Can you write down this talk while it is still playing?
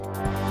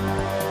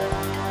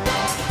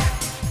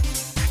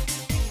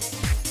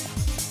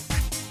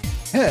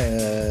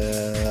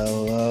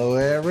Hello,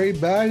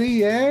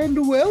 everybody,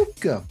 and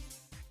welcome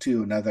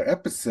to another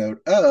episode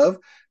of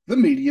the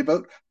Media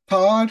Boat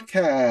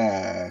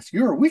Podcast,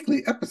 your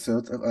weekly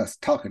episodes of us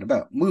talking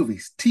about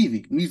movies,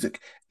 TV, music,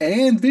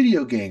 and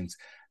video games.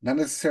 Not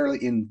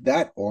necessarily in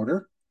that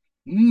order.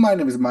 My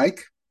name is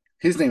Mike.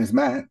 His name is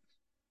Matt.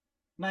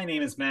 My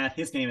name is Matt.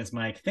 His name is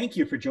Mike. Thank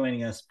you for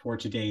joining us for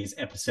today's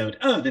episode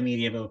of the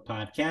Media Boat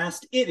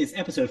Podcast. It is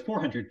episode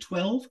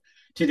 412.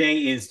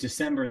 Today is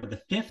December the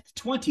 5th,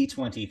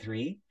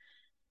 2023.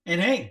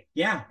 And hey,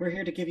 yeah, we're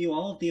here to give you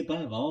all of the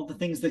above, all of the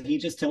things that he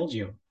just told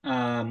you,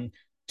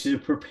 to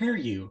prepare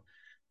you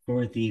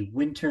for the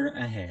winter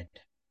ahead.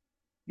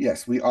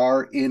 Yes, we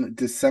are in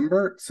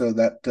December, so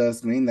that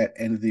does mean that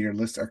end of the year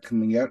lists are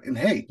coming out. And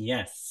hey,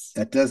 yes,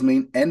 that does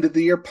mean end of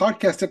the year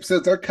podcast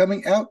episodes are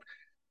coming out.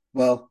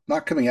 Well,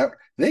 not coming out.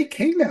 They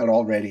came out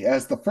already,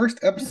 as the first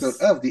episode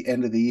of the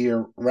end of the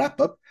year wrap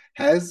up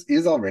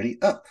is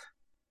already up.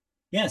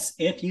 Yes,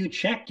 if you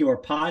check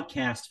your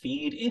podcast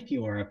feed, if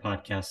you are a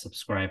podcast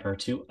subscriber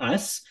to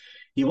us,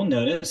 you will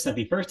notice that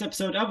the first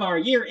episode of our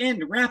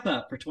year-end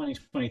wrap-up for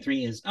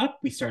 2023 is up.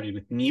 We started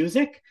with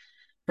music.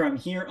 From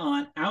here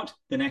on out,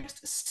 the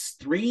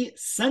next 3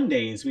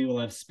 Sundays, we will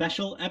have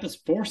special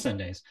episodes. 4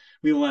 Sundays,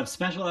 we will have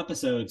special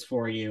episodes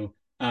for you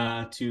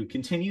to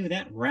continue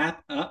that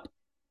wrap-up,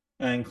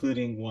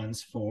 including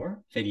ones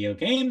for video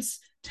games,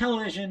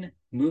 television,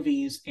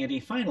 movies, and a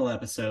final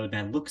episode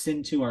that looks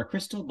into our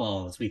crystal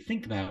ball as we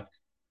think about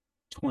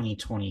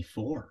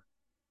 2024.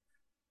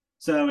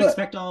 So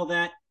expect all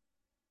that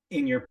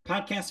in your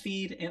podcast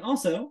feed and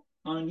also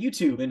on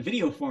YouTube in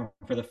video form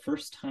for the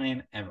first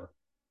time ever.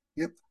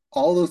 Yep.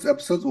 All those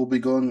episodes will be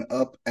going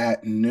up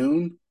at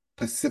noon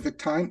Pacific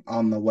time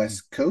on the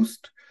West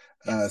Coast.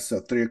 Yes.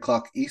 So 3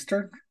 o'clock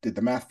Eastern. Did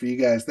the math for you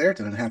guys there.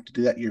 Didn't have to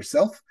do that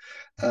yourself.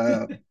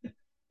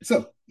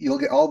 So you'll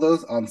get all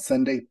those on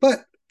Sunday,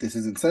 but this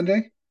isn't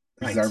Sunday.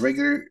 This is our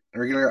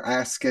regular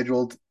ass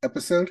scheduled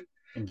episode.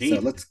 Indeed.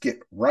 So let's get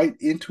right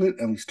into it,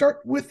 and we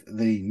start with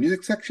the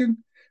music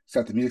section.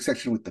 Start the music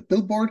section with the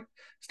Billboard.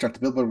 Start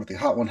the Billboard with the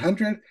Hot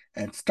 100,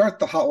 and start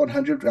the Hot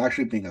 100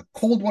 actually being a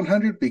cold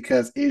 100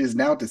 because it is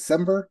now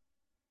December,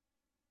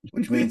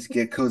 which means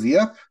get cozy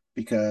up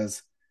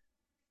because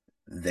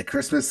the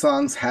Christmas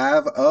songs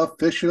have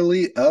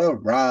officially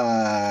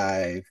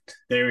arrived.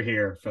 They're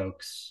here,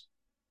 folks.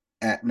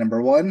 At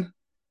number 1,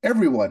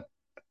 everyone,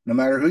 no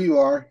matter who you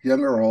are,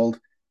 young or old,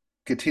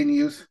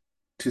 continues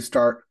to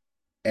start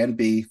and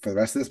be, for the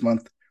rest of this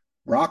month,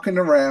 Rocking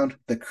Around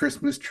the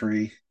Christmas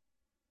Tree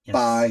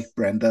by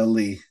Brenda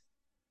Lee.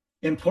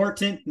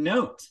 Important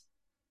note.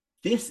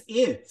 This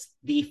is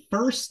the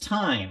first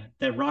time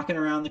that Rockin'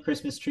 Around the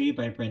Christmas Tree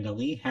by Brenda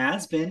Lee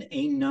has been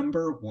a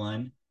number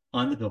 1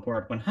 on the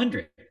Billboard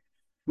 100,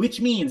 which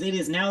means it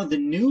is now the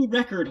new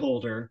record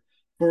holder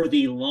for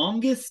the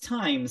longest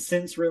time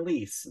since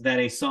release that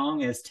a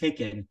song has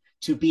taken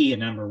to be a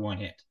number 1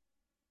 hit.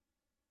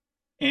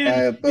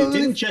 And it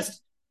didn't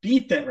just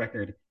beat that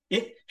record,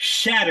 it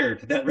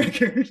shattered that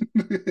record.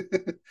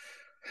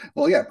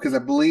 Well, yeah, because I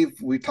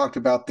believe we talked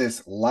about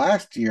this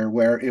last year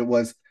where it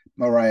was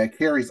Mariah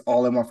Carey's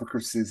All I Want for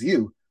Christmas Is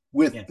You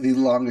with the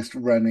longest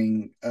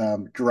running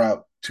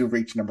drought to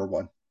reach number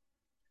 1,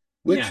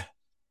 which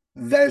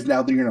that is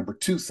now your number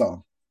 2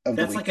 song of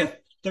the week. That's like a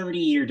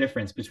 30-year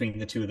difference between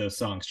the two of those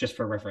songs, just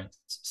for reference.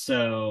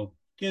 So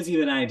gives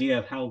you an idea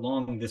of how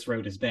long this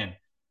road has been.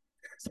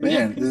 So,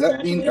 man, does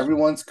that mean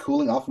everyone's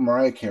cooling off of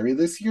Mariah Carey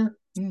this year?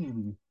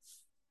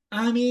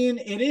 I mean,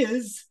 it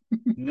is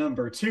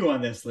number 2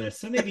 on this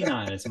list, so maybe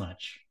not as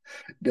much.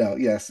 No,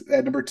 yes.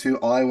 At number 2,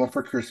 All I Want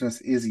for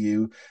Christmas Is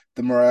You,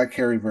 the Mariah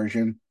Carey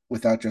version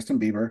without Justin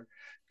Bieber.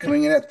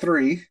 Coming in at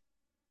 3,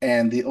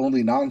 and the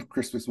only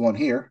non-Christmas one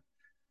here,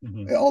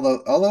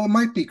 although it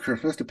might be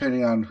Christmas,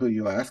 depending on who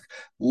you ask,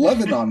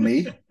 Lovin' on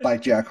Me by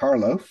Jack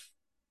Harlow.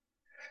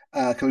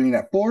 Coming in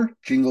at 4,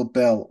 Jingle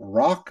Bell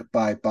Rock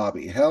by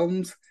Bobby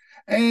Helms.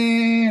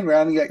 And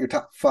rounding out your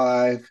top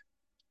 5,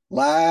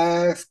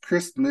 Last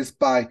Christmas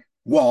by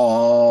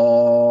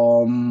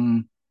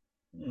Wham.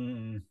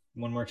 One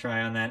more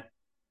try on that.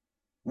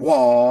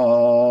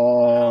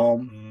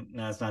 Wham.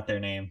 No, it's not their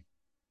name.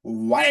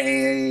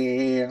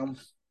 Wham.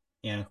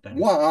 Yeah.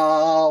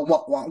 Wah,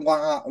 wah, wah,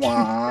 wah,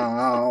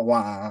 wah,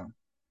 wah.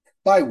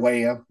 By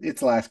Wham.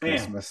 It's Last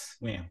Christmas.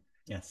 Wham.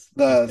 Yes.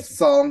 The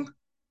song,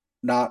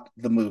 not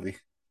the movie.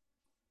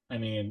 I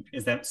mean,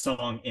 is that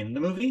song in the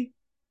movie?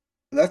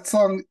 That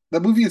song, the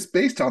movie is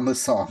based on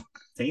this song.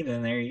 See,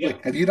 then there you go.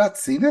 Wait, have you not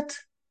seen it?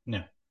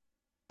 No.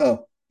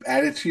 Oh,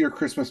 add it to your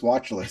Christmas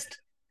watch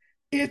list.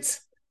 It's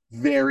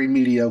very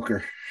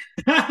mediocre.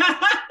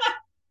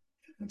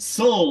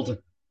 Sold.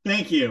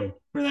 Thank you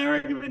for that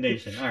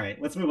recommendation. All right,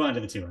 let's move on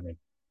to the 200.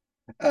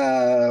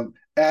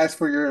 As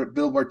for your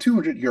Billboard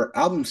 200, your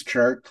albums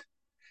chart,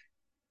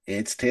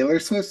 it's Taylor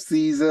Swift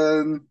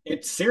season.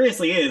 It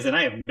seriously is, and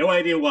I have no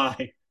idea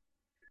why.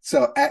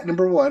 So at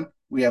number 1,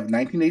 we have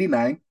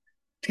 1989,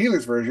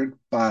 Taylor's version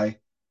by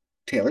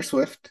Taylor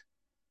Swift.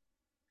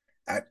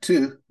 At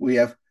 2, we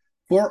have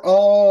For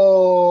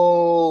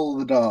All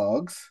the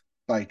Dogs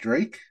by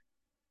Drake.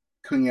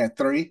 Coming at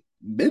 3,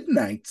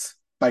 Midnights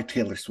by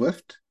Taylor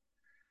Swift.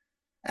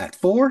 At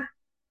 4,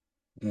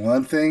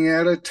 One Thing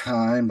at a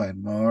Time by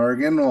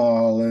Morgan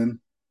Wallen.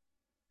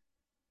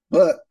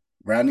 But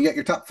rounding out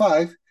your top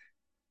 5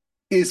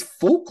 is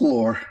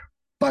Folklore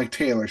by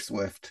Taylor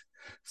Swift.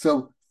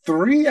 So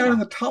 3 out of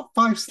the top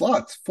 5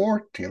 slots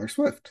for Taylor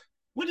Swift.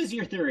 What is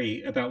your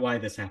theory about why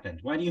this happened?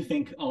 Why do you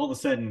think all of a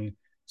sudden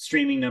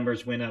streaming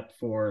numbers went up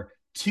for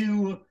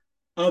 2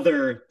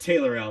 other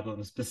Taylor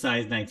albums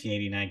besides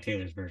 1989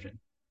 Taylor's version?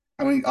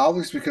 I mean,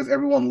 obviously because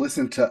everyone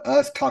listened to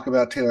us talk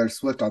about Taylor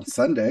Swift on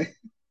Sunday.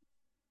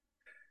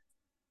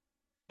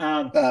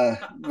 But I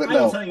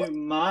will tell you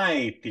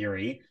my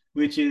theory,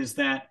 which is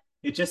that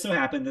it just so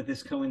happened that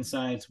this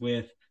coincides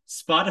with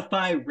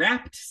Spotify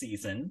Wrapped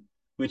season,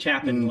 which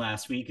happened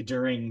last week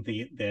during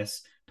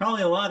this.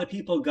 Probably a lot of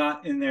people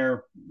got in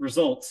their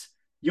results.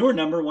 Your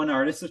number one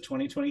artist of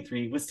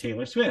 2023 was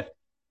Taylor Swift.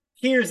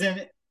 Here's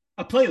a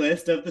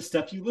playlist of the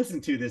stuff you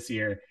listened to this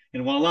year.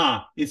 And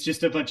voila, it's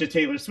just a bunch of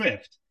Taylor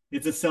Swift.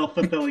 It's a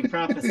self-fulfilling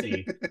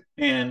prophecy.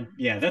 And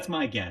yeah, that's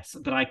my guess.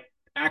 But I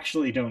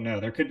actually don't know.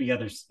 There could be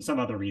some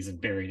other reason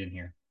buried in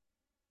here.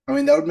 I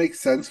mean, that would make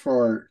sense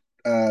for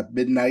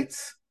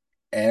Midnights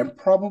and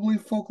probably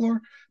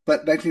Folklore,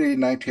 but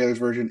 1989 Taylor's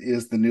version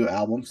is the new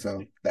album,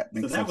 so that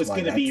makes sense. So that was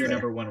going to be your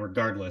number one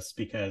regardless,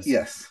 because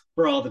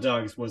For All the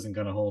Dogs wasn't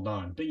going to hold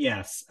on. But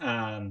yes,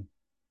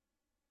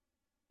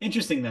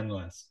 interesting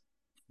nonetheless.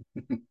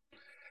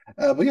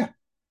 But yeah,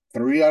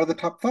 3 out of the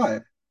top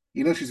 5.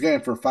 You know she's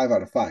going for 5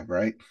 out of 5,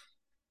 right?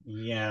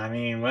 Yeah, I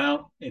mean,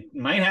 well, it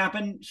might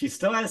happen. She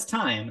still has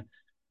time.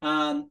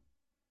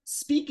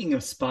 Speaking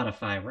of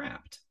Spotify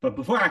Wrapped, but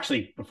before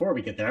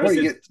we get there, I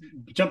was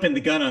jumping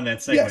the gun on that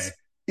segue. Yes,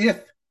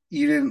 if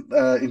you didn't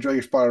enjoy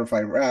your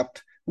Spotify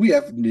Wrapped, we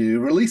have new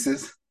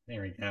releases.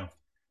 There we go.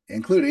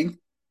 Including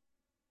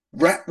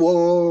Rat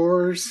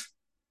Wars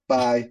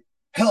by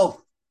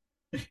Health.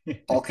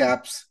 All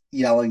caps,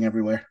 yelling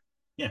everywhere.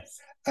 Yes.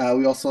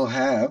 We also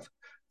have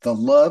The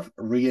Love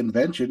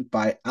Reinvention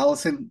by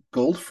Alison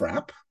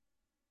Goldfrapp.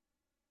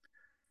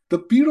 The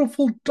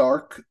Beautiful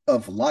Dark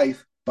of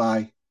Life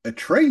by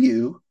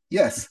Atreyu.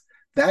 Yes,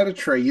 that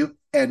Atreyu.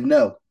 And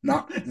no,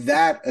 not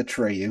that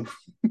Atreyu.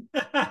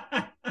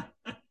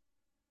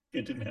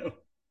 Good to know.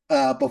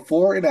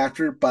 Before and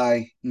After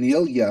by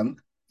Neil Young.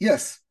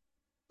 Yes,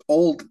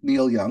 old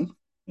Neil Young.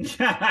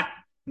 Not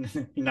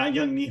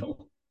young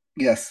Neil.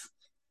 Yes.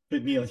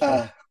 But Neil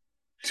Young.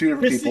 2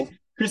 different people.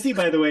 Christy,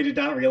 by the way, did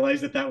not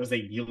realize that was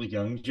a Neil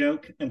Young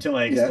joke until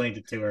I explained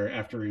it to her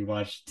after we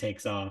watched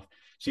Takes Off.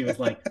 She was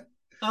like,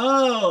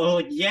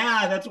 oh,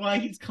 yeah, that's why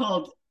he's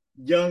called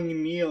Young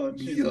Neil. And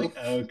she's like,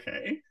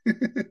 okay.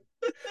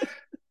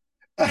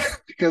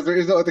 Because there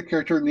is no other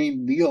character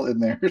named Neil in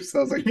there. So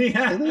I was like,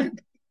 yeah.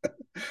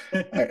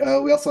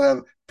 Right, we also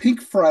have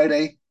Pink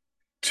Friday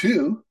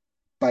 2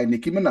 by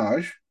Nicki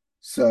Minaj.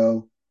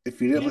 So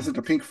if you didn't listen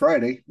to Pink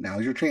Friday,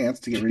 now's your chance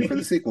to get ready for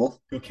the sequel.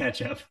 Go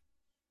catch up.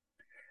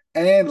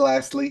 And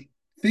lastly,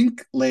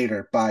 Think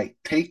Later by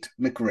Tate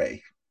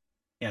McRae.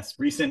 Yes,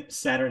 recent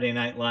Saturday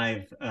Night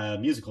Live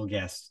musical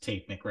guest,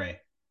 Tate McRae.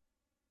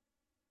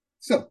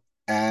 So,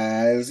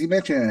 as you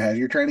mentioned, and as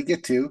you're trying to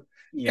get to,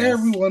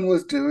 everyone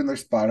was doing their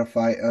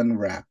Spotify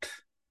Unwrapped.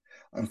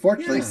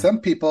 Unfortunately, some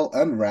people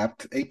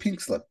unwrapped a pink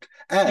slip,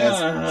 as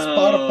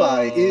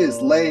Spotify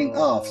is laying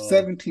off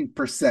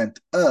 17%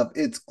 of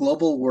its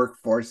global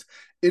workforce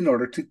in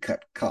order to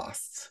cut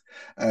costs.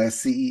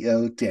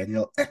 CEO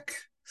Daniel Ek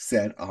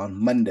said on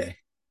Monday.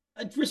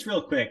 Just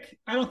real quick,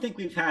 I don't think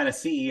we've had a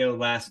CEO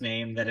last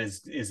name that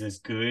is as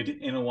good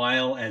in a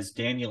while as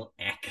Daniel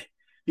Ek,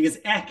 because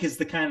Ek is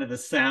the kind of the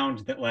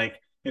sound that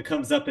it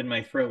comes up in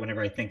my throat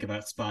whenever I think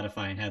about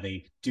Spotify and how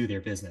they do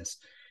their business.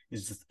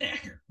 It's just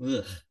Ek.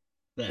 Ugh.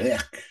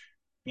 Ek.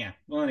 Yeah.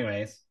 Well,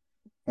 anyways,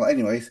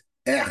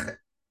 Ek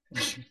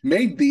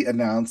made the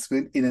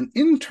announcement in an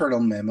internal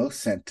memo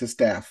sent to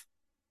staff,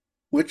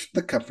 which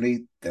the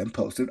company then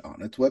posted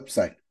on its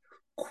website.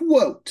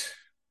 Quote,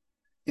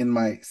 in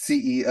my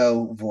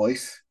CEO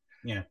voice,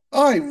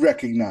 I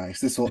recognize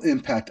this will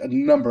impact a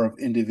number of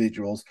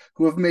individuals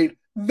who have made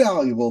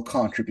valuable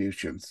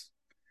contributions.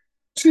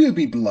 To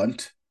be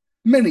blunt,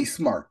 many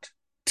smart,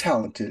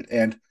 talented,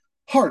 and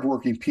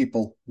hardworking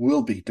people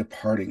will be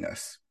departing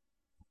us.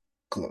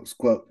 Close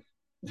quote.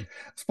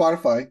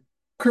 Spotify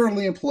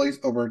currently employs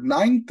over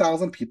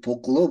 9,000 people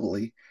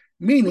globally,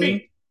 meaning...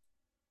 Wait,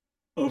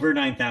 over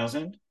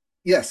 9,000?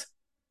 Yes.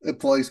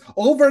 Employs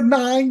over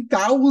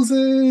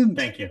 9,000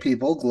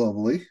 people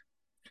globally,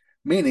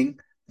 meaning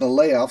the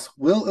layoffs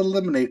will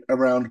eliminate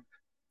around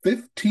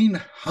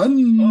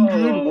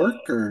 1,500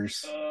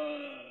 workers.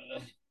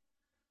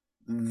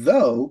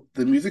 Though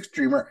the music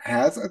streamer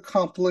has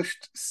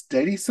accomplished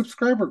steady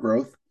subscriber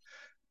growth,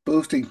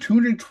 boasting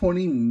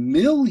 220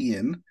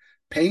 million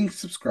paying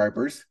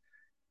subscribers,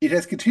 it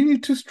has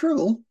continued to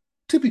struggle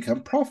to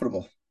become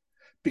profitable.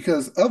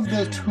 Because of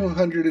those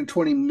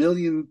 220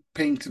 million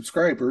paying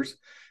subscribers,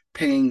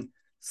 paying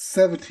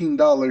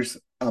 $17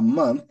 a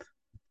month,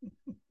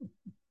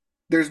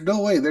 there's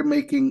no way they're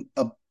making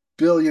 $1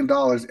 billion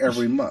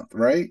every month,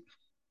 right?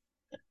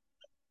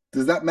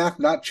 Does that math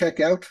not check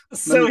out? Let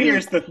So me do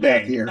here's the the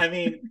math thing. here. I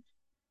mean,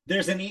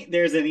 there's an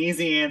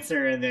easy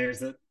answer and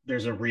there's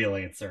a real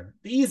answer.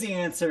 The easy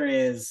answer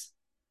is,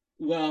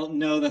 well,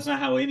 no, that's not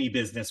how any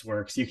business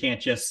works. You can't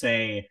just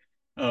say,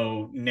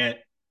 oh,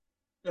 net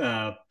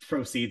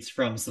proceeds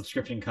from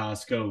subscription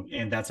costs go,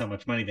 and that's how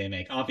much money they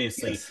make.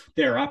 Obviously, Yes.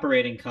 there are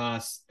operating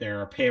costs,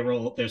 there's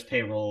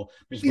payroll,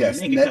 which is when you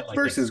Yes. make a cut Net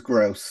like this. versus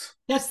gross.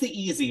 That's the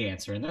easy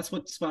answer, and that's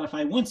what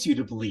Spotify wants you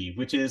to believe,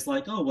 which is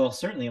like, oh, well,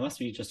 certainly it must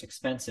be just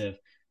expensive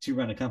to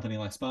run a company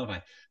like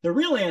Spotify. The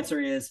real answer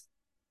is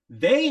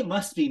they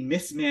must be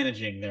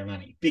mismanaging their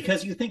money,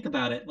 because you think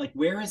about it, like,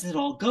 where is it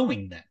all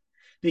going then?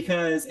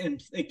 Because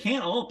and it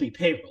can't all be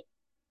payroll.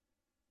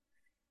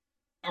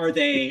 Are It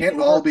they can't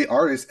all or be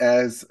artists,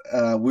 as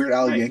Weird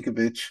Al right?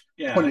 Yankovic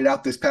Yeah, pointed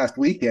out this past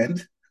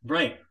weekend.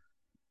 right.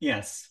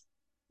 Yes.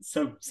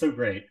 So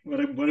great. What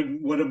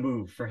a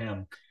move for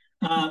him.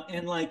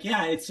 And like,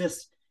 yeah, it's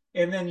just,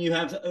 and then you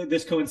have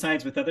this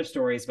coincides with other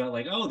stories about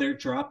like, oh, they're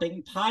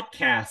dropping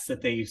podcasts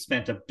that they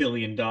spent $1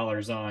 billion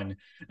on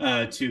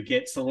to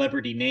get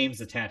celebrity names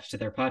attached to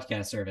their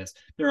podcast service.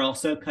 They're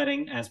also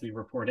cutting, as we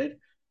reported,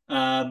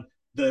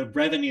 the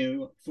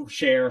revenue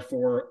share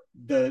for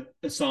the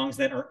songs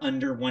that are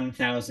under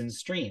 1,000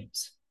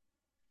 streams.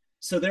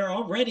 So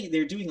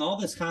they're doing all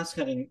this cost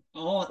cutting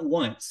all at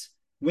once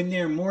when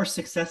they're more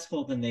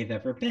successful than they've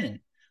ever been.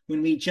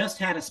 When we just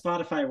had a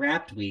Spotify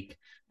Wrapped week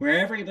where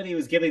everybody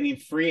was giving them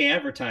free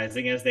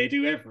advertising, as they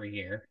do every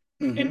year,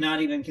 and Mm-hmm.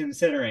 not even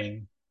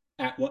considering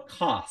at what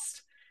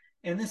cost.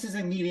 And this is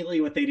immediately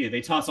what they do.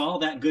 They toss all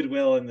that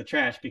goodwill in the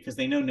trash because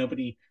they know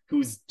nobody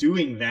who's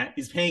doing that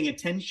is paying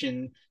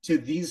attention to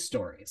these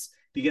stories,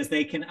 because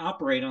they can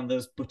operate on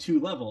those two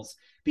levels,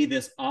 be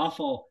this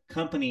awful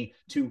company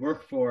to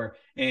work for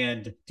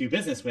and do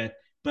business with,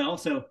 but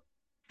also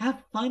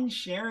have fun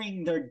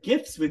sharing their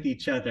gifts with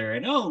each other.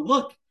 And oh,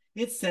 look,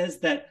 it says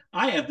that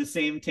I have the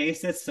same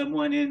taste as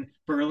someone in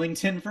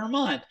Burlington,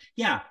 Vermont.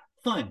 Yeah,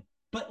 fun.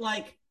 But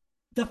like,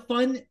 the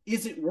fun,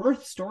 is it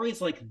worth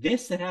stories like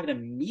this that happen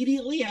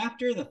immediately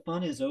after the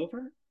fun is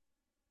over?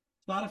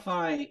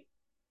 Spotify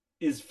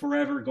is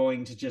forever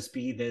going to just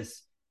be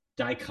this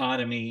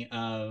dichotomy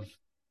of,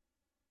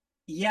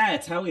 yeah,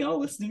 it's how we all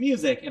listen to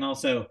music, and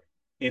also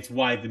it's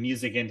why the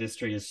music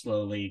industry is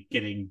slowly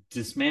getting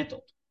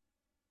dismantled.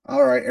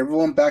 All right,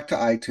 everyone back to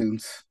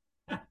iTunes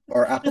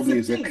or Apple That's the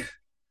Music thing.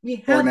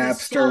 We or have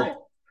this Napster.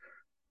 stall.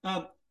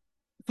 Um,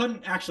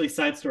 Fun, actually,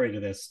 side story to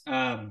this.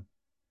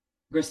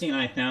 Christy and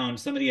I found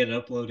somebody had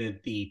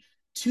uploaded the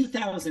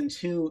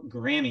 2002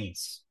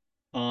 Grammys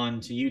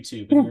onto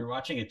YouTube, and we were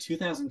watching a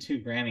 2002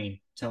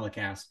 Grammy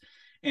telecast.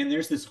 And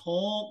there's this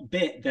whole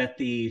bit that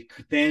the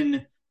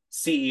then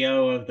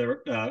CEO of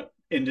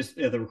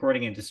the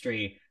recording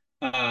industry,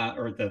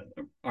 or the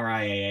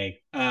RIAA,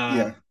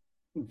 Yeah.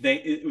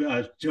 they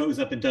goes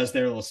up and does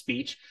their little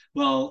speech.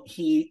 Well,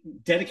 he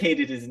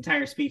dedicated his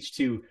entire speech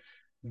to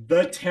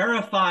the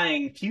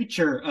terrifying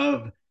future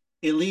of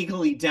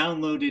illegally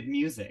downloaded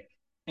music.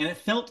 And it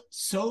felt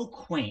so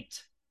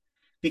quaint,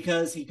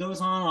 because he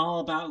goes on all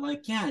about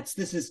like, yeah,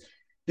 this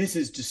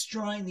is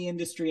destroying the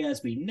industry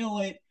as we know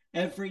it.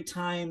 Every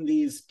time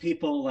these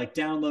people like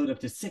download up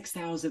to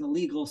 6,000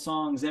 illegal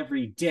songs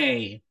every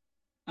day,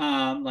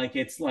 like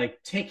it's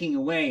like taking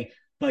away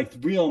like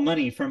real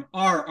money from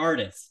our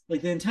artists.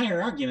 Like the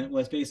entire argument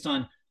was based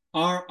on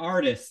our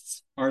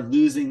artists are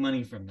losing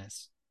money from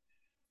this.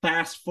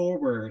 Fast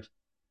forward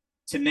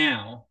to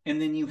now,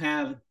 and then you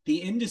have the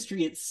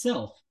industry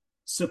itself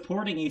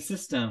supporting a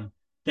system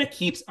that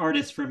keeps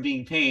artists from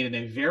being paid in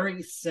a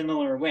very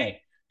similar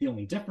way. The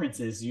only difference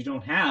is you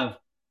don't have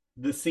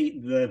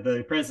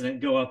the president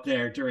go up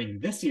there during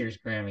this year's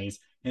Grammys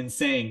and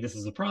saying this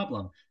is a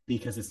problem,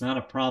 because it's not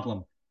a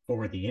problem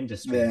for the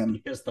industry, Them.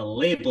 because the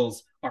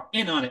labels are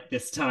in on it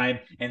this time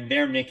and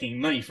they're making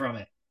money from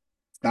it.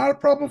 It's not a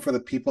problem for the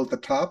people at the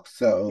top,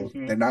 so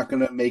Mm-hmm. they're not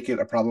going to make it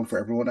a problem for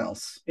everyone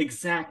else.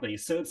 Exactly.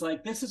 So it's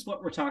like, this is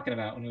what we're talking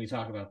about when we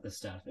talk about this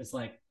stuff. It's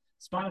like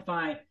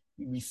Spotify,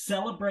 we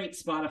celebrate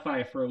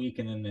Spotify for a week,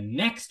 and then the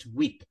next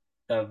week,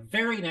 the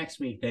very next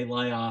week, they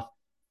lay off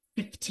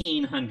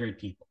 1,500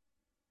 people.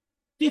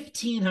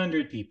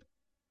 1,500 people.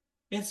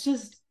 It's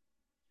just,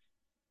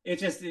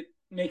 it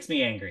makes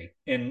me angry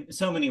in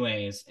so many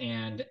ways.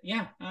 And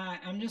yeah,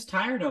 I'm just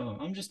tired of them.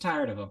 I'm just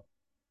tired of them.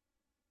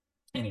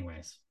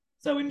 Anyways,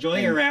 so enjoy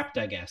your And Wrapped,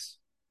 I guess.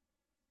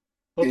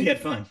 Hope you it, had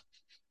fun.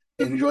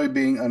 enjoy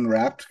being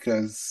unwrapped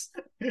because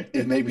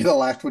it may be the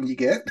last one you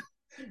get.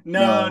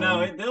 No,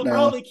 No, they'll no.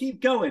 probably keep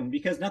going,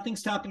 because nothing's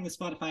stopping the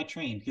Spotify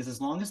train. Because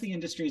as long as the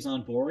industry is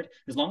on board,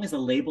 as long as the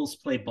labels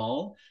play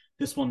ball,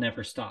 this will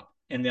never stop.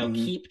 And they'll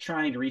Mm-hmm. keep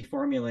trying to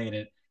reformulate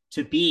it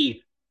to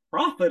be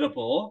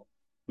profitable,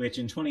 which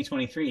in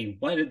 2023,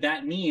 what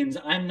that means,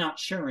 I'm not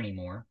sure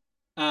anymore.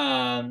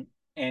 And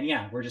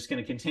yeah, we're just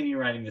going to continue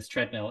riding this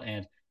treadmill.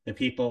 And the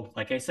people,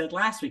 like I said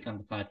last week on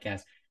the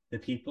podcast, the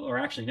people, or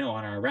actually no,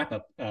 on our wrap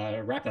up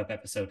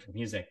episode for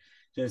music,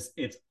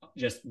 it's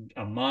just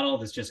a model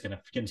that's just going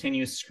to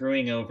continue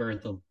screwing over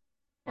the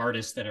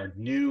artists that are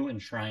new and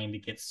trying to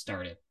get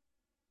started.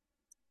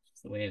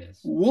 That's the way it is.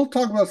 We'll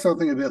talk about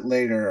something a bit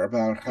later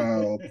about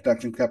how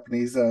production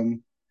companies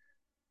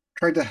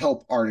try to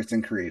help artists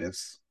and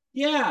creatives.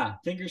 Yeah,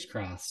 fingers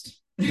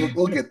crossed.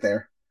 We'll get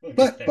there. We'll get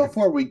But there.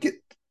 before we get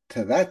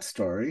to that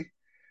story,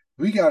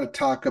 we got to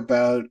talk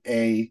about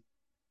a,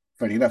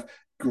 funny enough,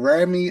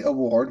 Grammy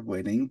Award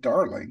winning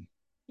darling,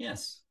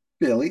 Yes.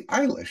 Billie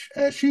Eilish,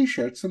 as she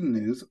shared some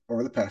news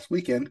over the past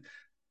weekend,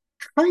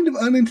 kind of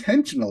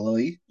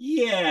unintentionally.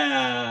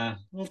 Yeah.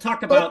 We'll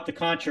talk about But the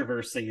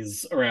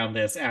controversies around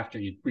this after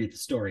you read the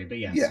story, but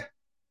yes. yeah.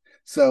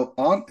 So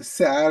on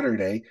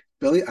Saturday,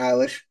 Billie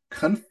Eilish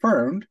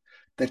confirmed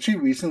that she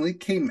recently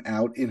came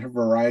out in her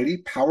Variety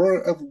Power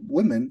of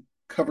Women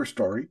cover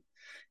story,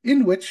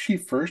 in which she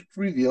first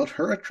revealed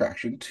her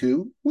attraction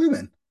to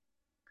women.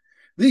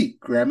 The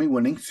Grammy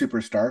winning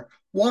superstar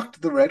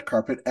walked the red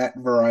carpet at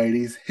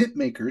Variety's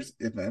Hitmakers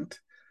event,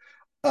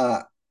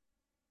 uh,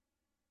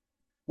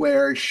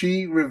 where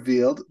she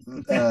revealed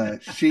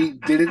she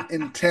didn't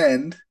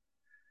intend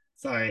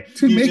Sorry.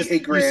 to make a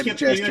grand You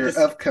gesture just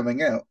of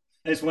coming out.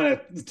 I just want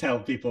to tell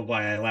people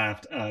why I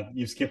laughed.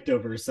 You skipped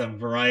over some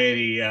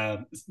variety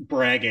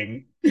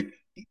bragging that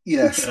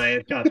Yes, I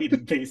had copied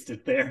and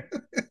pasted there.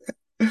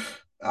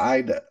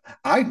 I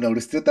I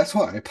noticed it. That's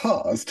why I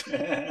paused.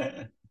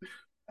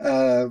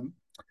 Um,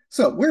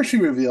 so, where she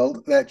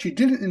revealed that she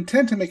didn't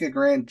intend to make a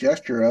grand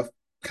gesture of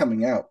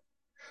coming out.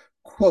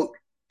 Quote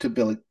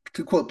to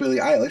quote Billie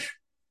Eilish,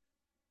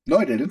 "No,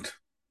 I didn't.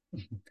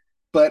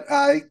 But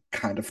I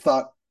kind of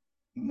thought,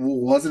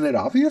 wasn't it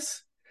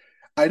obvious?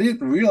 I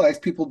didn't realize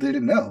people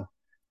didn't know.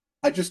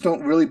 I just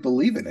don't really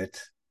believe in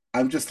it.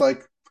 I'm just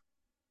like,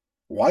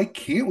 why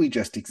can't we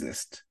just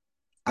exist?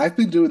 I've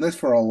been doing this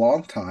for a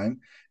long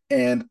time,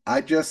 and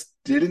I just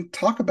didn't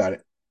talk about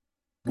it.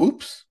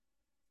 Whoops."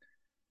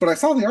 But I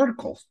saw the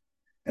articles,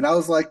 and I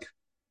was like,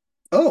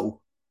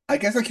 oh, I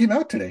guess I came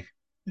out today.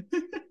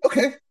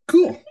 Okay,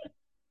 cool.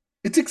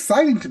 It's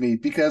exciting to me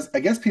because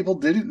I guess people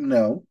didn't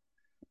know,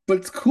 but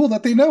it's cool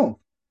that they know.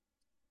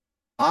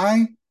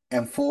 I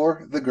am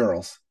for the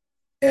girls.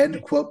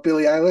 End quote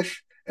Billie Eilish.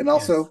 And Yes.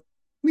 also,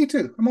 me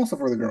too. I'm also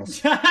for the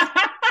girls.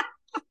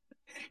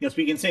 Yes,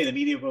 we can say the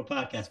Media Bow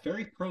podcast,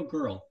 very pro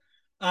girl.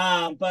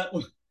 But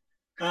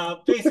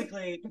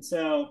basically,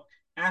 so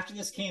after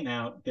this came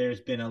out, there's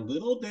been a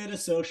little bit of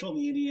social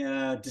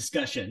media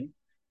discussion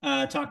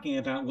talking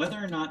about whether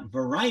or not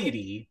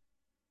Variety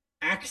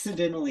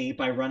accidentally,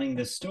 by running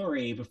this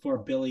story before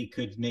Billie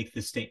could make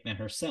the statement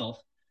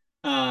herself,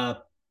 uh,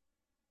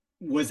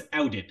 was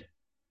outed.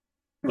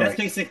 That's Right.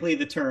 basically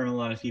the term a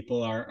lot of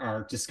people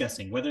are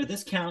discussing, whether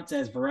this counts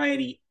as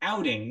Variety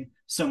outing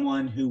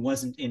someone who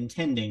wasn't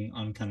intending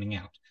on coming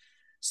out.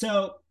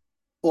 So,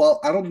 Well,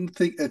 I don't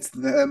think it's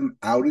them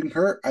outing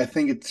her. I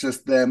think it's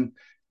just them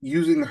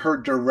using her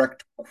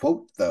direct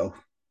quote, though,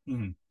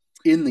 mm-hmm.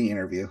 in the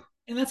interview.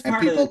 And that's And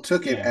part people of,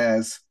 took it yeah,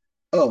 as,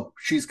 oh,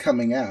 she's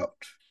coming out.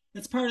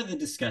 that's part of the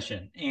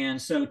discussion.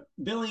 And so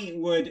Billie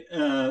would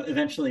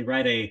eventually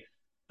write a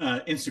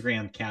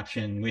Instagram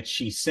caption, which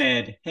she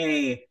said,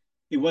 "Hey,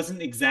 it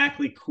wasn't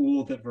exactly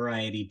cool that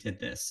Variety did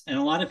this." And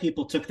a lot of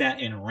people took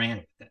that and ran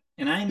with it.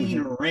 And I mean,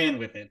 Mm-hmm. ran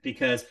with it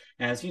because,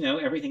 as you know,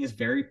 everything is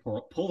very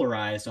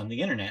polarized on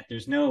the internet.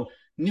 There's no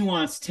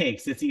nuanced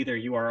takes. It's either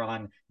you are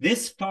on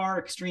this far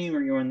extreme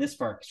or you're on this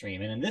far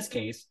extreme. And in this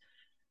case,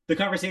 the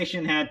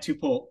conversation had two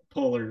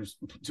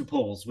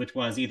poles, which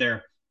was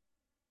either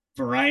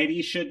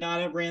Variety should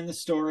not have ran the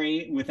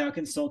story without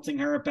consulting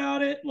her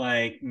about it,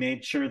 like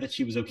made sure that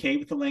she was okay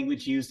with the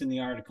language used in the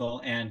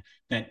article and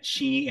that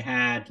she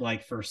had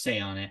like first say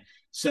on it.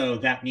 So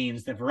that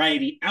means that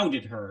Variety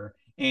outed her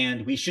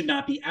and we should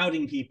not be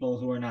outing people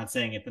who are not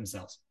saying it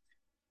themselves.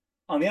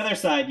 On the other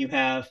side, you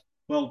have,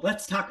 well,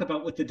 let's talk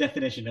about what the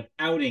definition of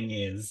outing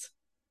is,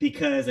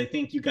 because I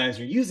think you guys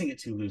are using it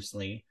too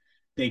loosely.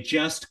 They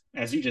just,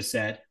 as you just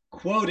said,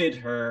 quoted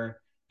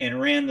her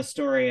and ran the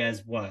story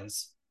as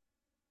was.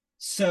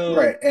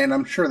 Right. So And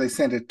I'm sure they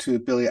sent it to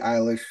Billie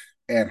Eilish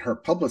and her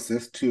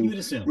publicist you to would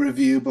assume.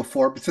 review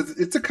before because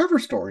it's a cover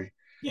story.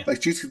 Yeah.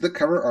 Like she's the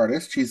cover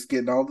artist, she's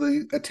getting all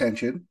the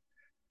attention.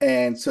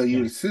 And so you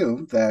would Yeah.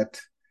 assume that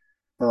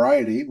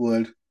Variety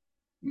would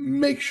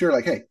make sure,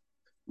 like, hey,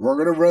 we're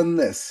going to run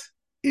this.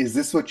 Is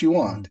this what you Mhm.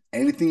 want?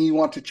 Anything you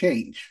want to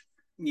change?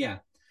 Yeah.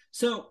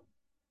 So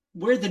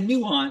where the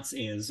nuance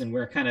is and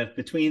where kind of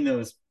between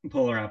those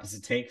polar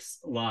opposite takes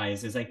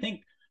lies is I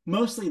think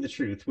mostly the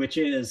truth, which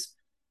is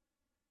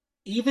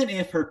even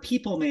if her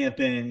people may have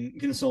been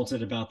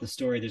consulted about the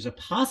story, there's a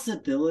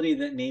possibility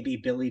that maybe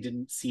Billie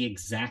didn't see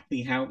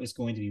exactly how it was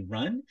going to be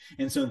run.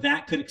 And so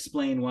that could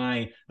explain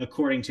why,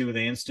 according to the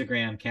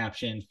Instagram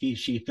caption,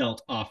 she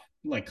felt off,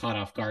 like caught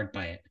off guard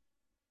by it.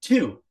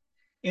 Two,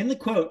 in the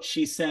quote,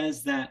 she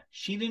says that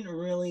she didn't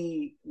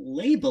really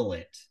label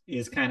it,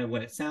 is kind of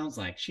what it sounds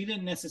like. She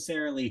didn't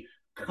necessarily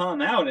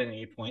come out at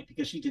any point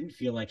because she didn't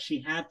feel like she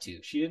had to.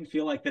 She didn't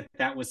feel like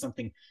that was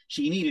something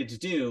she needed to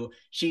do.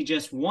 She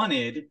just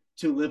wanted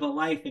to live a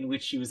life in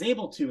which she was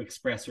able to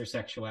express her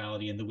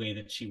sexuality in the way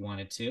that she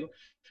wanted to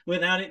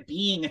without it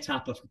being a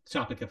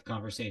topic of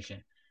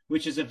conversation,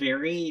 which is a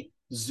very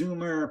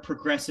Zoomer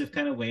progressive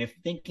kind of way of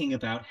thinking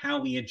about how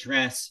we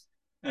address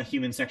a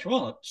human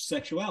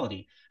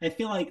sexuality. I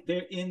feel like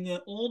they're in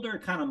the older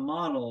kind of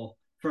model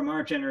from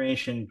our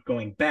generation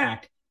going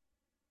back.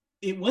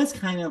 It was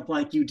kind of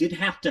like you did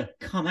have to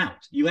come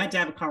out. You had to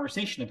have a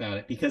conversation about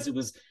it because it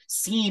was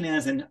seen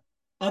as an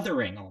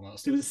othering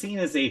almost. It was seen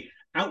as a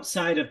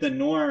outside of the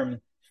norm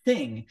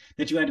thing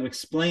that you had to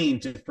explain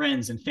to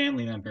friends and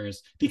family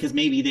members because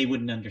maybe they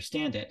wouldn't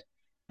understand it.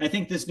 I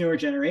think this newer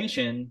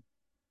generation,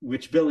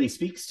 which Billie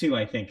speaks to,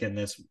 I think, in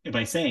this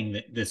by saying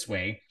that this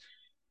way,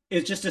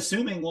 is just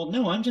assuming, well,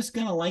 no, I'm just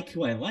gonna like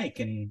who I like,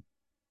 and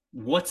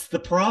what's the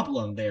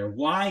problem there?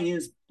 Why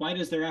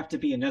does there have to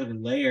be another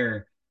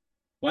layer?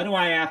 Why do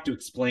I have to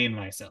explain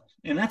myself?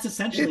 And that's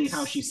essentially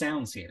how she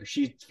sounds here.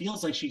 She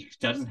feels like she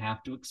doesn't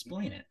have to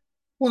explain it.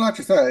 Well, not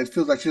just that. It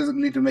feels like she doesn't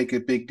need to make a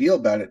big deal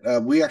about it.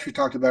 We actually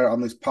talked about it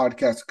on this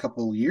podcast a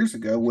couple of years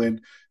ago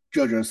when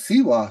JoJo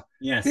Siwa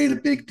made a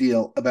big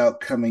deal about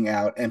coming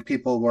out, and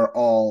people were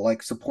all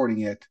like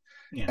supporting it.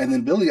 Yeah. And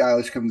then Billie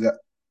Eilish comes out,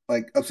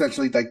 like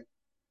essentially like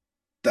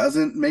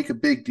doesn't make a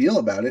big deal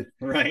about it.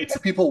 Right.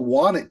 And people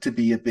want it to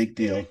be a big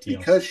deal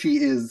because she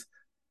is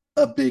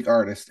a big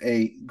artist,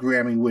 a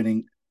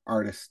Grammy-winning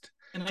artist.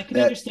 And I can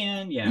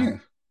understand, yeah.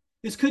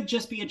 This could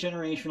just be a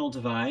generational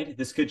divide.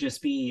 This could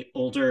just be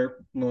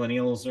older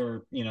millennials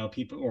or,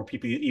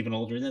 people even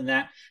older than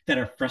that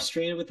are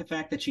frustrated with the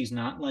fact that she's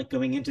not like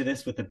going into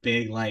this with a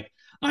big, like,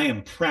 I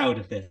am proud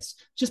of this,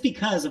 just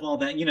because of all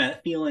that,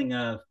 that feeling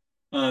of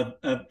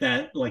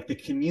that, like, the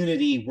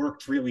community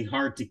worked really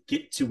hard to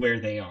get to where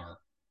they are.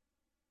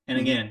 And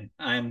again,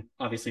 I'm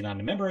obviously not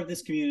a member of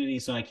this community,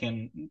 so I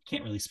can't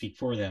really speak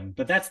for them.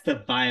 But that's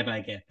the vibe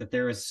I get, that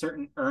there is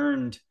certain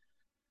earned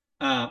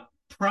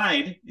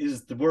pride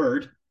is the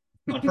word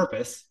on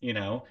purpose.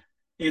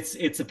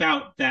 It's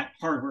about that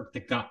hard work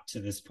that got to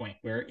this point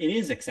where it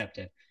is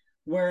accepted.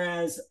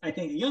 Whereas I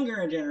think the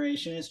younger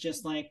generation is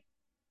just like,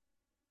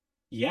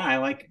 yeah, I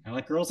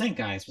like girls and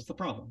guys. What's the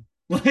problem?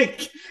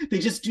 Like, they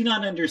just do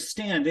not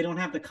understand. They don't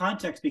have the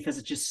context because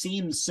it just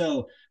seems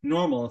so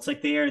normal. It's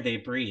like the air they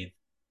breathe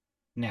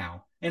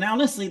now. And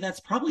honestly, that's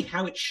probably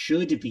how it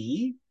should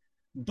be.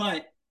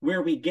 But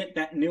where we get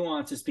that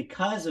nuance is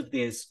because of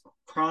this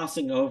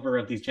crossing over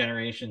of these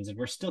generations, and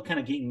we're still kind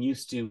of getting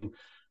used to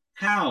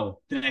how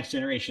the next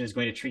generation is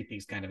going to treat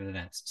these kind of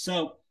events.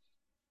 So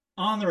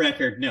on the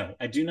record, no,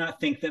 I do not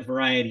think that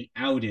Variety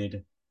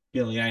outed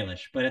Billie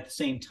Eilish, but at the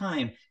same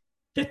time,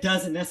 that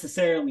doesn't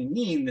necessarily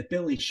mean that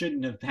Billie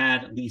shouldn't have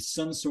had at least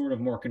some sort of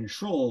more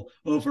control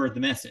over the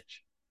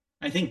message.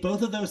 I think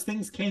both of those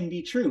things can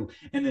be true,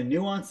 and the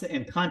nuance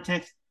and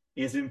context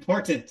is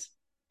important,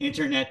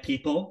 internet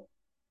people.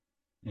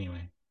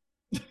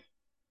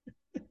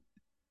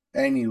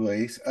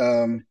 Anyways,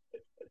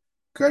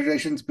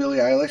 congratulations, Billie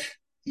Eilish.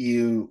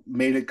 You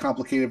made it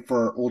complicated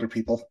for older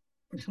people.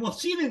 Well,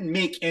 she didn't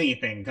make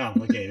anything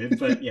complicated,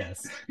 but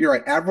yes. You're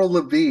right. Avril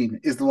Lavigne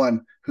is the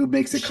one who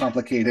makes it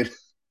complicated.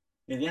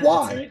 Yeah,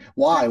 why? Right.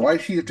 Why? Why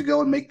does she have to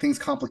go and make things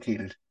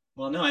complicated?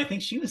 Well, no, I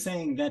think she was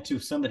saying that to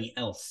somebody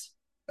else.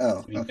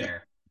 Oh, to be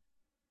fair.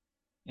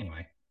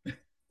 Anyway.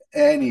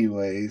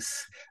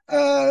 Anyways,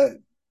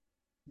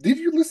 did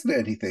you listen to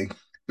anything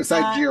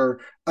besides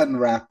your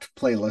Unwrapped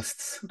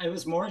playlists? It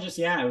was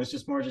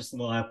just more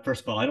well,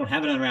 first of all, I don't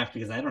have it Unwrapped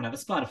because I don't have a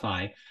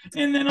Spotify.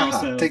 And then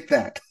also take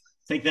that.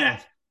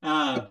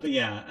 But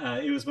yeah,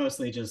 it was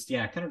mostly just,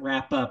 kind of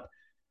wrap up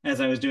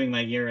as I was doing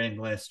my year-end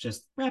list,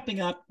 just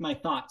wrapping up my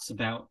thoughts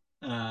about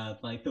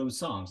like those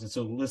songs. And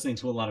so listening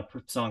to a lot of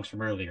songs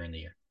from earlier in the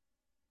year.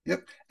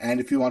 Yep.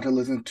 And if you want to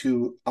listen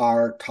to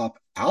our top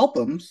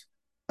albums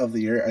of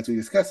the year as we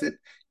discuss it,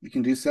 you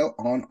can do so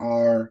on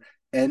our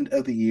end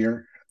of the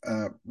year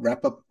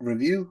wrap-up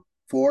review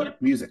for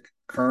music,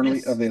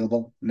 currently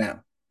available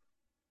now.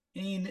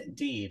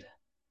 Indeed.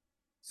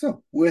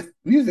 So with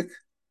music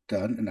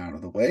done and out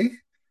of the way,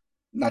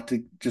 not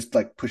to just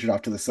like push it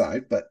off to the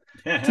side, but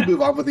to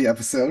move on with the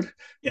episode,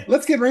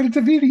 let's get right into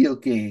video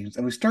games.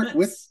 And we start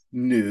with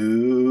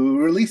new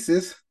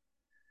releases,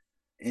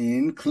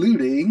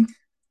 including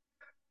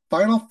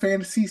Final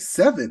Fantasy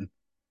VII,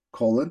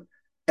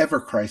 Ever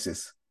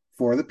Crisis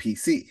for the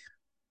PC.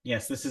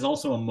 Yes, this is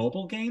also a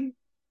mobile game,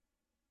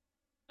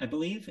 I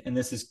believe, and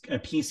this is a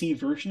PC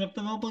version of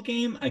the mobile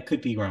game. I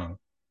could be wrong.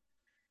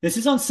 This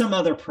is on some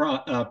other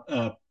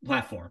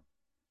platform.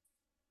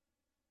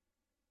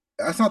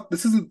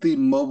 This isn't the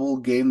mobile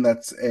game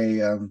that's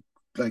a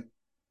like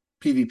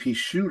PvP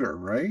shooter,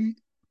 right?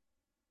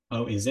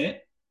 Oh, is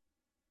it?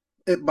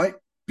 It might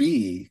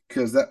be,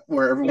 because that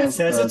where everyone's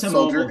says it's a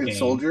soldier and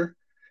soldier.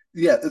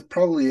 Yeah, it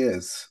probably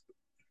is.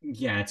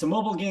 Yeah, it's a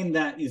mobile game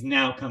that is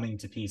now coming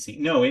to PC.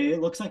 No,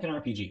 it looks like an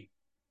RPG.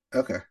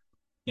 Okay.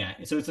 Yeah,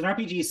 so it's an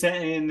RPG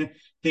set in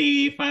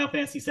the Final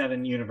Fantasy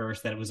VII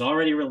universe that was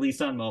already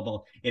released on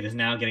mobile. It is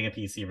now getting a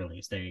PC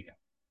release. There you go.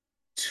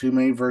 Too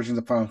many versions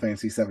of Final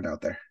Fantasy VII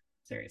out there.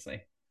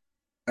 Seriously.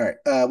 All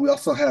right. We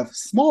also have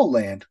Small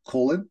Land: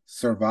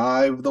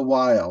 Survive the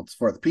Wilds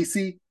for the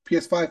PC,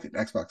 PS5, and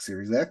Xbox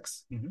Series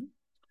X. Mm-hmm.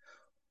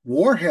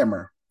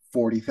 Warhammer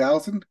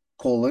 40,000: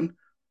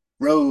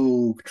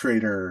 Rogue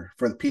Trader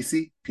for the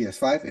PC,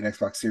 PS5, and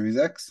Xbox Series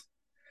X.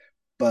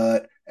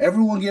 But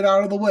everyone get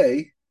out of the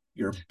way.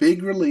 Your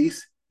big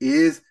release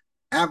is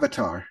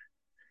Avatar.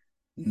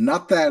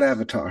 Not that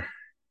Avatar.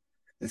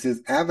 This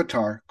is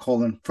Avatar: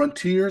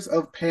 Frontiers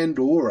of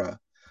Pandora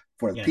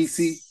for the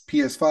PC, Yes.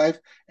 PS5,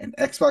 and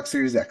Xbox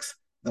Series X.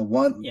 The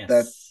one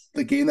that Yes.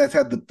 the game that's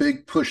had the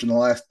big push in the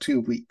last 2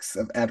 weeks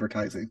of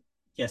advertising.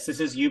 Yes, this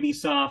is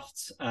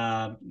Ubisoft's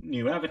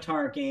new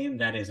Avatar game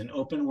that is an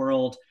open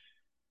world,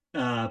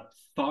 uh,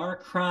 Far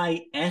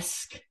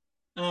Cry-esque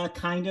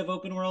kind of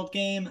open world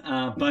game,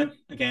 but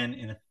again,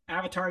 in the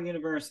Avatar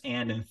universe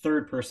and in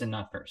third person,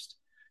 not first.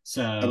 I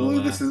So,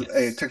 believe this is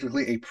yes,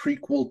 technically a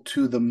prequel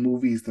to the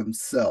movies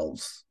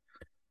themselves.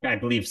 I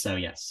believe so,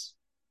 yes.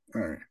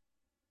 All right.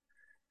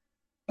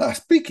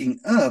 Speaking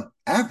of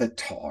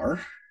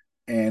Avatar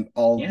and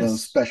all those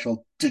Yes.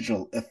 special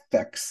digital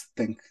effects,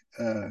 think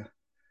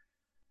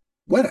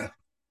WETA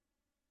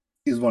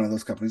is one of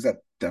those companies that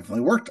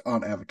definitely worked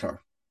on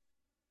Avatar.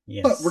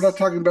 But we're not Yes.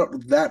 talking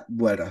about that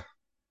WETA.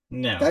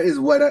 No. That is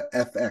WETA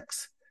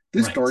FX.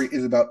 This Right. story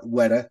is about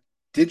WETA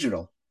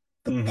Digital,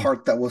 the Mm-hmm.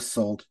 part that was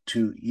sold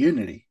to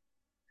Unity.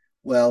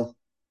 Well,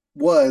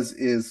 was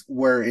is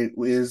where it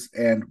is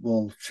and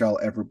will shall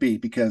ever be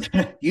because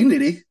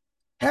Unity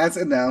has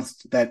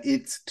announced that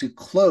it's to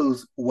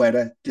close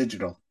WETA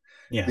Digital,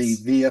 the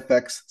Yes.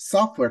 VFX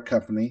software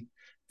company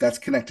that's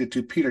connected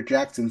to Peter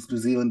Jackson's New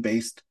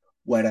Zealand-based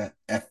WETA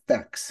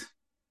FX.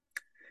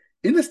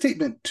 In a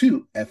statement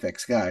to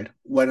FX Guide,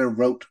 WETA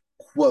wrote,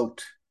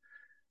 quote,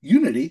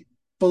 Unity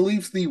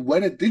believes the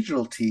WETA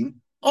Digital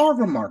team are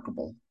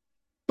remarkable,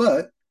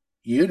 but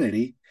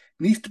Unity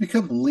needs to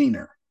become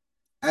leaner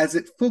as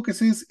it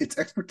focuses its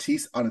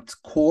expertise on its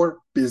core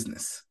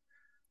business.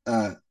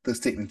 The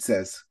statement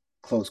says,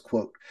 close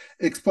quote,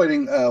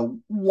 explaining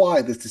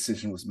why this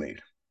decision was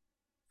made.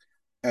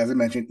 As I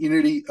mentioned,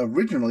 Unity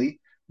originally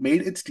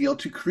made its deal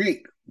to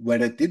create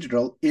WETA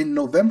Digital in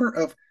November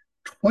of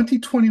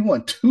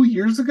 2021, 2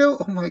 years ago.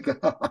 Oh my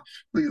gosh,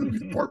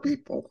 these poor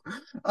people.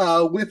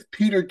 With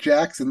Peter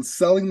Jackson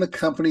selling the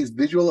company's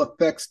visual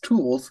effects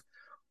tools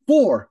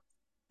for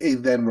a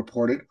then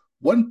reported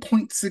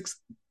 $1.6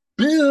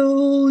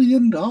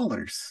 billion.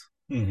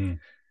 Mm-hmm.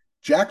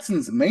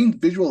 Jackson's main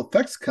visual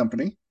effects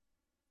company,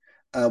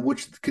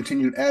 which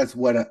continued as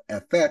WETA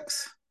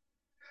FX,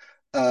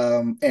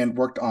 and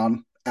worked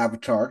on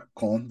Avatar: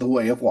 The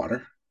Way of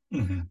Water,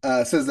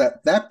 Mm-hmm. says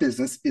that that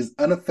business is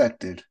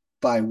unaffected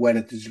by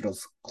WETA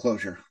Digital's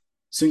closure.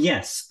 So,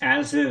 yes,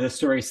 as the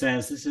story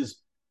says, this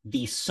is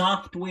the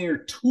software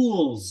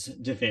tools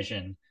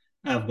division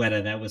of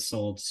WETA that was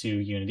sold to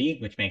Unity,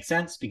 which makes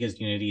sense because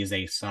Unity is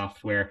a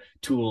software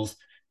tools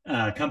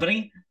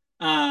company.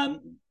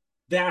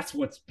 That's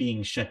what's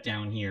being shut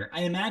down here.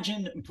 I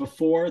imagine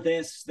before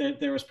this that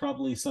there was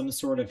probably some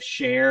sort of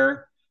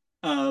share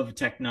of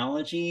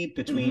technology Mm-hmm.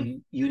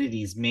 between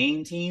Unity's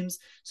main teams.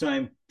 So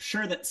I'm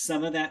sure that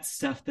some of that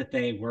stuff that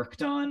they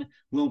worked on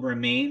will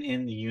remain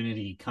in the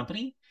Unity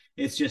company.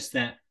 It's just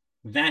that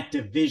that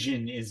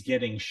division is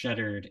getting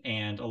shuttered,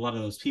 and a lot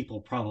of those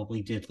people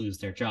probably did lose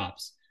their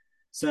jobs.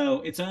 So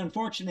it's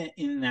unfortunate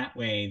in that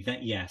way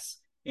that, yes,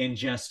 in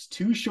just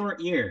 2 short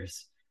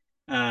years,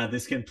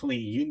 this complete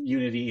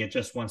Unity, it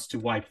just wants to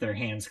wipe their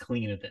hands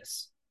clean of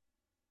this.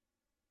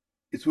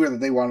 It's weird that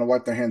they want to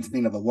wipe their hands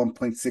clean of a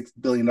 $1.6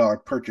 billion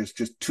purchase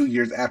just 2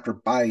 years after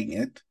buying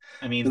it.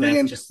 I mean, But that's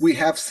again, we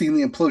just, have seen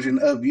the implosion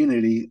of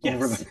Unity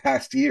over the yes,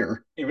 past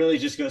year. it really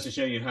just goes to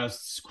show you how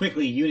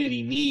quickly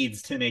Unity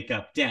needs to make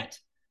up debt,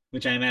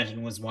 which I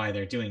imagine was why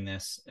they're doing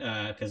this.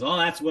 Because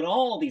that's what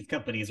all these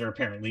companies are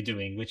apparently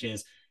doing, which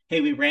is, hey,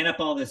 we ran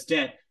up all this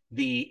debt.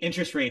 The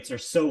interest rates are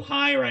so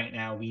high right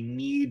now. We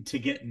need to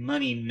get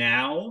money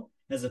now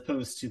as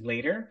opposed to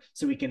later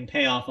so we can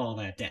pay off all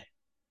that debt.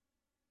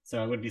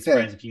 So I wouldn't be Hey,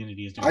 surprised if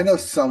Unity is doing I the know same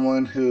thing.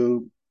 someone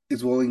who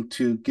is willing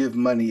to give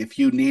money if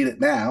you need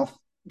it now.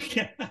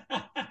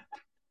 I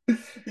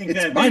think It's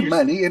that my you're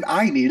money and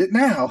I need it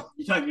now.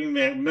 you're talking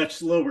about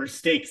much lower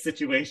stake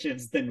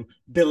situations than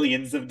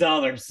billions of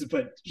dollars,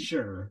 but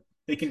sure,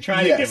 they can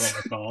try to give them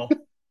Yes. a call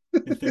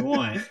if they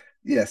want.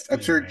 Yes,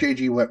 I'm sure Anyway,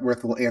 JG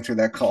Wentworth will answer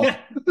that call. yeah,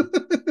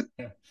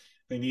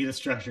 they need a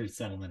structured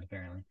settlement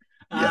apparently.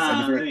 Yes,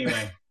 and if you're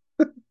Anyway,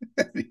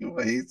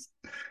 anyways,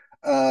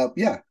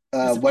 yeah,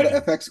 WETA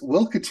disappointing. FX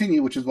will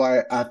continue, which is why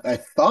I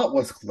thought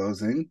was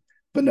closing,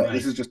 but no,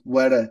 this Right, is just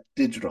WETA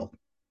Digital.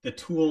 the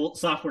tool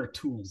software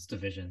tools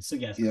division. So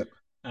yes, Yep.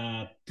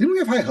 uh, Didn't we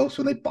have high hopes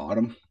when they bought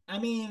them? I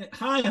mean,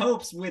 high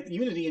hopes with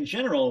Unity in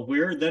general.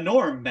 We're the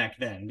norm back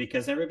then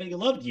because everybody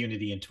loved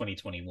Unity in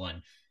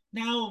 2021.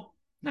 Now,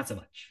 not so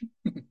much.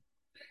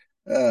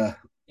 Uh,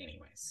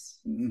 Anyways,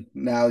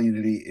 Now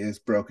Unity is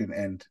broken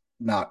and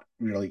not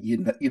really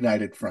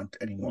united front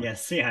anymore.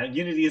 yes, yeah,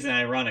 Unity is an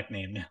ironic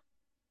name now.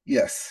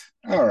 Yes.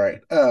 All right.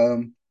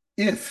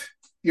 If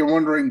you're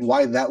wondering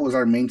why that was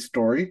our main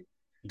story,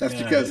 That's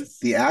because because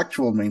the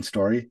actual main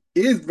story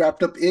is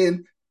wrapped up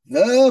in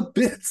the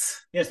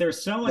bits. yes, there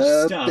was so much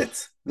The stuff.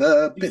 bits.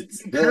 The You,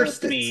 bits. you The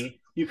cursed bits.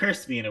 me. You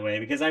cursed me in a way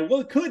because I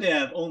could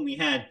have only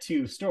had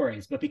two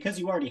stories, but because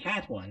you already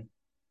had one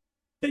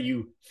that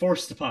you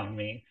forced upon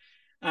me,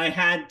 I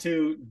had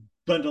to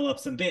bundle up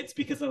some bits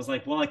because I was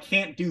like, well, I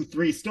can't do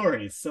three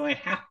stories, so I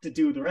have to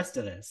do the rest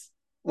of this.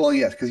 Well,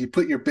 yes, because you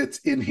put your bits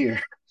in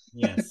here.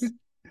 Yes.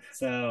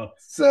 So,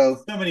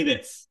 So, so many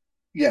bits.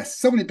 yes,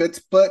 so many bits,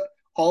 but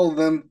all of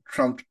them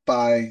trumped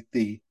by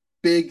the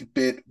big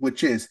bit,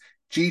 which is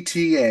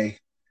GTA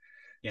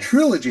Yes.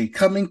 Trilogy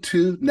coming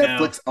to Now,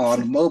 Netflix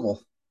on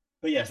mobile.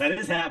 but yes, that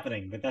is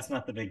happening, but that's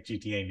not the big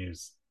GTA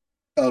news.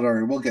 Oh, don't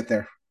worry, we'll get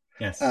there.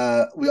 Yes.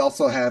 We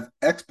also have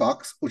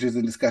Xbox, which is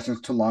in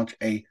discussions to launch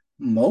a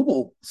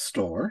mobile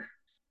store.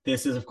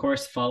 This is, of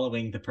course,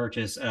 following the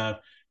purchase of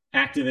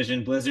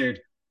Activision Blizzard.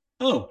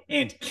 Oh,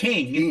 and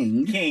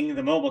King. King,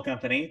 the mobile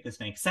company. This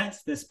makes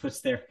sense. This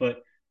puts their foot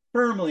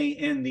firmly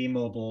in the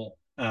mobile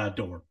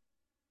door.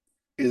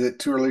 Is it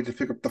too early to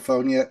pick up the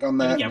phone yet on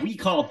I mean, that? yeah, we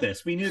called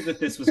this. We knew that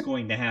this was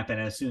going to happen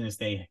as soon as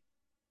they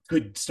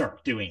could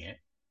start doing it.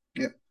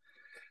 Yep.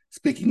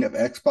 Speaking of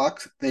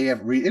Xbox, they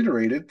have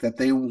reiterated that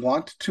they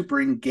want to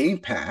bring Game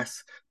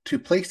Pass to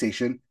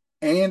PlayStation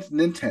and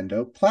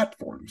Nintendo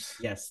platforms.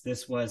 Yes,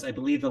 this was, I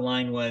believe the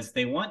line was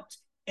they want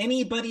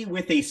anybody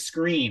with a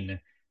screen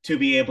to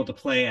be able to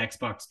play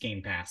Xbox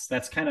Game Pass.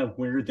 That's kind of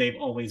where they've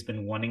always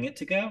been wanting it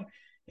to go.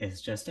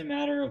 It's just a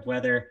matter of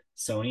whether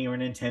Sony or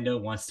Nintendo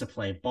wants to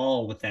play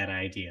ball with that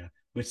idea,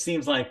 which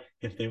seems like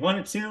if they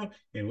wanted to,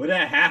 it would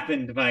have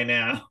happened by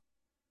now.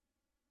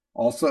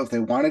 Also, if they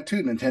wanted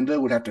to,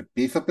 Nintendo would have to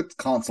beef up its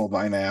console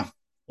by now.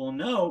 Well,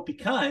 no,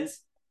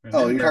 because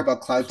Oh, you're talking remember,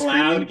 about cloud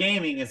cloud streaming?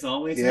 gaming is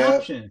always an Yeah,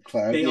 option.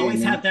 cloud They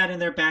always have gaming. that in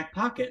their back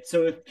pocket.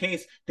 So, if in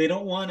case they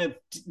don't want to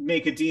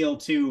make a deal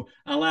to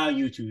allow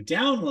you to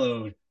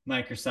download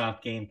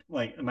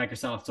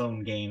Microsoft's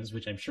own games,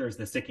 which I'm sure is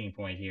the sticking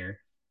point here,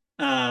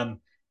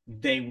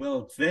 they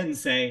will then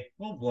say,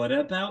 "Well, what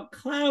about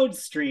cloud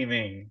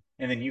streaming?"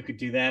 And then you could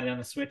do that on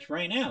a Switch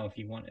right now if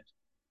you wanted.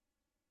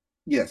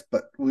 Yes,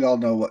 but we all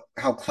know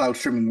how cloud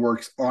streaming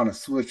works on a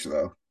Switch,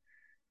 though.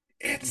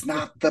 It's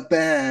not the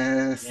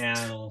best.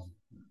 Yeah,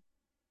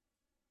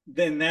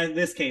 then in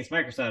this case,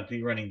 Microsoft would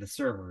be running the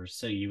servers,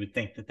 so you would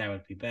think that that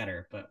would be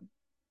better, but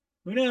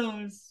who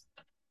knows?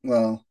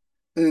 Well,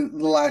 the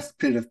last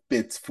bit of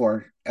bits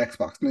for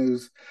Xbox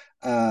news,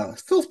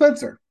 Phil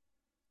Spencer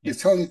is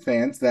Yes. telling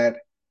fans that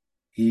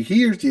he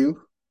hears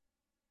you.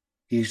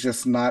 He's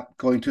just not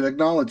going to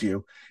acknowledge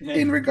you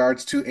in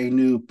regards to a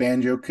new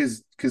Banjo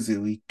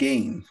Kazooie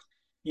game.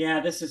 Yeah,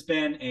 this has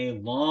been a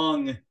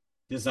long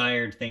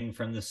desired thing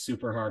from the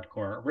super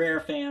hardcore Rare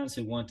fans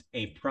who want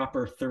a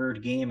proper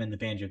third game in the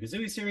Banjo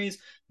Kazooie series.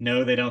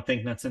 No, they don't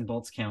think nuts and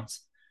bolts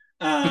counts.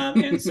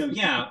 And so,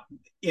 yeah,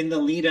 in the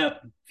lead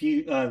up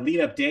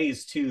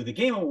days to the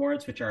Game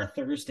Awards, which are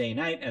Thursday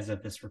night as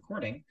of this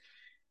recording,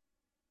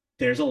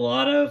 there's a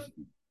lot of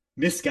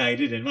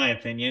misguided, in my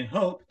opinion,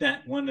 hope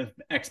that one of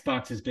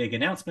Xbox's big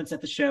announcements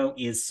at the show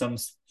is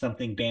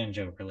something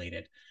Banjo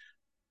related.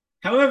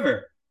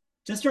 However,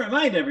 just to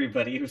remind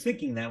everybody who's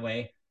thinking that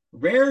way,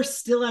 Rare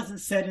still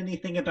hasn't said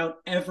anything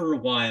about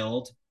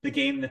Everwild, the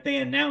game that they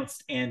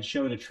announced and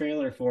showed a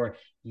trailer for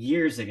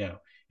years ago.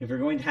 If we're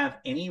going to have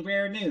any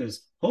Rare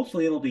news,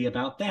 hopefully it'll be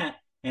about that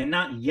and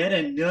not yet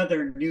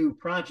another new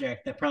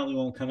project that probably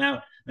won't come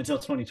out until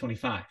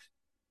 2025.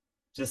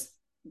 Just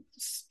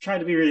try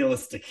to be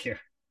realistic here.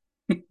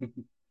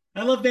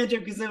 I love Banjo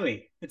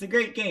Kazooie. It's a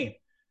great game.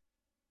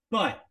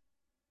 But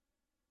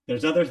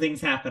there's other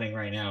things happening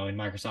right now in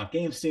Microsoft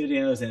Game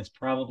Studios, and it's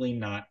probably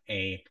not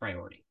a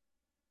priority.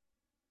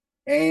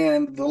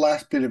 And the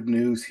last bit of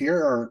news here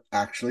are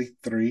actually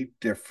three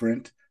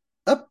different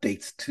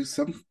updates to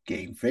some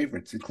game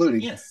favorites,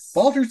 including Yes.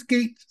 Baldur's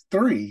Gate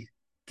 3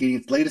 getting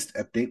its latest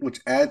update, which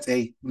adds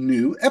a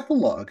new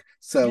epilogue.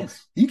 So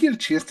Yes. you get a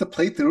chance to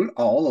play through it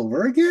all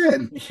over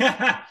again.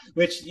 Yeah,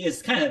 which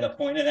is kind of the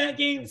point of that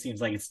game. It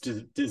seems like it's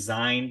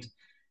designed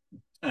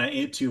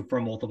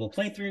for multiple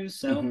playthroughs.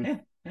 So Mm-hmm. yeah,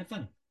 have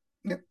fun.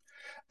 Yep.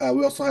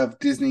 We also have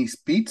Disney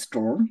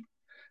Speedstorm,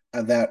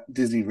 that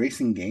Disney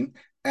racing game,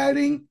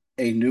 adding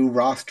a new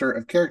roster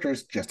of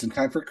characters just in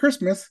time for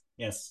Christmas.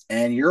 Yes.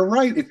 And you're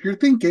right if you're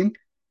thinking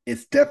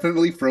it's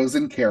definitely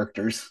Frozen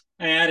characters.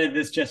 I added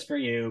this just for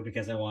you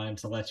because I wanted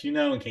to let you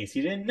know, in case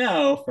you didn't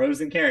know,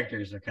 Frozen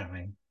characters are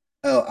coming.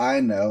 Oh, I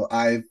know.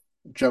 I've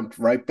jumped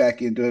right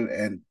back into it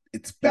and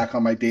it's back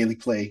on my daily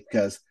play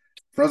because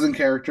Frozen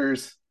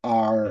characters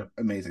are Yep.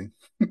 amazing.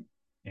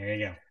 There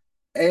you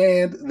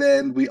And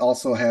then we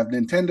also have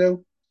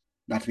Nintendo,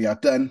 not to be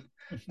outdone,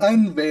 go.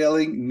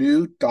 unveiling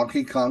new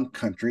Donkey Kong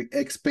Country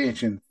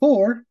expansion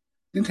for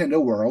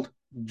Nintendo World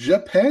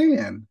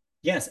Japan.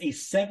 Yes, a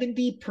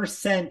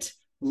 70%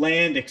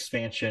 land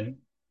expansion.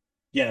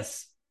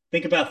 Yes,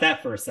 think about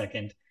that for a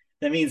second.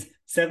 That means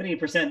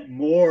 70%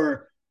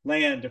 more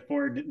land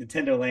for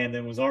Nintendo Land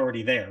than was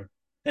already there.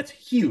 That's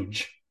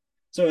huge.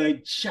 So a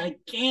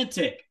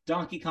gigantic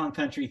Donkey Kong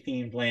Country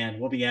themed land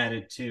will be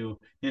added to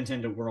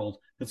Nintendo World,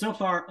 but so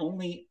far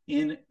only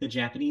in the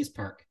Japanese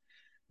park.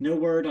 No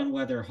word on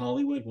whether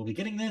Hollywood will be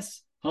getting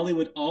this.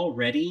 Hollywood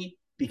already,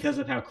 because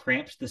of how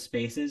cramped the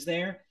space is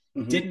there,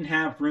 didn't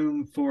have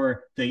room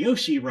for the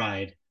Yoshi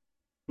ride,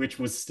 which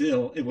was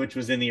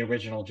in the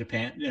original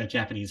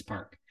Japanese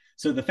park.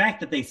 So the fact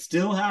that they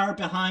still are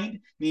behind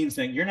means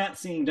that you're not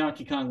seeing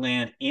Donkey Kong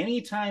Land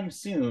anytime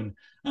soon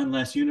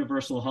unless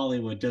Universal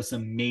Hollywood does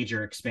some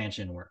major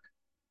expansion work.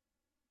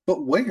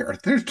 But where?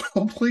 There's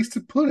no place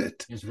to put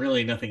it. There's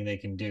really nothing they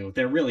can do.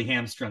 They're really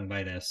hamstrung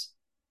by this.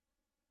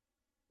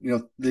 They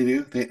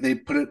do. They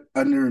put it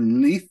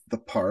underneath the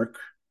park,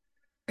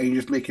 and you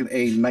just make it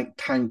a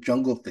nighttime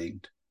jungle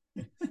themed.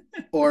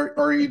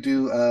 or you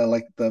do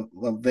like the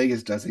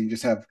Vegas does it. You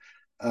just have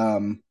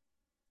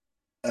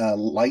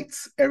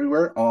lights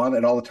everywhere on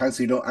at all the time,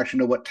 so you don't actually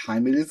know what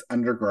time it is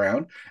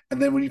underground.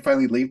 And then when you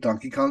finally leave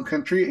Donkey Kong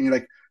Country, and you're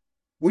like,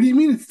 "What do you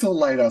mean it's still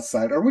light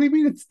outside?" Or "What do you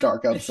mean it's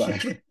dark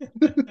outside?"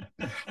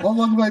 How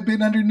long have I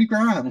been under the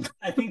ground?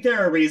 I think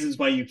there are reasons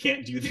why you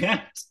can't do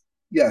that.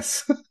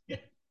 Yes. Yeah.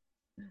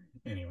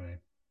 Anyway.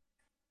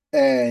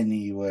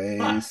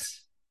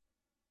 Anyways.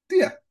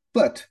 Yeah,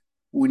 but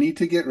we need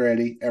to get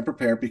ready and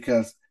prepare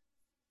because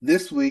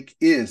this week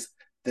is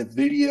the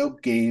Video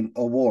Game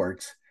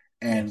Awards.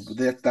 And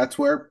that's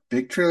where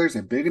big trailers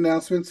and big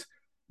announcements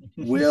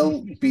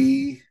will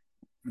be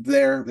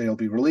there. They'll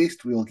be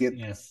released. We'll get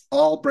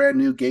all brand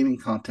new gaming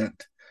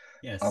content.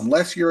 Yes.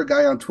 Unless you're a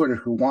guy on Twitter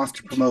who wants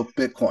to promote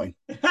Bitcoin.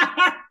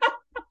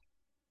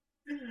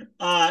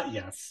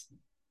 Yes.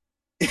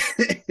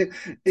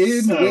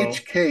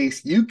 Which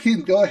case you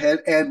can go ahead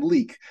and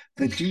leak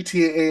the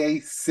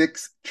GTA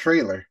 6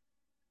 trailer,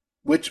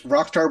 which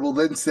Rockstar will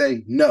then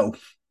say no,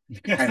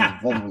 and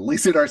we'll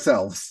release it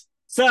ourselves.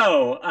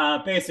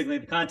 So basically,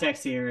 the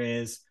context here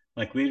is,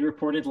 like we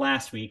reported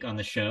last week on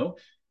the show,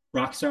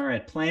 Rockstar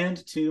had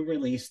planned to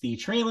release the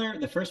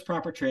first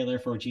proper trailer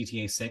for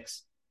GTA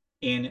 6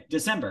 in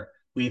December.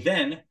 We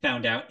then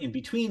found out in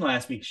between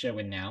last week's show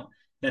and now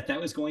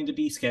that was going to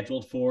be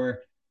scheduled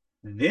for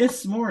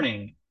this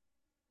morning,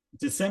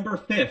 December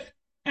 5th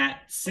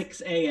at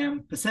 6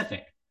 a.m.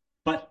 Pacific.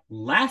 But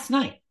last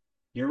night,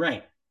 you're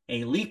right,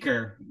 a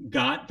leaker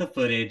got the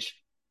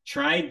footage,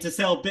 tried to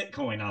sell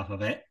Bitcoin off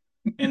of it,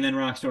 and then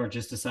Rockstar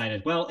just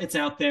decided, well, it's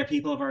out there.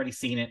 People have already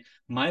seen it.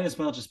 Might as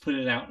well just put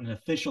it out in an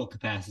official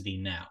capacity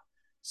now.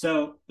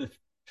 So the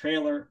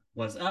trailer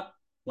was up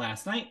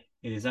last night.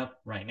 It is up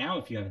right now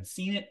if you haven't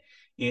seen it.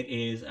 It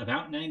is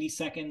about 90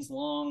 seconds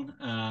long.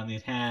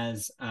 It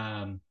has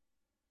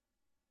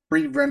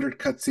pre-rendered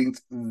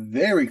cutscenes,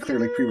 very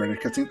clearly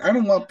pre-rendered cutscenes. I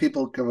don't want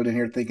people coming in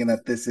here thinking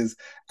that this is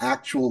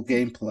actual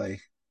gameplay.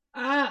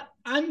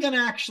 I'm going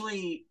to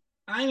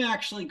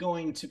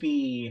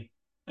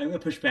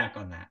push back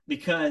on that,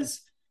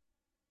 because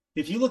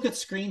if you look at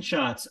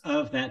screenshots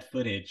of that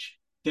footage,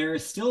 there are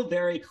still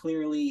very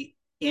clearly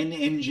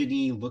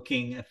in-engine-y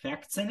looking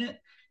effects in it,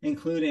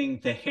 including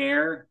the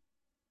hair.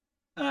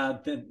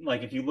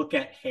 If you look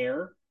at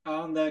hair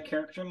on the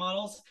character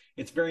models,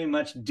 it's very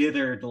much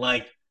dithered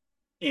like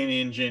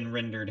in-engine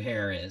rendered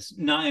hair is.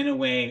 Not in a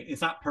way,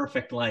 it's not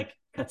perfect like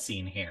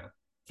cutscene hair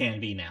can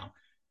be now.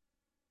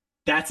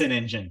 That's an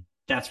engine.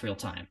 That's real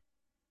time.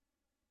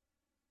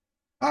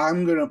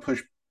 I'm going to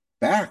push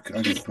back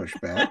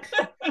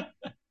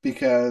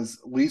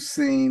because we've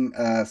seen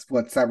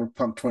what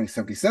Cyberpunk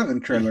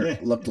 2077 trailer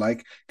looked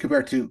like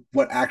compared to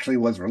what actually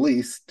was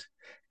released.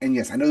 And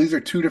yes, I know these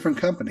are two different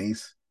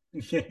companies.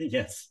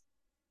 Yes.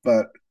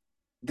 But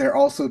they're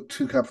also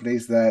two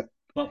companies that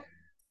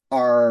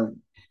are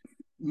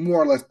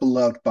more or less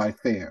beloved by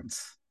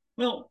fans.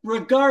 Well,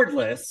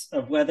 regardless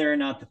of whether or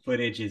not the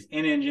footage is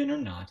in-engine or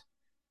not,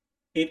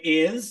 it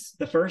is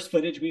the first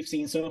footage we've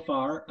seen so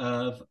far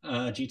of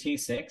GTA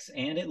 6,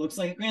 and it looks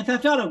like a Grand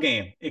Theft Auto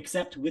game,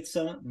 except with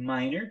some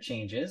minor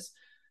changes.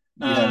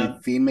 You have a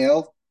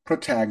female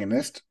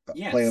protagonist,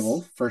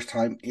 playable, first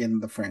time in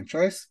the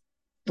franchise,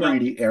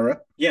 3D era.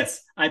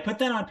 Yes, I put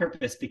that on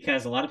purpose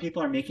because a lot of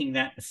people are making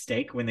that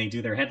mistake when they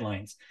do their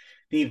headlines.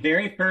 The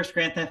very first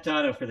Grand Theft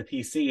Auto for the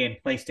PC and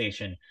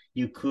PlayStation,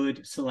 you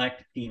could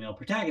select female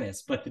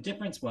protagonists, but the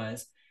difference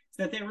was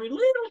that they were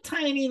little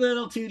tiny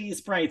little 2D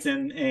sprites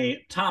in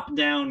a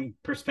top-down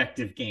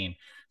perspective game.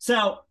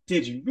 So,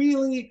 did you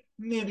really?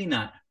 Maybe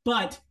not.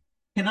 But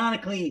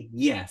canonically,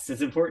 yes,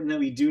 it's important that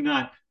we do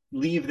not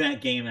leave that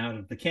game out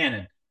of the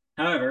canon.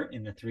 However,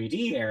 in the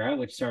 3D era,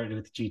 which started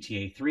with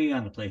GTA 3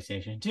 on the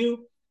PlayStation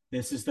 2,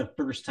 this is the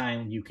first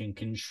time you can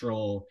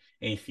control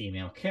a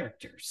female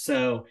character.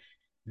 So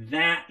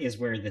that is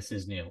where this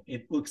is new.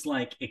 It looks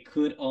like it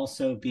could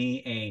also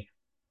be a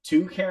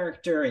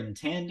two-character in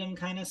tandem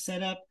kind of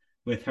setup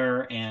with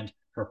her and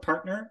her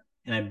partner.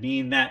 And I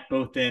mean that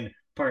both in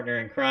partner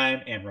in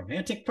crime and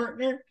romantic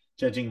partner,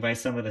 judging by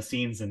some of the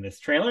scenes in this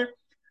trailer.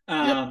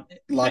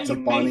 Lots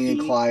of Bonnie and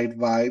Clyde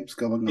vibes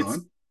going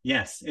on.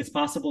 Yes, it's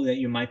possible that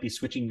you might be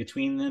switching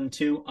between them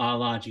two, a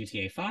la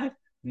GTA 5.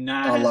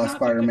 A la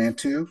Spider-Man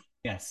 2.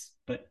 Yes,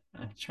 but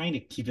I'm trying to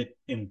keep it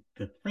in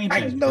the I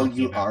franchise we're know talking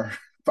you about. are,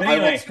 but But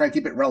I'm also anyway, trying to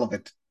keep it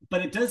relevant.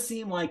 but it does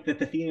seem like that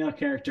the female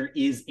character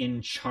is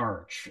in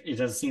charge. It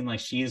does seem like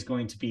she is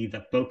going to be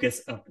the focus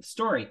of the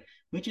story,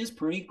 which is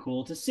pretty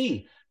cool to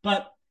see.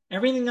 But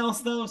everything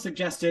else, though,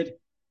 suggested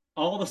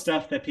all the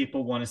stuff that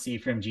people want to see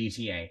from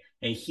GTA.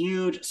 A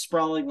huge,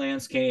 sprawling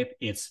landscape.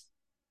 It's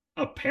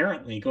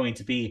apparently going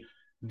to be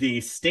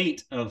the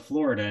state of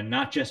Florida,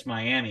 not just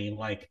Miami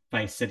like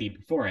Vice City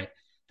before it.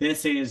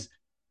 This is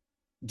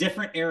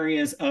different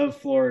areas of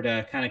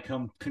Florida kind of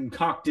come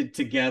concocted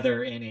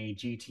together in a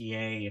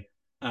GTA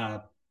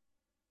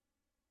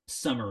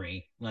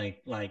summary,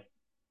 like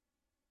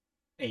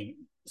a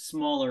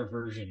smaller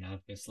version,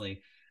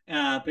 obviously.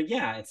 But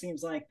yeah, it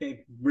seems like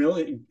they've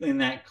really, in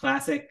that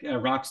classic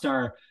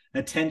Rockstar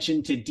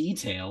attention to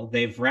detail,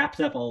 they've wrapped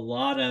up a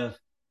lot of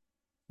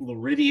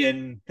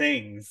Floridian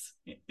things,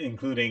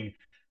 including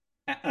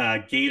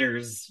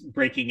gators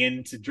breaking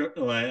into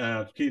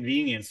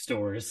convenience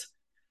stores.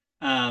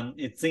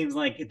 It seems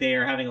like they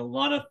are having a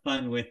lot of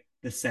fun with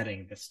the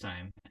setting this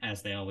time,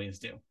 as they always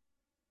do.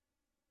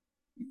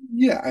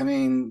 Yeah, I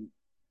mean,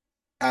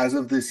 as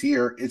of this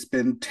year, it's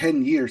been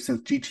 10 years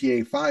since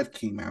GTA 5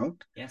 came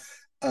out.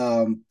 Yes.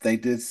 They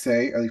did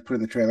say, at least put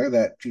in the trailer,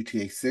 that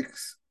GTA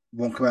 6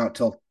 won't come out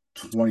till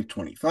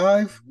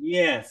 2025.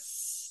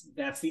 Yes,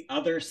 that's the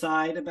other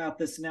side about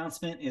this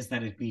announcement is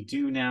that we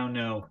do now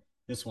know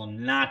this will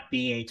not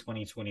be a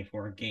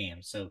 2024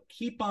 game. So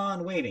keep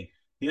on waiting.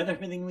 The other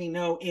thing we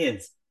know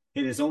is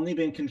it has only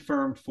been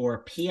confirmed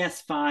for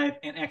PS5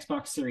 and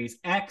Xbox Series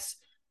X.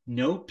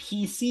 No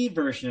PC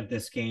version of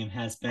this game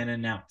has been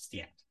announced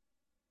yet.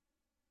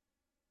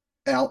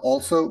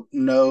 Also,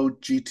 no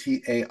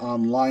GTA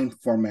Online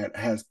format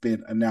has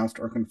been announced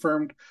or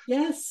confirmed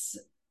Yes.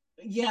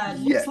 Yeah, it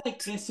looks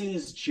like yet. this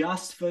is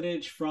just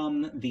footage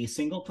from the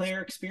single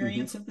player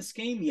Mm-hmm. experience of this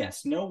game.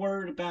 Yes, no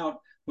word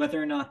about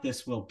whether or not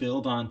this will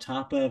build on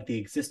top of the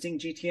existing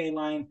GTA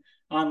line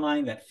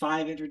online that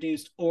 5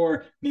 introduced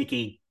or make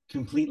a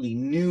completely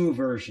new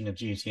version of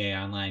GTA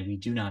Online. We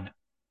do not know.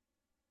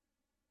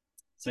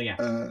 So yeah.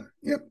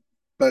 Yep.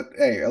 But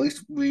hey, at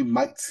least we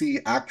might see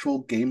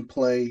actual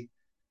gameplay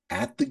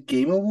at the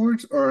Game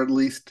Awards, or at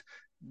least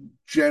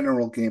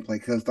general gameplay.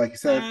 Because, like you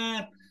said,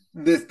 Uh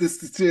this is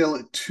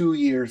still 2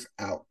 years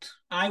out.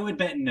 I would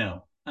bet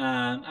no.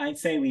 I'd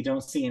say we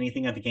don't see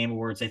anything at the Game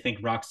Awards. I think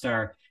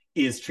Rockstar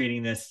is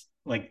treating this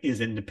like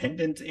is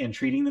independent and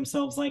treating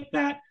themselves like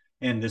that,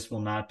 and this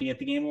will not be at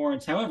the Game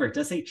Awards. However, it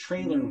does say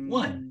trailer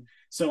one, Mm,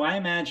 so I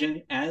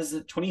imagine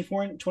as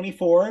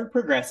 24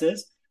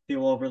 progresses, they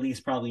will release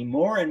probably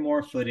more and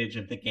more footage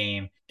of the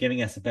game,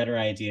 giving us a better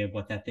idea of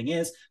what that thing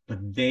is.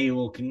 But they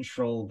will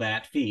control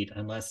that feed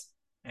unless,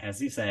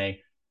 as you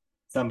say,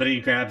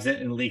 somebody grabs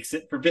it and leaks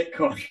it for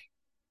Bitcoin.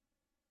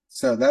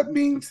 so that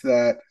means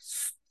that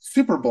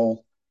Super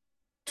Bowl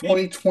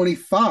Maybe.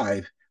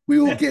 2025, we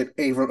will get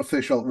a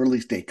official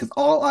release date because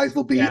all eyes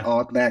will be Yeah,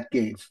 on that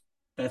game.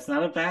 that's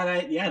not a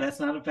bad. Yeah, that's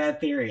not a bad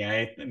theory.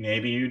 I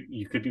maybe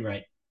you could be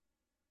right.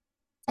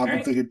 All I'm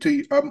right.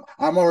 thinking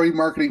I'm already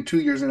marketing 2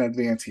 years in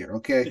advance here.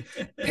 Okay,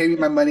 pay me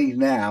my money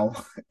now,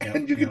 Yep.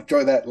 and you can Yep.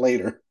 enjoy that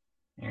later.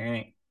 All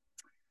right.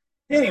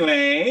 All right.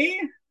 Anyway,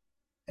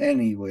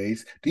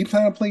 Anyways, do you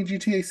plan on playing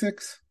GTA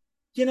 6?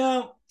 you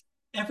know,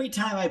 every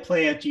time I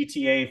play a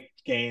GTA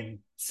game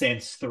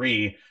since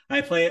 3,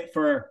 I play it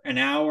for an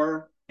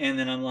hour and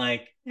then I'm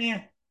like,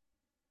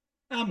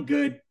 I'm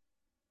good.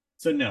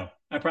 So no,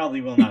 I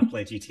probably will not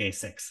play GTA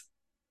 6.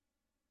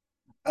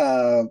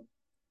 Uh,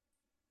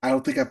 I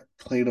don't think I've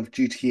played a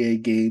GTA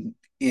game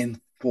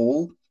in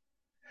full.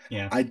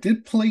 Yeah. I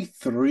did play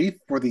 3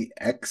 for the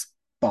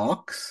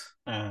Xbox,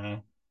 Uh,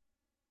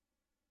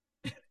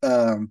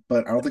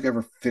 but I don't think I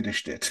ever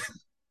finished it.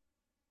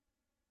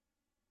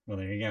 well,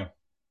 there you go.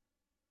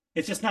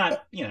 It's just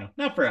not,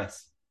 not for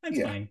us. That's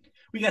Yeah, fine.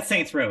 We got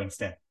Saints Row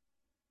instead.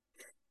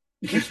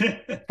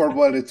 for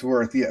what it's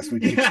worth, yes, we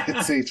do get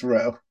Yeah. Saints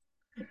Row.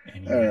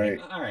 All Anyway, right.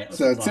 all right, let's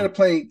So move instead on. of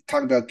talking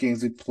about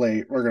games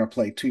we're going to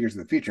play 2 years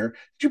in the future.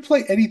 Did you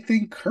play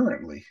anything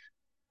currently?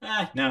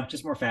 No,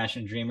 just more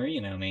fashion dreamer.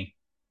 You know me.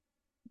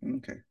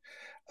 Okay.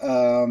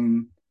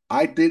 Um,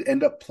 I did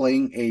end up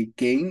playing a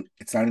game.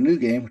 It's not a new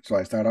game, which is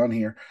why it's not on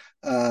here.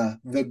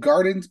 The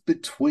Gardens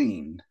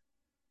Between,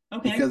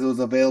 Okay. because it was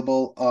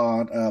available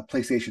on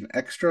PlayStation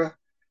Extra,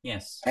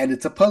 Yes. and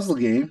it's a puzzle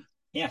game,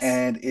 Yes.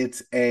 and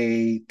it's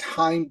a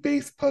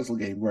time-based puzzle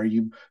game where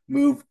you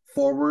move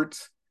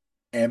forwards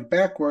and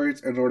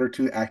backwards in order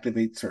to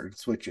activate certain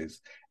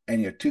switches.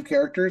 And you have two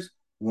characters.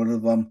 One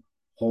of them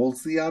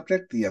holds the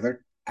object, the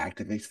other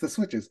activates the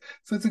switches.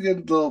 So it's a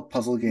good little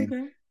puzzle game.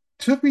 Okay.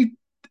 Took me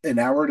an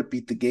hour to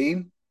beat the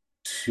game,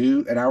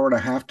 an hour and a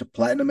half to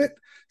platinum it.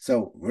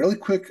 So really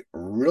quick,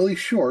 really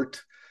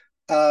short.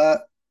 Uh,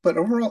 but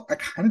overall, I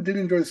kind of did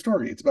enjoy the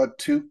story. It's about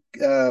two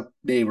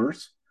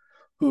neighbors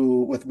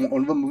who, with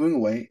one of them moving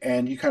away,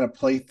 and you kind of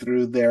play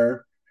through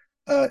their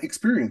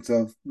experience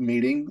of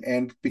meeting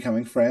and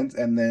becoming friends,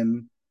 and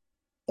then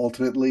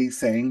ultimately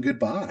saying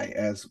goodbye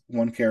as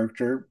one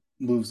character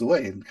moves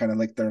away, and kind of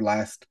like their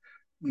last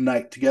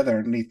night together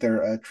underneath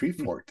their tree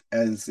fort,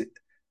 as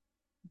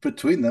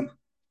between them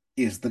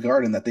is the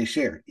garden that they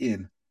share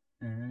in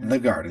the The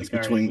gardens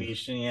garden between. we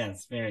should,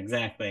 yes, very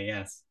exactly,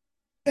 yes.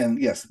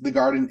 And yes, the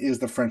garden is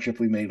the friendship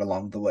we made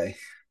along the way.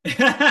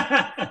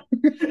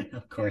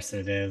 Of course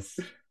it is.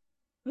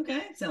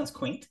 Okay, sounds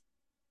quaint.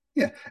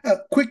 Yeah,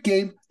 quick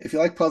game. If you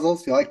like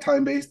puzzles, you like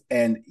time based,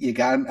 and you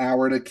got an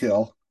hour to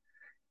kill,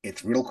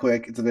 it's real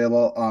quick. It's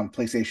available on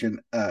PlayStation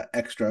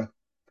Extra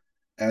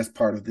as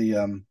part of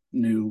the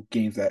new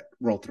games that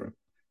roll through.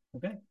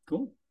 Okay,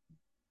 cool.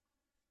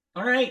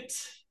 All right.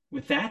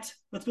 With that,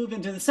 let's move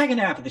into the second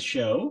half of the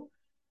show,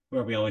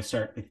 where we always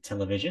start with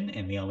television,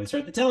 and we always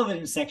start the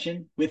television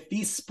section with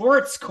the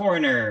sports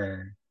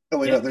corner. Oh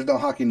wait, no, there's no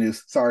hockey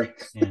news. Sorry.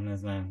 And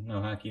there's no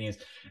hockey news.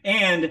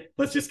 And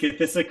let's just get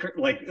this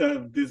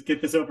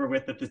get this over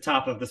with at the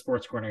top of the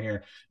sports corner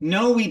here.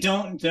 No, we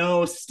don't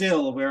know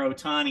still where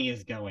Ohtani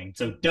is going,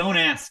 so don't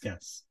ask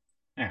us.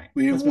 All right,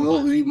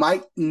 We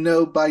might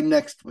know by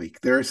next week.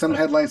 There are some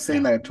headlines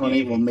saying that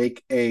Ohtani will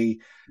make a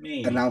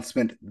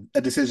announcement,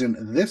 a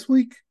decision this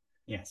week.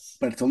 Yes,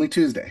 but it's only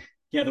Tuesday.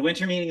 Yeah, the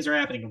winter meetings are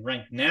happening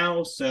right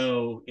now,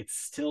 so it's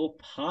still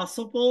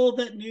possible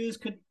that news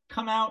could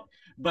come out,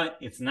 but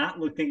it's not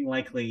looking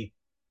likely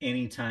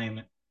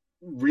anytime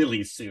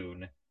really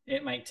soon.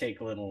 It might take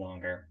a little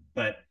longer,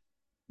 but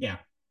yeah,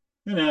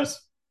 who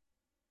knows?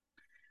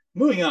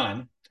 Moving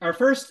on, our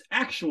first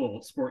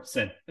actual sports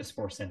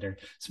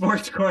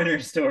corner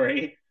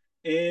story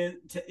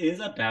is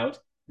about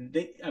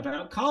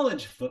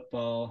college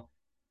football.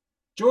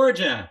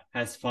 Georgia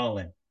has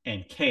fallen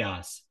and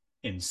chaos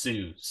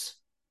ensues.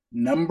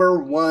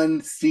 Number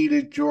one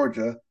seeded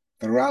Georgia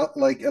throughout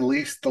like at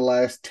least the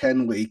last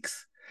 10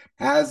 weeks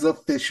has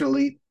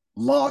officially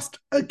lost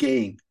a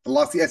game.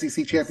 Lost the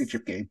SEC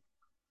championship game.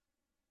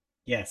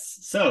 Yes.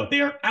 So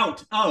they are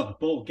out of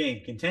bowl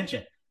game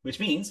contention, which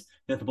means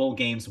that the bowl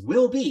games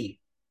will be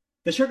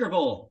the Sugar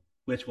Bowl,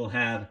 which will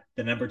have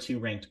the number 2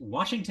 ranked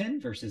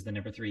Washington versus the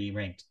number 3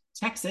 ranked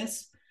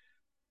Texas.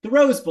 The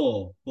Rose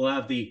Bowl will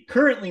have the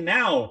currently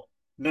now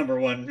number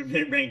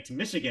 1 ranked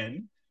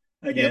Michigan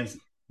against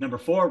number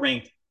 4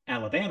 ranked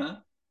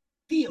Alabama.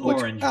 The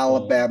Orange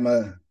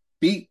Alabama Bowl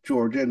beat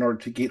Georgia in order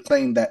to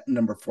claim that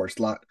number 4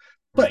 slot.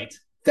 But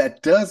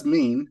that does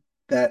mean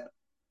that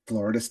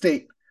Florida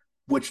State,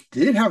 which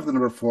did have the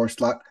number 4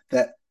 slot,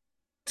 that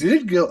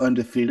did go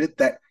undefeated,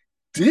 that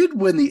did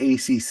win the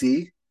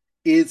ACC,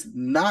 is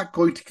not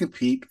going to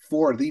compete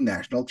for the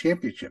national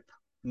championship.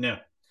 No.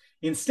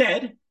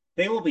 Instead,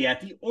 they will be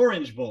at the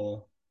Orange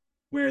Bowl,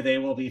 where they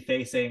will be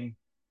facing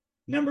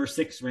number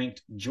 6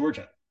 ranked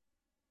Georgia.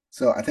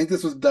 So I think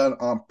this was done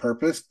on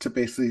purpose to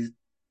basically,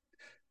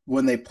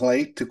 when they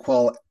play,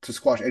 to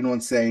squash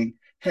anyone saying,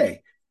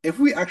 hey, if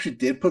we actually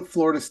did put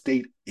Florida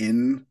State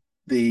in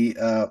the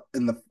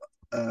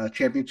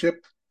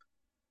championship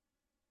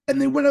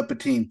and they went up a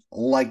team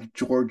like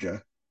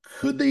Georgia,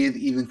 could they have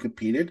even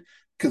competed?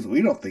 Because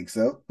we don't think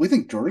so. We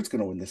think Georgia's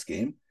going to win this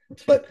game.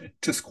 But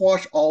to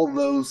squash all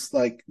those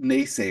like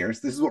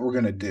naysayers, this is what we're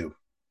going to do.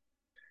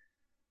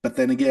 But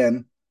then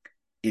again,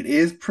 it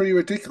is pretty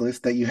ridiculous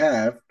that you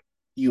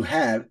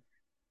had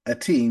a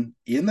team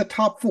in the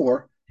top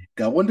 4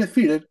 go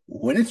undefeated,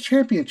 win its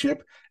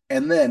championship,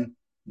 and then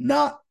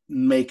not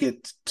make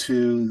it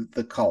to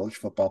the college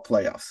football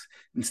playoffs.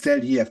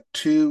 Instead, you have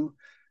 2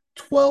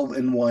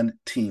 12-1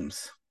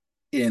 teams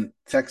in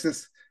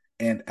Texas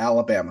and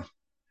Alabama.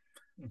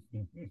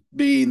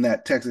 Being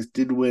that Texas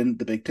did win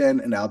the Big Ten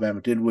and Alabama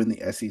did win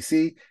the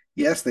SEC.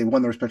 Yes, they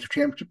won their respective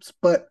championships,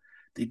 but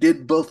they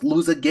did both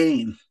lose a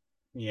game.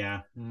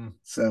 Yeah.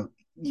 So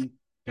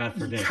God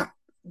forbid.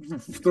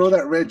 Throw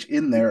that wrench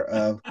in there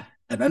of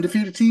an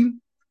undefeated team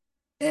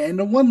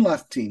and a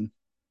one-loss team.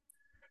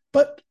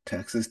 But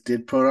Texas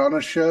did put on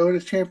a show at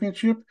a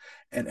championship,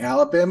 and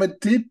Alabama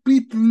did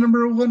beat the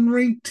number 1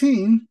 ranked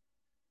team.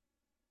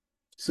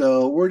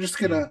 So we're just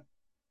going to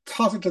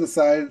toss it to the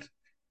side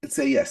and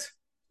say, yes,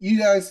 you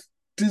guys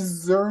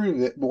deserve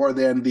it more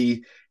than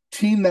the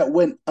team that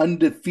went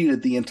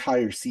undefeated the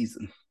entire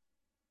season.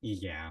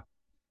 Yeah.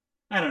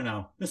 I don't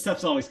know. This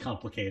stuff's always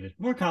complicated.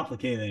 More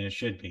complicated than it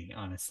should be,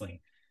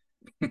 honestly.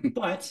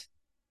 But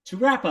to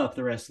wrap up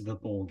the rest of the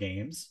bowl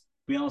games,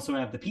 we also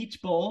have the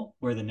Peach Bowl,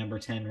 where the number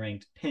 10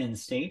 ranked Penn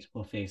State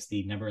will face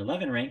the number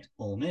 11 ranked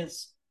Ole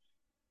Miss,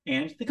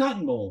 and the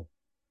Cotton Bowl,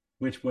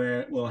 which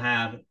will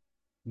have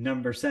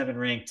number 7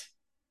 ranked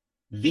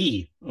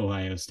the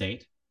Ohio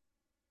State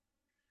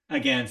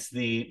against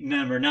the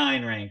number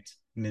 9 ranked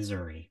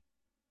Missouri.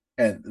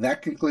 And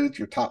that concludes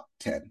your top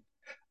 10.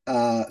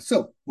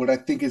 So what I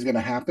think is going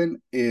to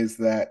happen is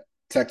that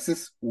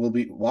Texas will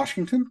beat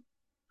Washington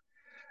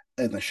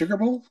in the Sugar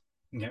Bowl.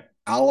 Yep.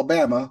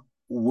 Alabama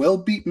will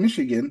beat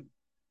Michigan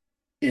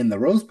in the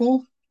Rose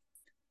Bowl,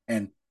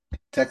 and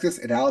Texas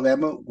and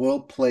Alabama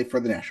will play for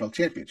the national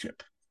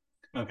championship.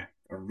 Okay.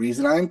 The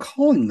reason I'm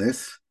calling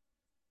this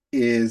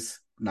is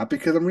not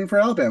because I'm rooting for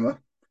Alabama,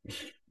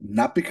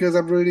 not because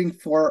I'm rooting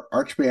for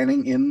Arch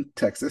Manning in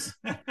Texas,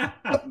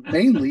 but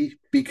mainly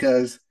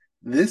because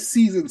this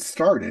season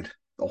started,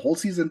 the whole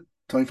season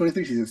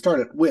 2023 season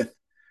started with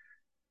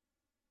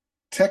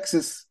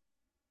Texas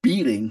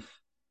beating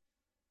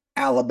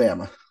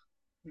Alabama.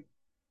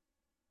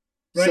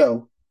 Right.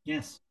 So,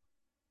 yes.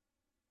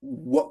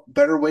 What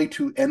better way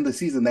to end the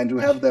season than to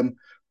have them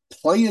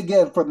play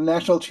again for the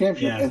national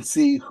championship and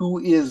see who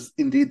is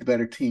indeed the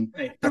better team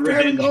after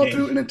having gone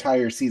through an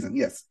entire season?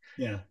 Yes.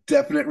 Yeah.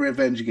 Definite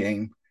revenge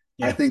game.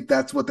 Yeah. I think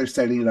that's what they're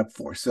setting it up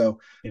for. So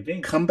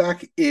come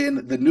back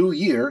in the new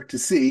year to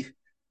see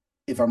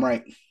if I'm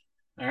right.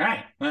 All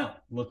right. Well,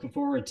 looking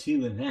forward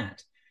to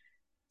that.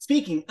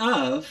 Speaking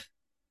of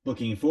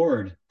looking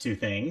forward to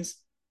things,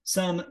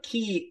 some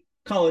key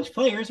college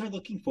players are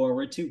looking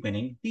forward to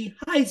winning the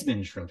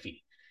Heisman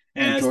Trophy.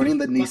 And joining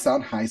the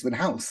Nissan Heisman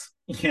house.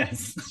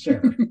 Yes,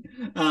 sure.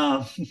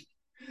 And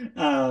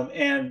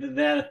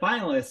the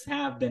finalists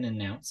have been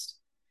announced.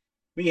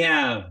 We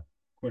have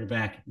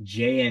quarterback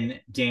Jaden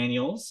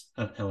Daniels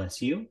of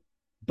LSU,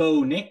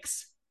 Bo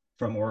Nix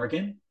from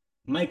Oregon,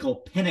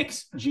 Michael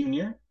Penix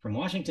Jr. from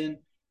Washington,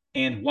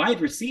 and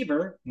wide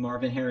receiver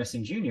Marvin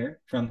Harrison Jr.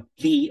 from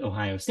The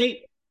Ohio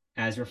State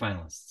as your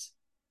finalists.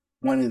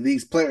 One of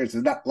these players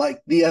is not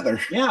like the other.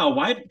 Yeah,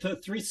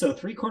 three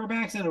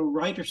quarterbacks and a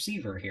wide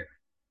receiver here.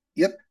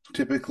 Yep.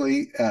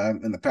 Typically,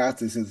 in the past,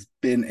 this has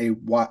been a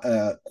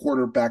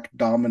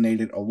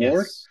quarterback-dominated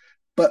award, yes.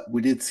 But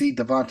we did see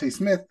Devontae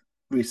Smith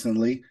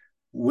recently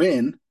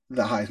win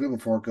the Heisman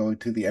before going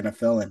to the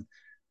NFL and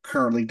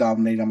currently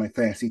dominating on my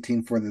fantasy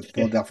team for the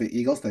Philadelphia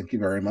Eagles. Thank you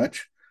very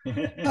much.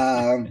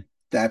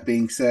 That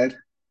being said,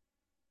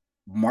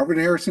 Marvin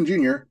Harrison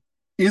Jr.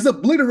 is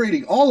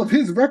obliterating all of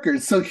his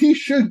records, so he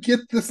should get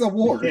this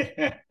award.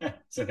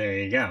 So there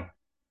you go.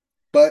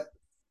 But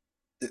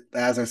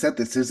as I said,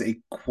 this is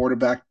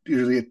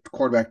usually a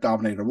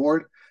quarterback-dominated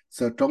award,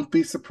 so don't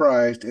be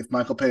surprised if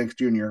Michael Penix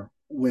Jr.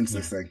 wins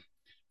this thing.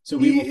 So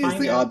he is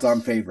the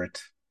odds-on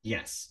favorite.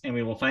 Yes, and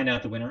we will find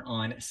out the winner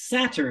on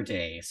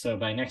Saturday. So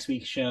by next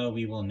week's show,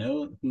 we will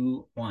know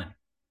who won.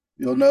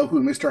 You'll know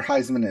who Mr.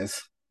 Heisman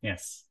is.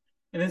 Yes.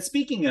 And then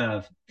speaking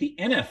of the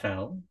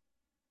NFL,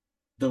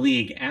 the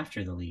league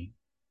after the league,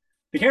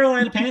 the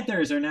Carolina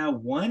Panthers are now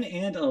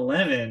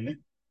 1-11.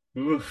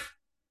 Oof.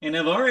 And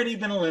have already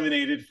been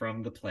eliminated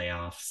from the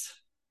playoffs.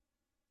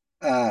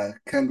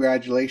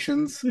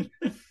 Congratulations.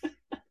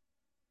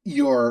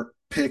 Your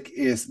pick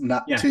is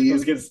not to you.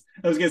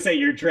 I was gonna say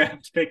your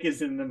draft pick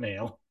is in the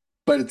mail.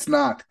 But it's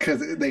not, because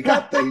they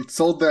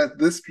sold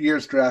this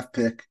year's draft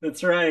pick.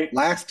 That's right.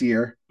 Last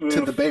year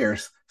to the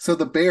Bears. So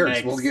the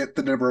Bears will get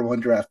the number 1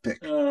 draft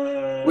pick,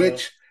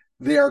 which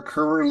they are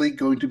currently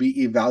going to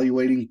be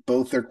evaluating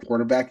both their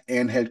quarterback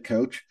and head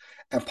coach,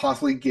 and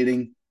possibly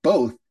getting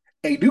both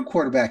a new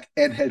quarterback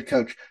and head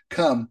coach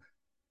come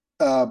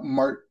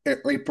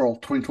April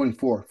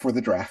 2024 for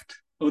the draft.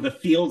 Oh, the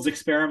Fields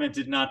experiment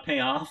did not pay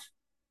off?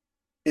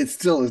 It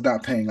still is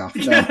not paying off,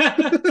 no.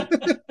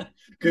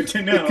 Good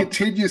to know. It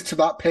continues to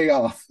not pay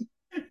off.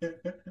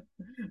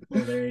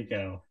 Well, there you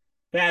go.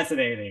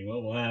 Fascinating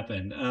what will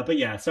happen. But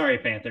yeah, sorry,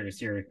 Panthers,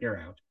 you're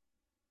out.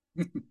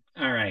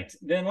 All right.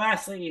 Then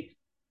lastly,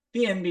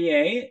 the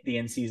NBA, the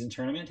in-season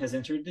tournament, has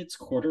entered its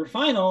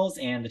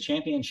quarterfinals, and the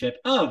championship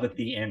of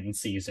the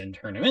in-season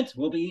tournament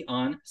will be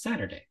on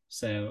Saturday.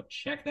 So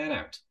check that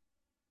out.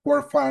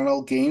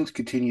 Quarterfinal games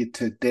continue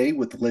today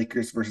with the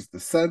Lakers versus the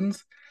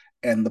Suns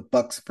and the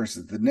Bucks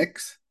versus the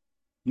Knicks.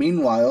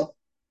 Meanwhile,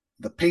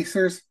 the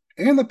Pacers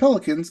and the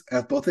Pelicans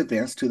have both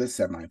advanced to the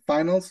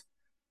semifinals.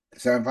 The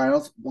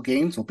semifinals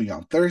games will be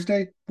on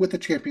Thursday with the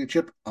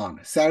championship on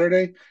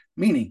Saturday,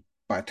 meaning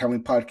by the time we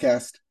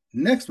podcast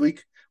next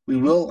week, we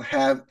will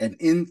have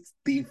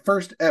the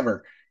first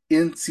ever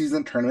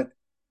in-season tournament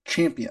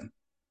champion.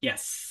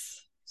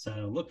 Yes. So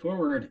look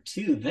forward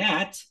to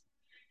that.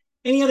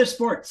 Any other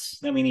sports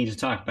that we need to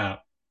talk about?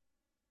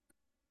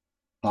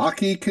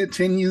 Hockey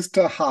continues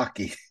to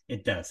hockey.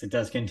 It does. It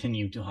does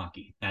continue to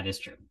hockey. That is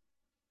true.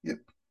 Yep.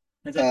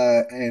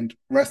 And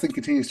wrestling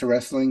continues to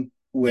wrestling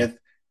with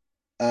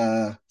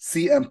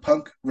CM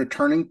Punk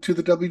returning to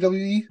the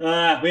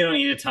WWE. We don't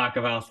need to talk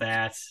about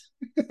that.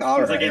 It's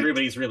like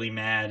everybody's really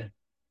mad.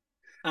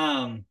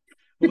 What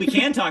we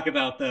can talk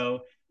about,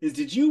 though, is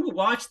did you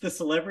watch the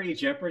Celebrity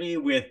Jeopardy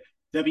with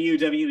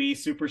WWE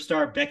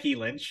superstar Becky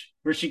Lynch,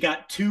 where she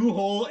got 2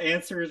 whole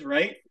answers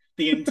right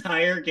the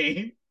entire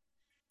game?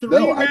 3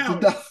 rounds. I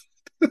did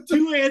not.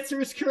 2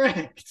 answers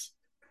correct.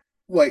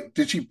 Wait,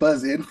 did she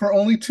buzz in for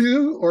only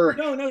 2? Or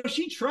no,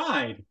 she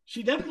tried.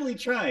 She definitely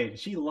tried.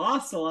 She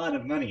lost a lot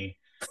of money.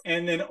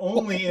 And then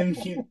only in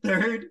the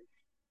 3rd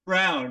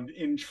round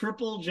in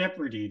Triple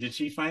Jeopardy did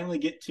she finally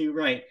get 2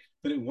 right.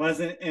 But it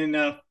wasn't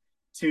enough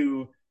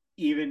to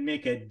even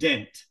make a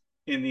dent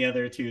in the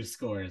other 2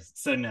 scores.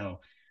 So no.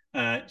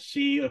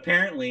 She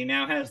apparently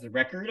now has the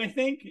record, I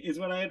think, is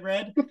what I had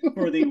read,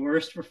 for the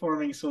worst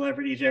performing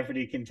Celebrity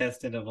Jeopardy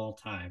contestant of all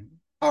time.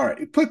 All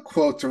right, put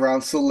quotes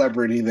around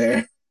celebrity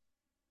there.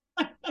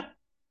 She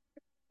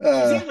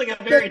seems like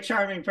a very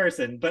charming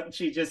person, but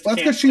she just that's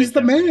because she's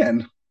the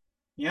man.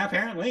 Yeah,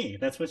 apparently.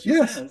 That's what she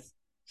says.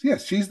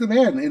 Yes, she's the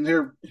man in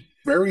her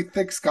very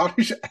thick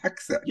Scottish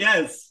accent.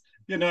 Yes.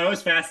 I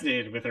was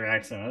fascinated with her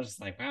accent. I was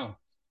just like, wow,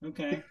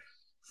 okay.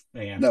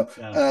 But yeah. No,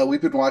 So,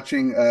 we've been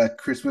watching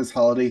Christmas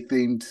holiday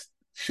themed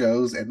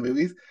shows and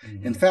movies.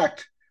 In mhm.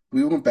 fact,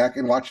 we went back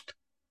and watched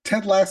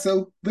Ted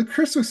Lasso, the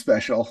Christmas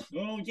special.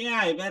 Oh yeah,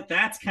 I bet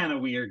that's kind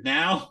of weird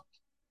now.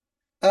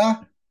 Uh,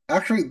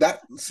 Actually,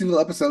 that single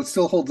episode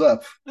still holds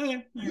up. Okay,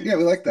 all right. Yeah,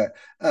 we like that.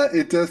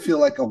 It does feel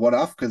like a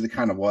one-off because it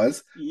kind of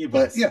was, It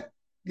but was yeah.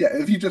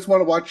 If you just want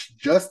to watch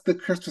just the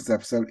Christmas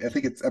episode, I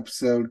think it's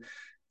episode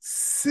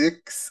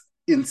 6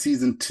 in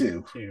season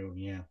 2. too.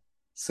 Yeah.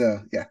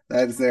 So yeah,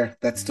 that is there.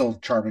 That's All still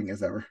right. charming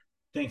as ever.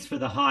 Thanks for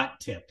the hot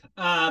tip.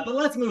 But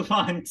let's move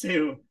on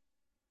to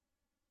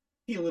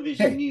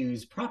television Hey,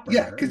 news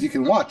yeah, because proper. you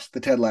can watch the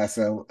Ted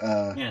Lasso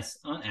Yes,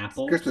 on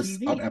Apple Christmas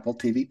on TV. Apple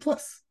TV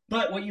Plus.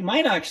 But what you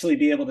might actually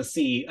be able to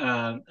see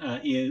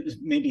is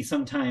maybe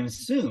sometime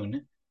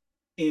soon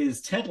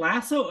is Ted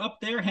Lasso up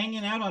there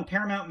hanging out on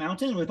Paramount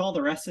Mountain with all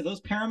the rest of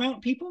those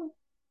Paramount people?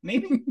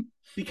 Maybe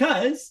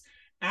because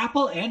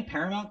Apple and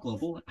Paramount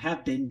Global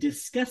have been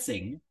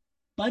discussing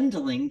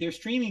bundling their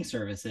streaming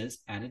services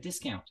at a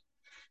discount.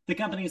 The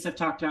companies have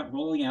talked about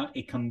rolling out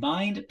a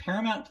combined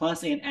Paramount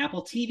Plus and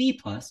Apple TV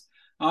Plus,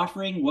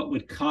 offering what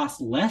would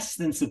cost less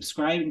than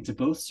subscribing to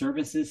both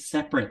services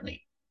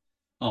separately.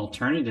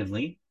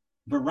 Alternatively,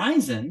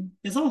 Verizon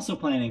is also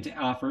planning to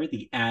offer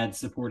the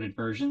ad-supported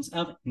versions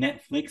of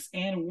Netflix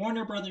and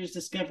Warner Brothers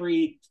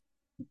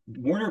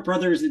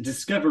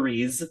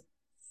Discovery's,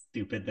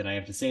 stupid that I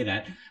have to say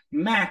that,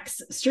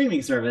 Max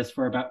streaming service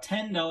for about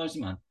 $10 a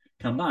month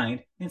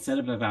combined instead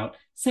of about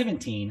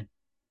 17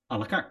 a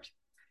la carte.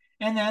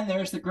 And then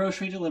there's the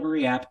grocery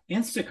delivery app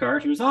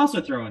Instacart, who's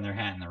also throwing their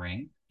hat in the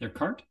ring, their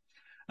cart,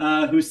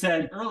 who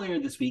said earlier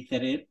this week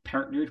that it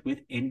partnered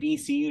with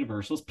NBC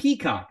Universal's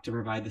Peacock to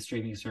provide the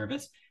streaming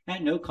service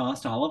at no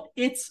cost to all of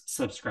its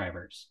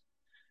subscribers.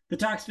 The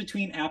talks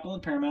between Apple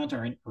and Paramount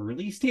are in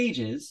early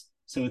stages,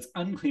 so it's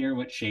unclear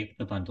what shape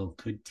the bundle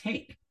could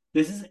take.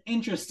 This is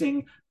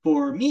interesting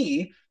for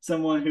me,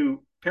 someone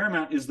who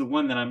Paramount is the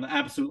one that I'm the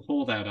absolute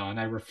holdout on.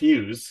 I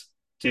refuse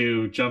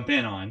to jump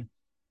in on.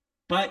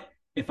 But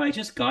if I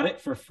just got it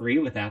for free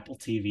with Apple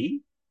TV,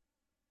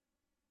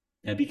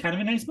 that'd be kind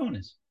of a nice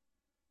bonus.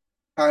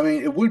 I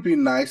mean, it would be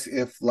nice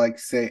if, like,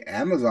 say,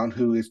 Amazon,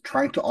 who is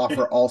trying to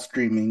offer all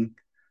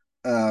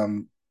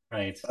um,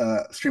 Right.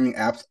 streaming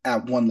apps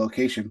at one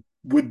location,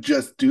 would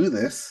just do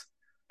this.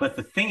 But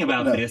the thing But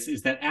about no, this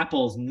is that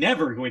Apple's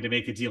never going to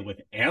make a deal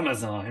with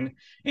Amazon.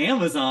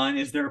 Amazon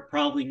is their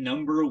probably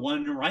number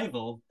one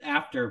rival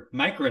after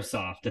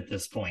Microsoft at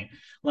this point.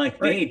 Like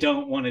right, they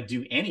don't want to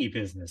do any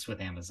business with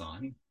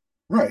Amazon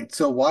right.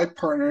 So why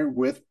partner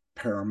with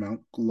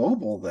Paramount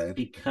Global then?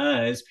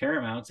 because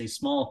Paramount's a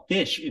small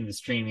fish in the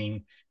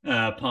streaming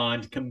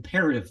pond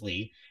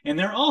comparatively, and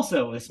they're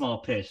also a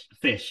small fish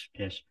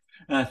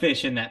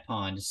in that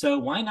pond. So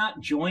why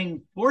not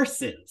join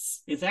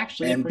forces? It's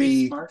actually a And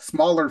pretty be smart.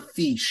 smaller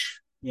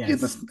fish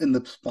Yes, in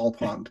the small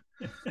pond.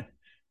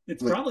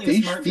 it's Wait, probably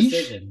a smart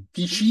decision.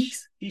 fishies,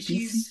 PC.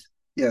 Species,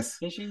 Yes,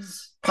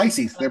 fishes.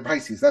 Pisces. Uh, They're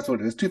Pisces. That's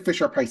what it is. Two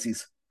fish are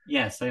Pisces.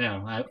 yes, I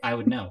know. I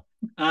would know.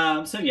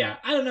 So yeah,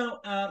 I don't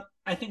know.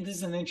 I think this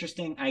is an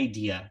interesting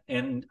idea,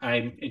 and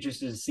I'm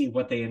interested to see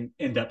what they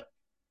end up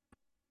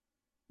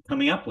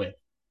coming up with.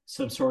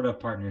 Some sort of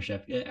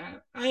partnership.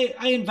 I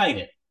invite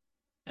it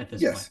at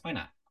this point. Yes. Why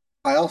not?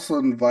 I also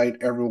invite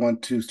everyone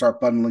to start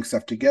bundling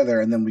stuff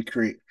together, and then we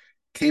create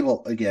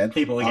cable again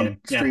Cable on again.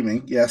 Yeah.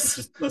 streaming.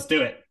 Yes, Let's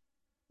do it.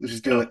 let's Let's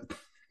just do go. it.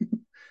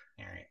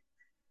 All right.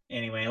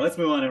 Anyway, let's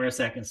move on to our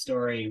second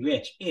story,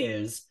 which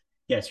is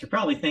yes, you're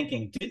probably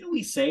thinking, didn't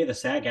we say the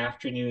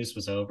SAG-AFTRA news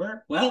was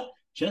over? Well,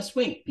 just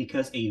wait,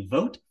 because a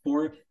vote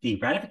for the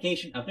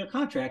ratification of their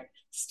contract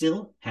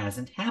still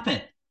hasn't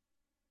happened.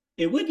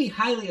 It would be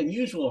highly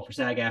unusual for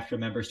SAG-AFTRA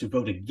members to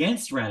vote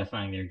against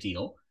ratifying their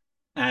deal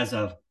as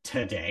of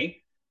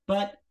today,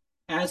 but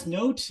as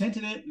no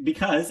tentative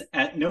because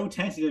at no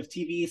tentative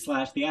TV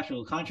slash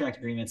theatrical contract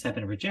agreements have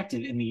been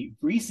rejected in the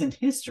recent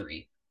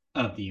history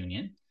of the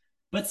union.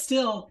 But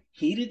still,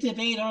 heated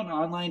debate on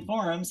online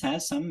forums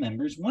has some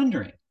members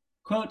wondering.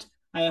 Quote,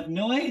 I have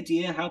no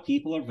idea how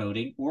people are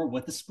voting or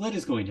what the split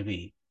is going to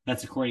be.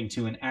 That's according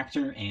to an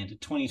actor and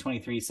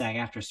 2023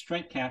 SAG-AFTRA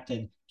strike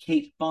captain,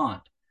 Kate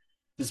Bond.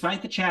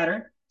 Despite the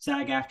chatter,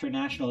 SAG-AFTRA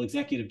National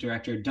Executive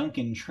Director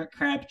Duncan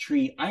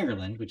Crabtree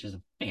Ireland, which is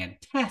a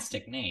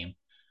fantastic name,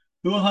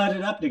 who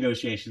headed up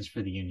negotiations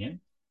for the union,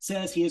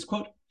 says he is,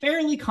 quote,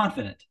 fairly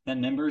confident that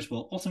members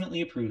will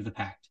ultimately approve the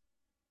pact.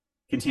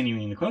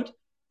 Continuing the quote,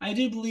 I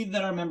do believe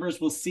that our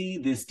members will see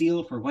this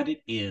deal for what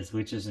it is,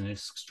 which is an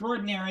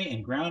extraordinary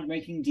and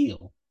groundbreaking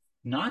deal.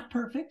 Not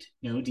perfect,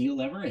 no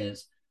deal ever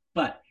is,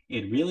 but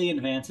it really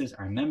advances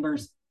our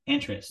members'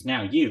 interests.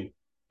 Now, you,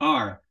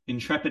 our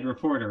intrepid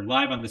reporter,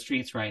 live on the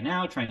streets right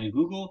now, trying to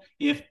Google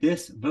if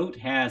this vote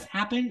has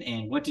happened,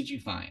 and what did you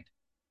find?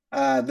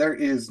 There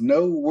is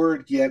no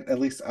word yet, at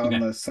least on Okay.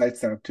 the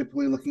sites that I'm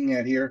typically looking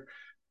at here,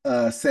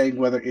 saying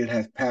whether it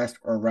has passed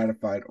or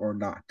ratified or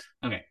not.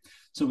 Okay.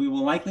 So we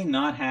will likely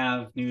not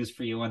have news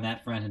for you on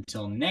that front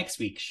until next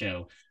week's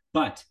show.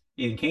 But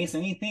in case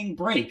anything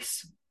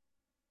breaks,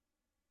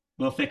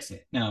 we'll fix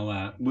it.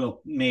 No,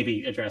 we'll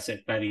maybe address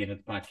it by the end of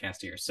the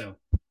podcast here. So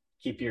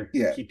keep your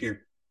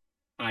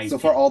eyes so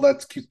far, peeled. all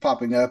that keeps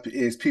popping up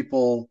is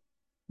people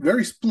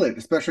very split,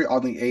 especially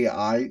on the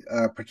AI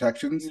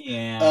protections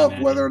Yeah, I of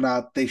whether or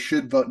imagine. not they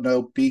should vote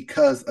no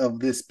because of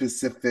this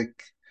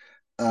specific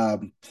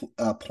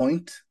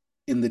point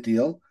in the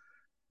deal.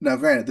 Now,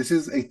 granted, this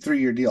is a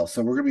 3-year deal,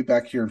 so we're going to be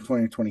back here in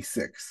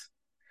 2026.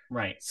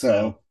 Right. So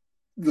So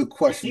the we'll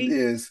question see.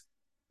 is,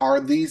 are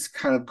these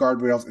kind of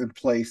guardrails in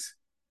place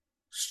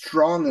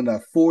strong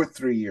enough for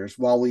 3 years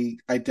while we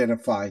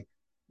identify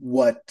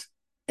what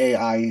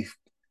AI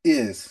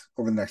is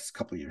over the next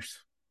couple of years?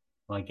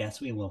 Well, I guess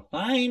we will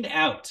find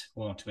out,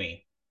 won't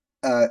we?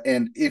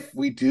 And if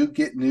we do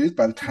get news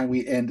by the time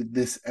we end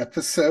this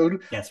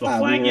episode, Yes, we'll we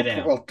flag will it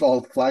out.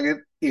 I'll flag it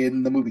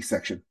in the movie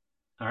section.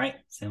 All right,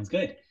 sounds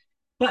good.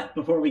 But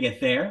before we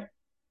get there,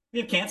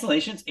 we have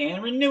cancellations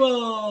and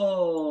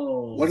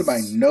renewals. What am I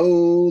no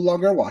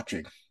longer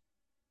watching?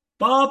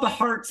 Bob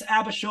Hart's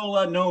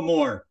Abishola no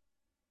more.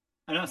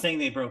 I'm not saying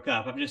they broke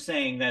up. I'm just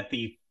saying that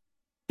the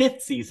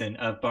 5th season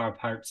of Bob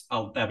Hart's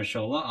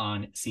Abishola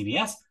on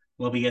CBS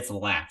will be its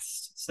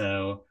last.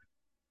 So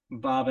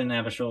Bob and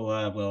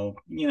Abishola will,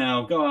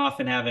 go off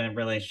and have a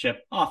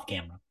relationship off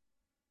camera.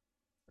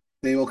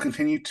 They will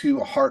continue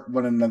to heart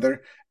one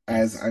another,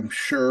 as Yes. I'm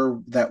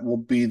sure that will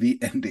be the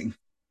ending.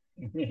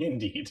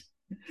 Indeed.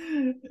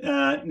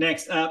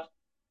 Next up,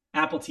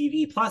 Apple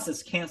TV Plus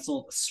has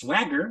canceled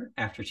Swagger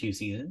after 2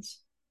 seasons.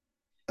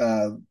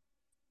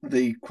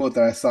 The quote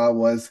that I saw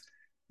was,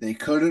 they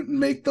couldn't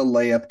make the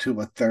layup to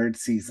a 3rd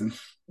season.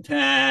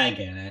 I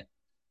get it.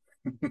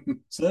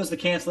 So those are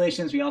the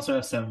cancellations. We also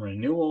have some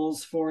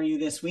renewals for you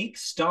this week.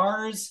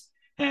 Stars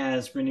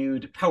has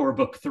renewed Power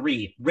Book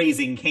 3,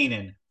 Raising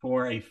Kanan,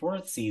 for a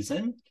 4th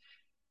season.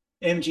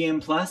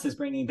 MGM Plus is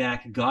bringing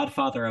back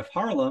Godfather of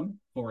Harlem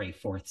for a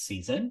 4th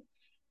season.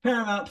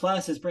 Paramount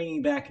Plus is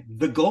bringing back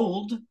The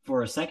Gold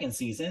for a 2nd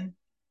season.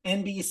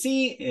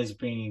 NBC is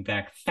bringing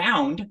back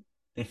Found.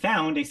 They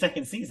found a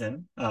 2nd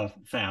season of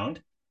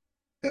Found.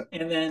 Yep.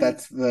 And then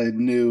That's the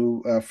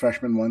new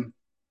freshman one.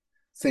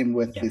 Same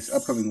with this yes,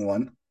 upcoming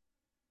one.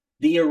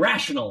 The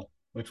Irrational,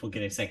 which will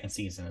get a 2nd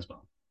season as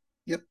well.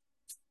 Yep.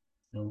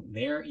 So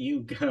there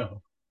you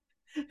go.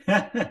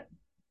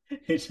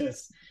 It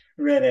just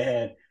read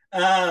ahead.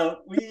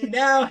 We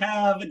now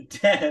have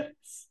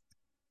deaths,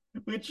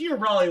 which you're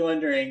probably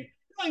wondering,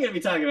 I'm going to be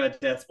talking about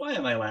deaths. Why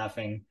am I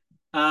laughing?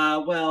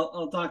 Well,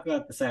 I'll talk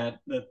about the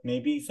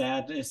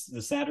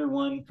sadder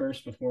one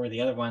first before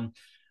the other one.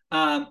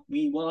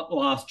 We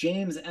lost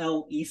James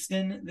L.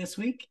 Easton this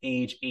week,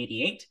 age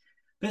 88.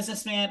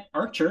 Businessman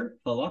Archer,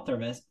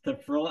 philanthropist,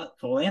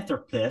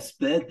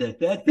 philanthropist,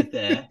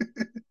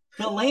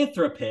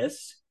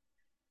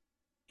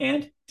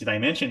 and did I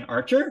mention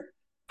Archer?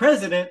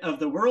 President of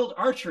the World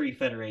Archery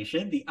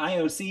Federation, the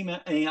IOC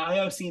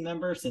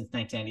member since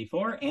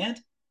 1994, and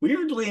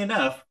weirdly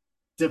enough,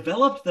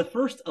 developed the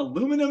first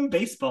aluminum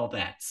baseball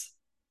bats.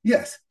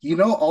 Yes, you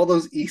know all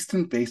those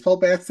Easton baseball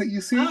bats that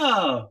you see?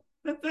 Oh,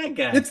 that's that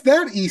guy. It's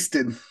that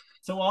Easton.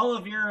 So all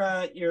of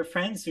your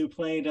friends who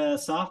played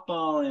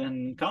softball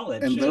in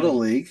college, And Little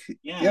League.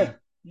 yeah, Yeah.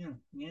 yeah,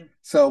 yeah,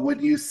 So when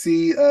you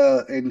see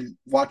and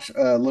watch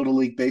Little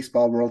League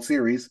Baseball World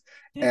Series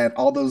yeah, and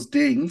all those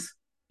dings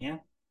yeah.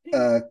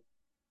 uh,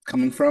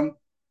 coming from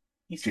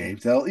Easton.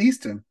 James L.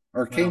 Easton,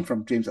 or came Well,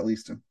 from James L.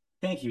 Easton.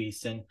 thank you,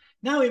 Easton.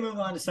 Now we move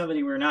on to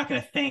somebody we're not going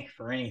to thank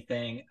for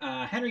anything.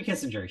 Henry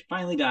Kissinger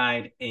finally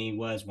died. He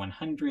was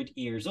 100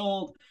 years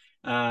old.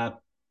 War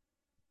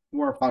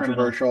criminal.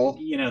 Controversial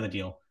You know the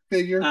deal.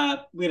 figure.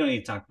 We don't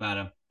need to talk about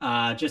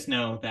him. Just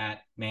know that,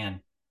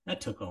 man, that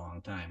took a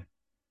long time.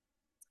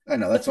 I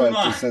know, Let's that's why move it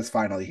on. just says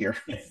finally here.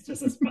 It's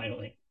just as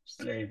finally.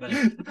 It's very funny.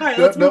 All right,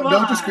 No, let's move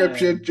no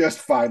description, on. just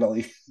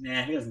finally.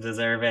 Nah, he doesn't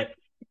deserve it.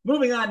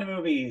 Moving on to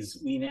movies.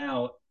 We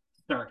now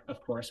start,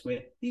 of course,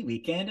 with the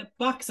weekend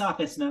box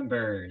office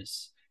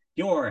numbers.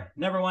 Your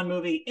number one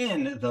movie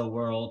in the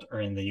world, or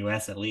in the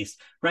US at least,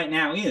 right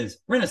now is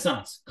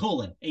Renaissance,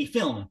 a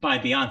film by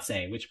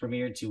Beyonce, which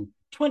premiered to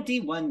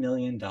 $21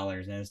 million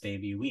in its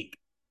debut week.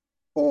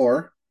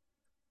 Or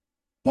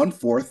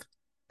 1/4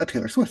 a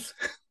Taylor Swift.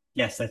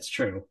 Yes, that's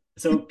true.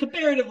 So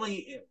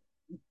comparatively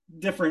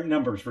different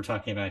numbers we're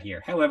talking about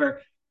here.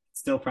 However, it's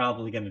still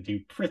probably going to do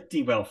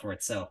pretty well for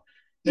itself.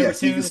 Number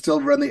Yes, you can two,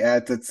 still run the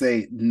ads that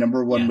say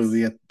number one yes,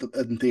 movie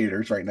in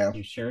theaters right now.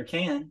 you sure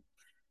can.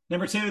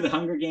 Number two, The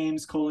Hunger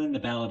Games, The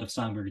Ballad of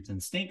Songbirds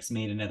and Snakes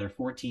made another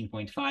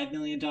 $14.5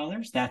 million.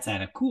 That's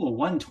at a cool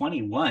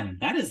 121.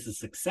 That is a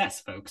success,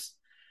 folks.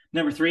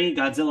 Number three,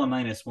 Godzilla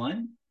Minus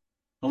One.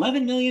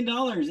 $11 million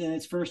in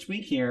its first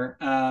week here.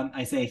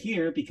 I say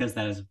here because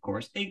that is, of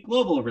course, a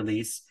global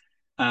release,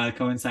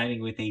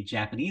 coinciding with a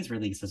Japanese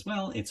release as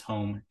well, its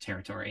home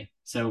territory.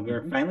 So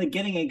we're finally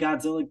getting a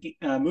Godzilla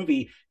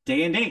movie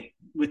day and date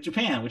with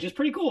Japan, which is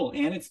pretty cool.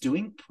 And it's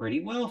doing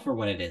pretty well for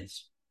what it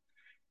is.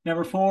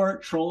 Number four,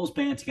 Trolls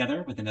Band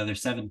Together with another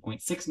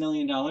 $7.6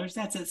 million.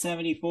 That's at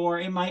 74.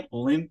 It might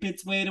limp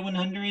its way to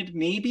 100,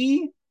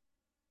 maybe.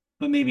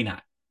 but maybe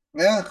not.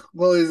 Yeah,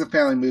 well, it is a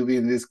family movie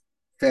and it is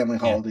family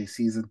Yeah, holiday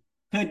season.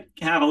 could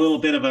have a little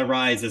bit of a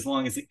rise as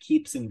long as it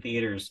keeps in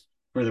theaters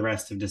for the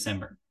rest of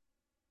December.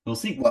 We'll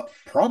see. Well,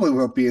 probably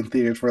won't be in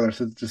theaters for the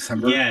rest of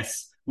December.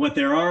 Yes, what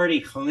they're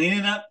already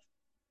cleaning up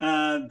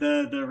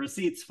the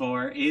receipts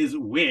for is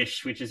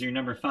Wish, which is your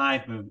number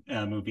five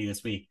movie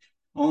this week.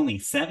 Only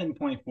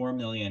 7.4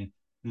 million.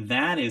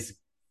 That is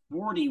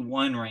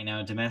 41 right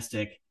now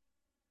domestic.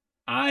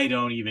 I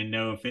don't even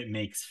know if it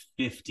makes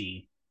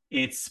 50.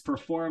 It's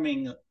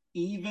performing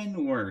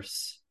even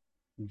worse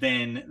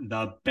than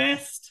the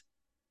best,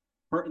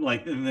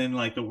 than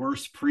the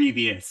worst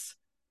previous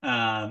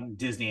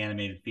Disney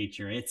animated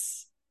feature.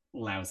 It's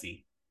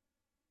lousy.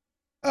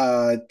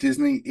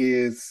 Disney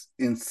is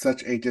in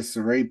such a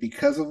disarray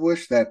because of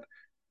Wish that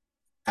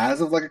as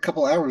of like a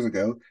couple hours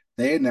ago,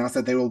 they announced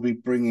that they will be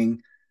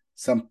bringing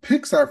some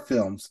Pixar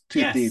films to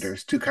Yes.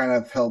 theaters to kind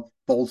of help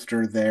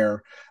bolster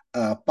their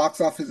box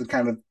office and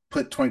kind of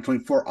put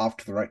 2024 off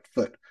to the right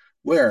foot,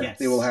 where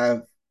they will Yes.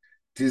 have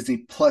Disney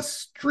Plus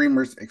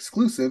streamers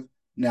exclusive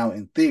now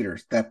in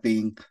theaters, that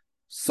being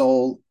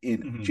Soul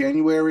in Mm-hmm.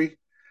 January,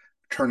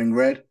 Turning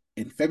Red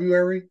in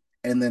February,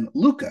 and then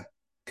Luca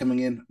coming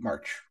in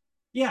March.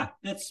 Yeah,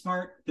 that's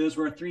smart. Those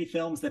were three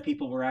films that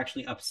people were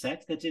actually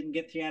upset that didn't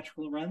get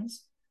theatrical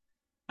runs.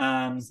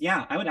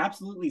 Yeah, I would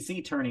absolutely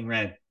see Turning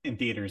Red in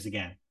theaters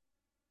again.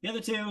 The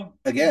other two,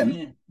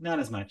 Again, not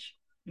as much.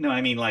 No,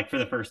 I mean like for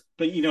the first,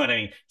 but you know what I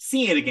mean.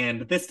 See it again,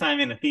 but this time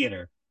in a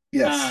theater.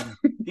 yes,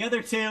 The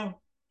other two,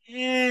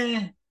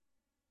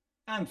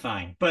 I'm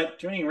fine. But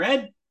Turning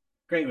Red,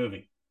 great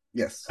movie.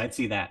 yes. I'd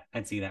see that.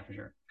 I'd see that for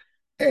sure.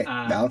 Hey,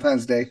 Um,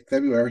 Valentine's Day,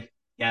 February.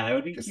 yeah, that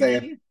would be a Just cute saying.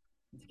 idea.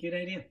 It's a cute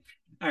idea.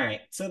 All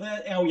right. So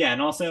oh yeah,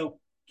 and also in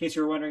case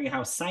you were wondering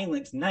how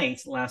Silent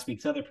Night, last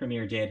week's other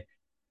premiere, did,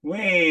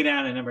 way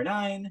down at number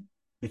 9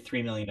 with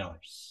 $3 million.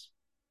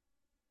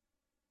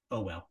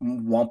 Oh well.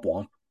 Womp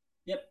womp.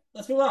 Yep.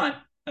 Let's move on.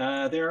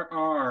 There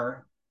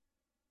are,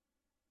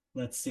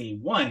 let's see,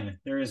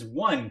 there is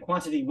one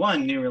quantity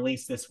one new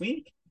release this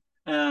week.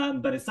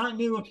 But it's not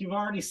new if you've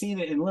already seen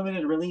it in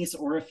limited release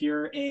or if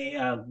you're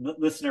a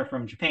listener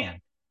from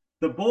Japan.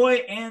 The Boy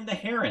and the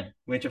Heron,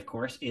 which of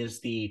course is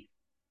the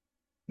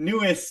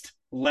newest,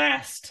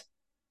 last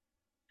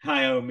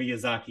Hayao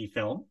Miyazaki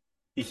film.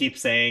 He keeps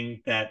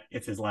saying that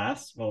it's his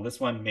last. Well, this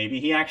one, maybe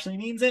he actually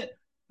means it.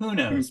 Who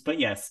knows? But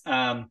yes,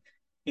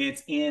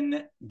 it's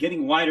in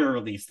getting wider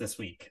release this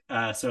week.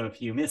 So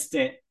if you missed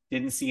it,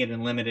 didn't see it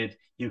in limited,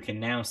 you can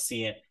now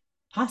see it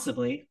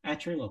possibly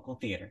at your local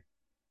theater.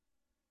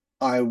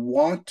 I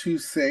want to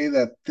say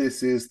that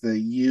this is the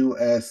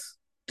US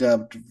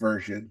dubbed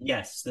version.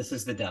 Yes, this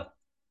is the dub.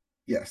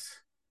 Yes.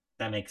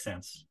 That makes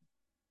sense.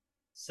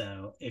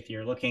 So if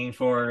you're looking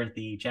for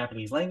the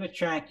Japanese language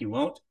track, you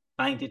won't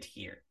find it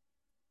here.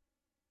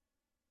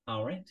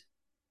 All right.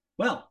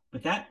 Well,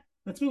 with that,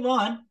 let's move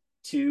on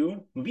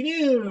to movie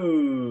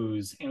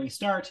news. And we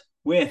start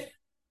with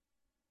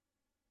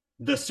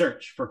The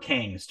Search for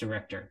Kang's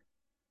director.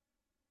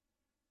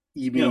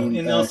 You No, mean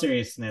in all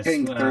seriousness,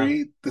 King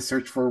 3, The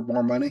Search for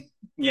More Money?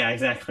 yeah,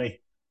 exactly.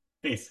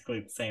 Basically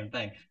the same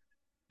thing.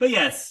 But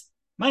yes,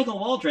 Michael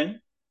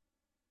Waldron,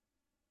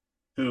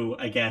 who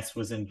I guess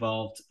was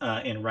involved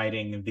in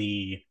writing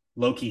the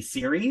Loki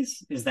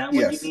series. Is that what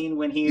you Yes. mean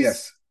when he's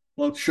Yes.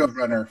 Loki,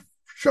 Showrunner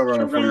for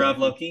showrunner of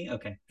Loki. Loki?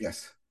 Okay.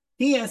 Yes.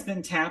 He has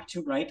been tapped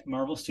to write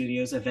Marvel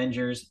Studios'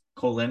 Avengers: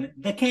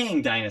 The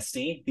Kang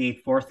Dynasty, the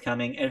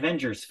forthcoming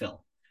Avengers film.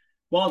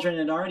 Waldron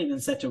had already been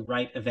set to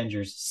write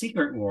Avengers: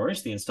 Secret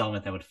Wars, the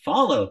installment that would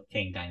follow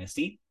Kang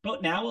Dynasty,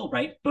 but now will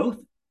write both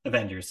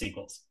Avengers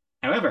sequels.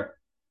 However,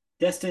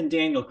 Destin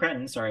Daniel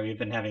Cretton, sorry, we've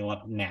been having a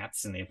lot of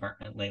gnats in the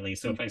apartment lately,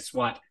 so if I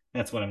swat,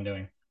 that's what I'm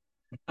doing.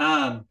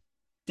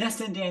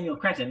 Destin Daniel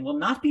Cretton will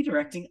not be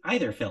directing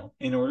either film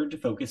in order to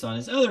focus on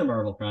his other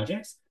Marvel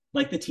projects,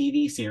 like the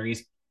TV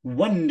series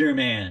Wonder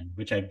Man,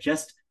 which I've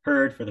just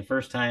heard for the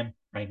first time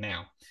right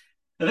now.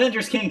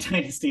 Avengers: Kang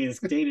Dynasty is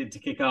dated to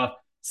kick off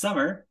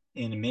summer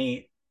on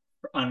May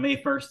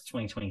 1st,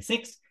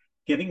 2026,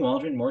 giving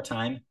Waldron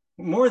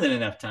more than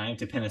enough time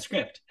to pen a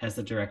script as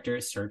the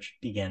director's search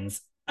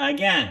begins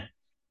again.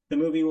 The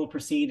movie will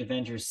precede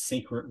Avengers: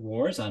 Secret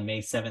Wars on May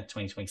 7th,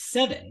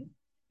 2027,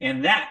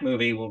 and that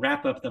movie will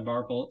wrap up the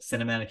Marvel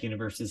Cinematic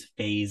Universe's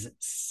Phase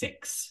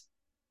 6.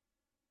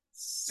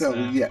 So,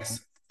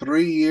 yes,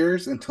 3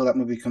 years until that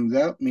movie comes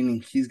out,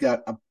 meaning he's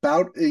got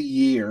about a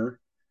year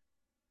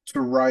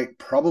to write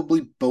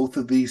probably both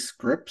of these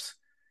scripts.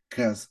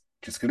 Because,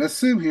 just going to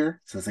assume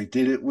here, since they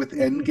did it with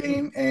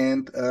Endgame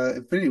and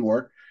Infinity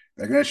War,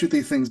 they're going to shoot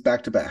these things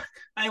back to back.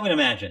 I would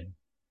imagine.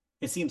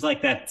 It seems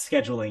like that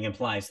scheduling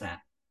implies that.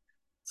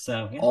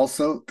 So, yeah.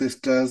 Also, this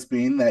does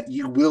mean that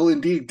you will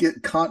indeed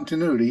get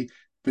continuity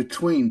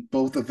between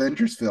both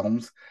Avengers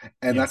films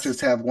and not Yes.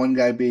 just have one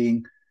guy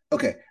being,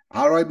 okay,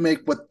 how do I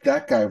make what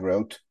that guy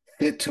wrote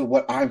fit to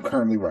what I'm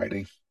currently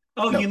writing?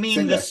 Oh, No, you mean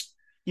same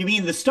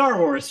guy. the Star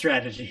Wars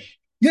strategy?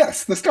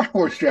 Yes, the Star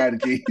Wars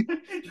strategy,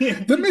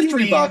 the You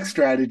mystery box mean,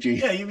 strategy.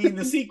 yeah, you mean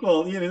the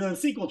sequel, the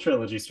sequel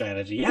trilogy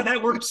strategy. Yeah,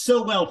 that worked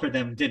so well for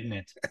them, didn't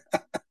it?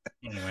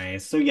 Anyway,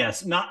 so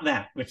yes, not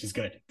that, which is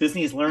good.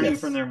 Disney is learning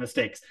from Yes. their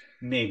mistakes.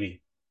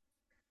 Maybe.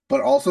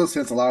 But also,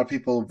 since a lot of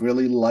people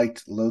really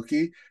liked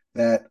Loki,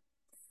 that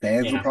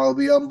fans will Yeah.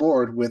 probably be on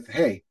board with,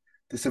 hey,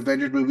 this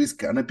Avengers movie's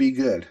gonna be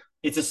good.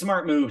 It's a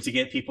smart move to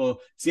get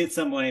people to get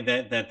somebody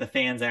that the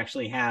fans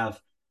actually have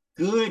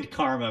good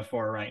karma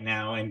for right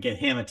now and get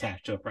him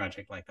attached to a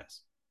project like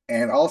this.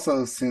 And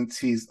also, since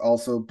he's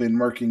also been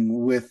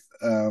working with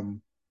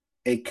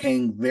a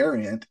Kang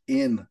variant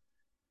in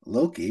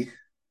Loki,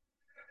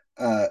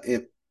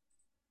 it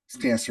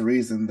stands to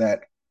reason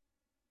that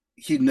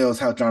he knows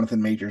how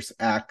Jonathan Majors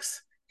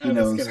acts. He I was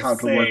knows gonna how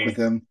to work with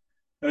say him.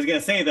 I was gonna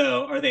say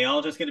though, are they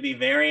all just gonna be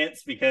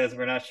variants because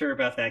we're not sure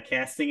about that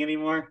casting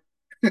anymore?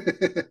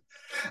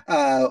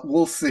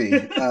 We'll see.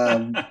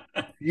 Jonathan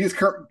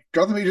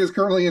Majors is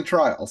currently in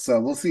trial, so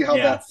we'll see how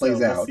Yeah, that so plays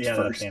we'll see out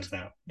how that first. pans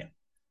out. Yeah.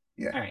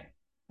 Yeah. All right.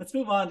 Let's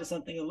move on to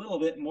something a little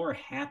bit more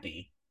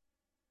happy.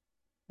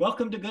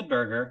 Welcome to Good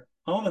Burger,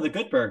 home of the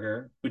Good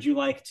Burger. Would you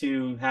like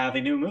to have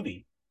a new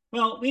movie?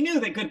 Well, we knew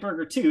that Good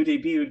Burger 2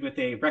 debuted with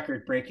a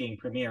record-breaking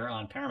premiere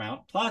on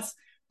Paramount Plus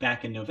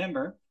back in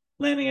November,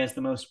 landing as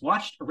the most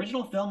watched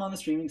original film on the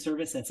streaming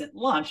service since it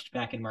launched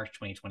back in March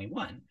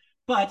 2021.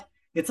 But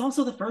it's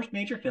also the first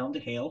major film to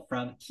hail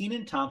from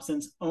Kenan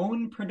Thompson's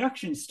own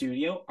production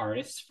studio,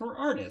 Artists for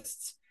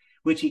Artists,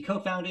 which he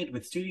co-founded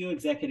with studio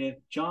executive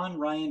John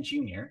Ryan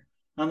Jr.,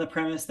 on the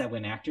premise that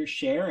when actors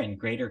share in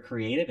greater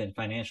creative and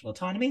financial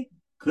autonomy,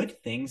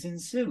 good things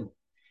ensue.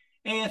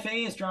 AFA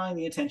is drawing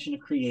the attention of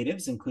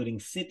creatives, including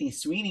Sydney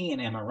Sweeney and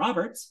Emma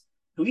Roberts,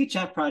 who each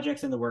have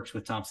projects in the works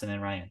with Thompson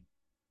and Ryan.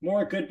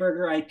 More Good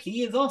Burger IP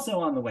is also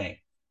on the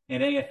way,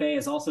 and AFA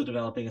is also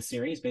developing a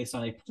series based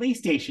on a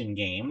PlayStation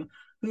game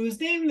whose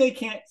name they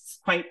can't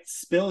quite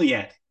spill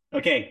yet.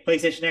 Okay,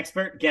 PlayStation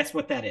expert, guess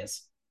what that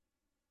is?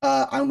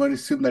 I'm going to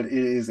assume that it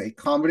is a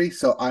comedy,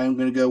 so I am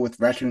going to go with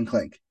Ratchet and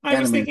Clank I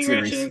was animated thinking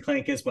Ratchet series. and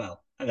Clank as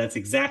well. That's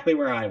exactly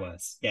where I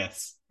was.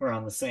 Yes, we're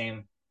on the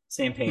same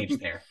page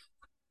there.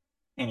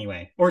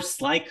 Anyway, or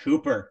Sly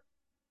Cooper.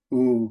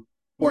 Ooh,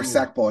 or Ooh,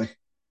 Sackboy.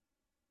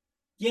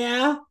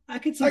 yeah, I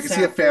could see I can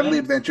see a family Sackboy.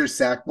 adventure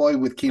Sackboy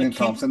with A Kenan kid,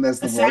 Thompson as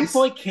a the voice,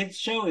 Sackboy kids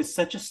show is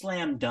such a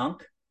slam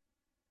dunk.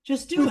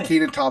 Just do with it.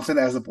 Kenan Thompson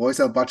as the voice,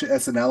 and a bunch of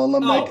SNL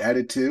alumni Oh,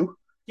 added too.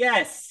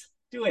 yes,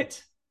 do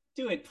it.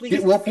 Do it, Get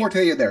please. Will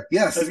Forte in there.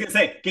 I was Yes. gonna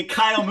say, get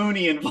Kyle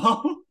Mooney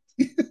involved.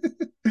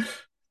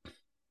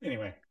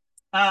 Anyway,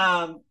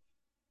 um,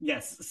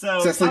 yes. So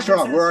Cecily Thompson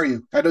Strong, where are says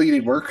you? I know you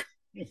need work.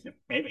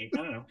 maybe, I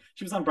don't know.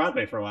 She was on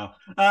Broadway for a while.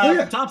 Oh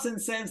yeah. Thompson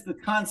says the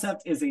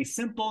concept is a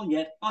simple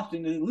yet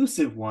often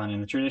elusive one in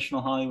the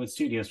traditional Hollywood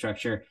studio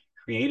structure.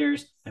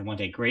 Creators that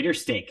want a greater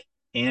stake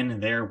in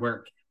their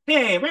work.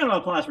 Hey, round of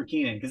applause for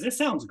Kenan, because this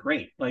sounds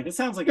great. Like, this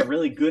sounds like a Yeah.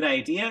 really good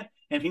idea,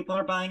 and people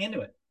are buying into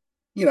it.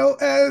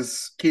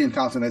 As Kenan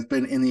Thompson has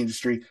been in the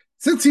industry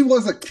since he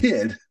was a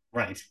kid,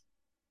 Right.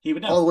 He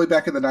would all know. the way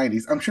back in the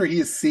 90s, I'm sure he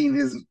has seen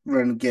his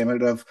run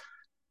gamut of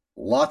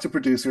lots of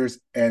producers,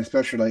 and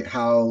especially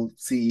how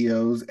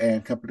CEOs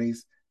and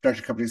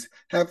production companies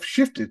have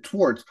shifted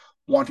towards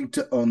wanting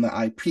to own the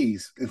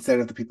IPs instead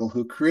of the people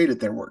who created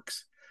their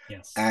works.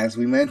 Yes. As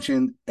we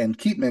mentioned and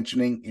keep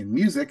mentioning in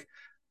music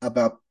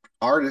about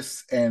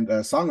artists and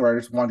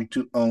songwriters wanting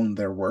to own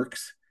their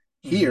works,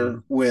 Mm-hmm.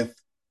 here with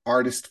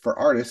Artist for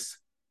Artists,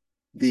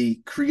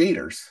 the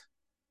creators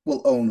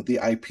will own the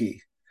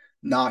IP,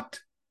 not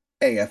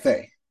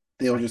AFA.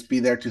 They'll Right. just be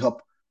there to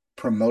help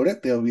promote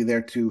it. They'll be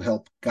there to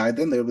help guide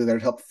them. They'll be there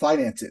to help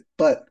finance it.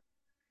 But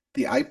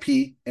the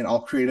IP and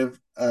all creative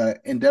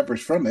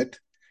endeavors from it,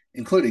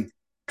 including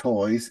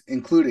toys,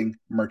 including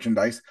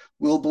merchandise,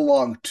 will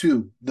belong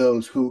to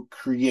those who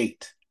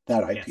create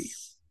that IP.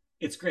 Yes.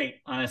 It's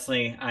great.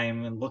 Honestly,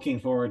 I'm looking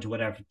forward to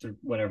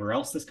whatever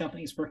else this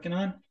company is working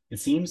on. It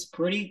seems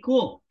pretty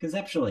cool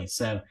conceptually.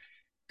 So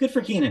good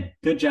for Kenan.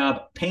 Good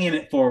job paying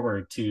it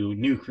forward to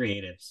new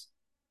creatives.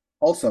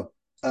 Also,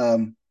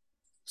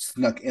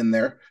 snuck in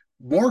there,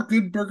 more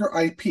Good Burger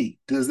IP.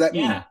 Does that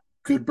mean Yeah,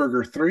 Good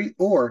Burger 3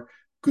 or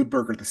Good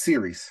Burger the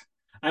series?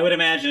 I would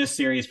imagine a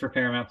series for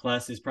Paramount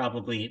Plus is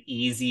probably an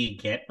easy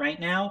get right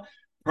now.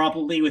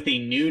 Probably with a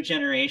new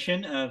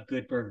generation of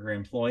Good Burger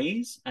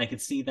employees. I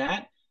could see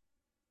that.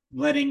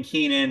 Letting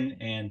Kenan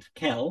and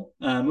Kel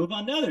move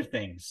on to other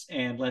things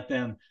and let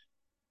them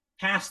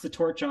pass the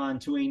torch on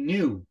to a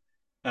new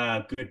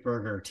Good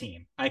Burger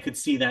team. I could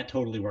see that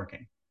totally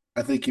working.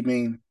 I think you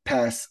mean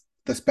pass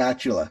the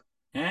spatula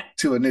Eh,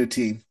 to a new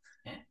team.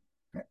 eh.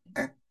 Eh,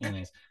 eh.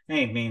 Anyways,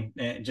 hey, I mean,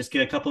 just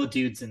get a couple of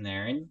dudes in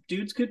there, and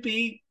dudes could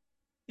be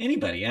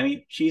anybody. I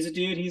mean, she's a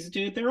dude, he's a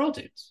dude, they're all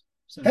dudes.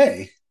 So,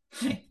 Hey,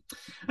 hey.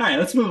 All right,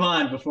 let's move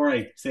on before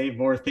I say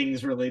more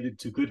things related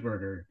to Good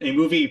Burger, a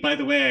movie, by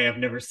the way, I have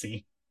never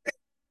seen.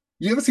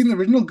 you haven't seen the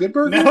original Good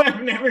No, Burger?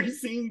 I've never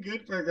seen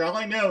Good Burger. All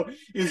I know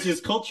is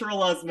just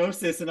cultural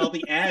osmosis and all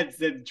the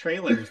ads and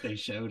trailers they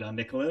showed on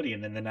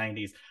Nickelodeon in the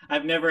 90s.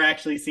 I've never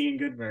actually seen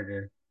Good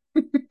Burger.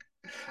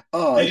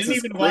 Oh, I it's didn't this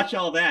even great watch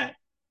all that.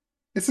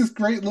 it's this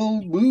great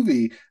little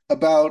movie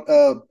about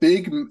a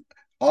big,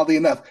 oddly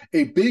enough,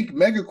 a big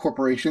mega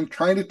corporation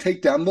trying to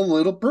take down the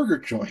little burger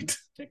joint.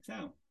 Checks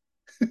out.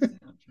 Checks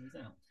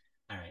out.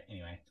 All right.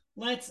 Anyway,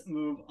 let's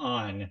move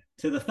on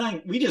to the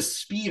thing. We just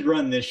speed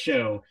run this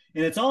show,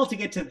 and it's all to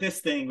get to this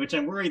thing, which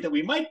I'm worried that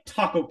we might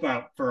talk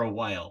about for a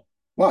while.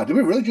 Wow, did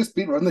we really just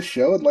speed run the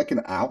show in like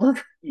an hour?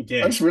 We I'm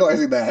did. just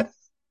realizing that.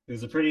 It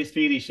was a pretty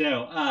speedy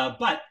show.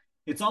 But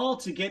it's all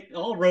to get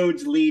all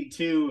roads lead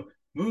to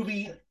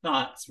movie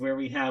thoughts, where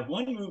we have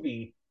one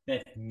movie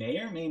that may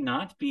or may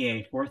not be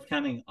a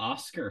forthcoming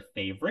Oscar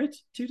favorite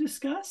to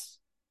discuss.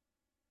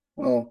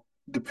 Well,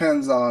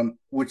 depends on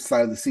which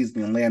side of the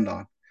season you land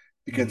on,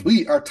 because Mm.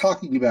 we are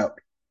talking about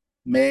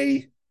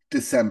May,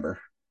 December.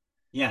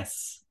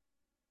 Yes.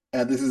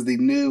 This is the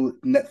new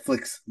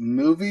Netflix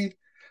movie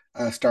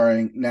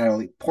starring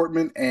Natalie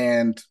Portman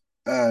and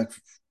Julianne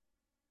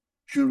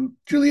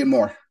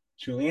Moore.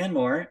 Julianne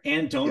Moore.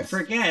 And don't Yes.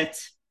 forget,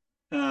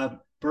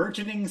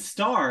 burgeoning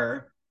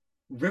star,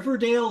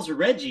 Riverdale's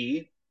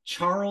Reggie,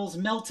 Charles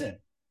Melton.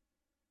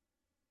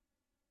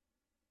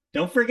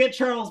 Don't forget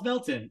Charles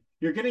Melton.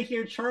 You're going to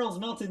hear Charles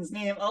Melton's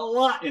name a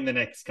lot in the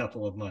next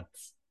couple of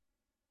months.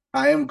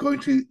 I am going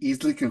to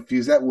easily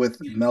confuse that with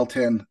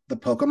Melton the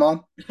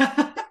Pokemon.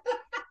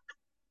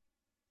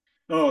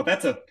 Oh,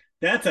 that's a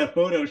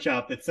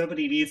Photoshop that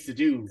somebody needs to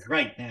do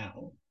right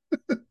now.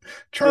 Just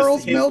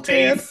Charles his Meltan.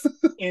 face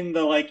in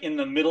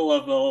the middle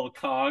of the little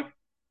cog.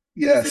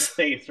 Just his Yes.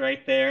 face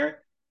right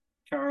there.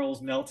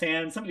 Charles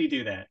Meltan. Somebody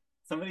do that.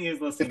 Somebody who's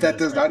If listening to that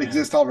this does right not now,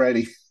 exist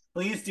already.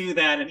 please do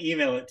that and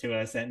email it to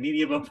us at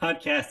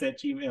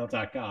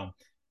mediabopodcast@gmail.com.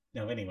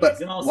 No, But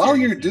anyways, in all while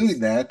you're doing seriousness,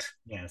 that,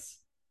 yes.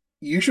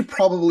 you should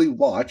probably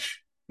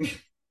watch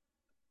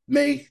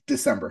May,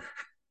 December.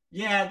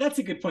 Yeah, that's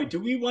a good point. Do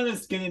we want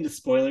to get into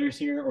spoilers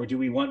here, or do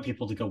we want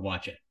people to go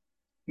watch it?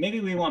 Maybe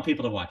we want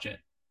people to watch it.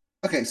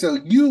 Okay, so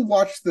you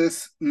watched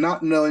this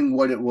not knowing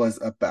what it was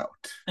about.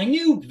 I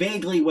knew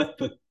vaguely what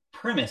the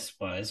premise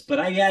was, but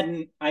I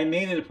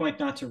made it a point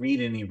not to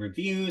read any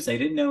reviews. I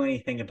didn't know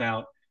anything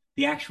about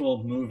the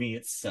actual movie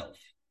itself.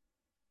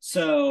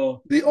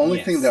 So, The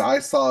only thing that yes. I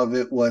saw of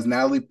it was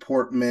Natalie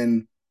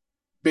Portman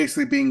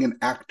basically being an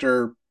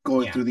actor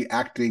going Yeah. through the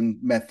acting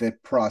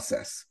method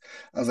process.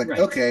 I was like, Right.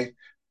 okay,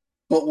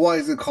 but why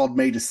is it called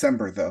May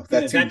December though?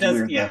 That seems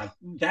weird though. That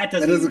That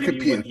doesn't even doesn't give you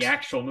what the compute.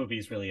 actual movie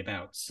is really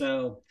about.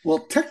 So, Well,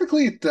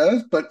 technically it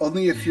does, but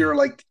only if you're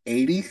like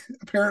 80,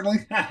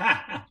 apparently,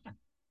 but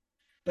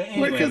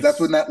because that's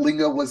when anyways, that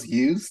lingo was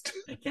used.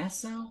 I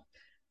guess so.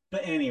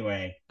 But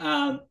anyway,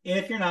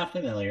 if you're not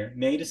familiar,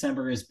 May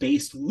December is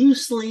based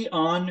loosely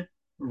on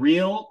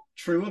real,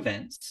 true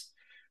events,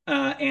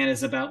 and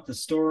is about the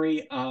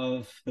story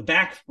of the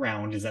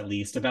background is at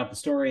least about the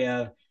story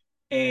of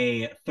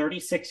a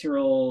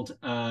 36-year-old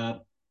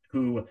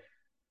who,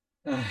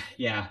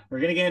 yeah, we're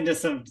gonna get into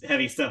some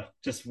heavy stuff.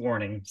 Just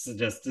warning, so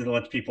just to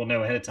let people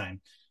know ahead of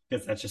time,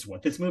 because that's just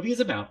what this movie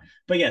is about.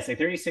 But yes, a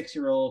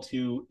 36-year-old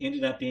who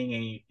ended up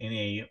being in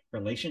a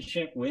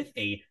relationship with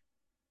a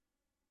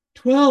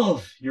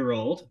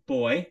 12-year-old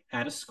boy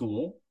at a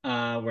school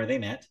where they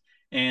met,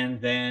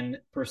 and then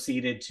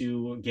proceeded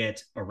to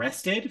get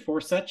arrested for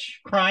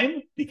such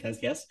crime, because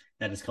yes,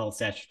 that is called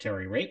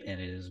statutory rape and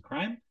it is a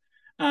crime,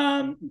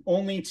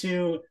 only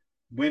to,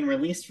 when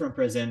released from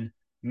prison,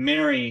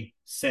 marry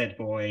said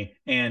boy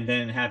and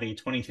then have a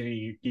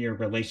 23-year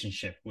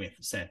relationship with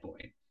said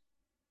boy.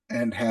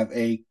 And have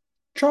a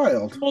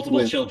child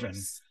Multiple children,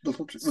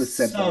 with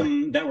said boy.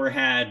 some that were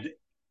had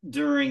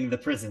during the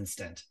prison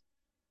stint.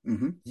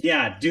 Mm-hmm.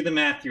 Yeah, do the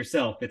math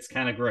yourself. It's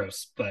kind of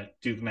gross, but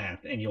do the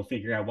math and you'll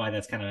figure out why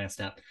that's kind of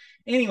messed up.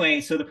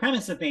 Anyway, so the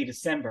premise of May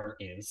December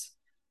is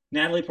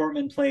Natalie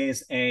Portman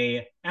plays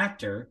a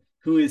actor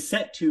who is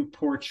set to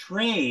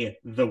portray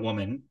the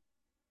woman,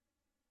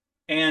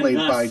 and Played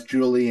by thus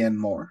Julianne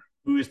Moore.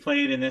 who is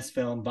played in this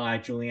film by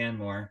Julianne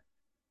Moore,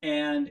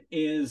 and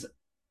is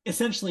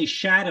essentially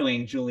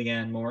shadowing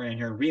Julianne Moore in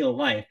her real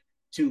life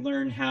to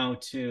learn how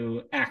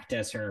to act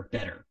as her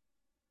better.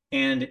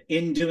 And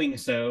in doing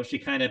so, she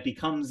kind of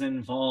becomes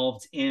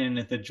involved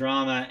in the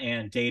drama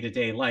and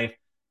day-to-day life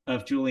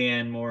of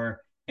Julianne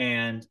Moore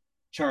and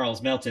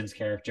Charles Melton's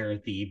character,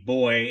 the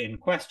boy in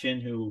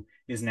question, who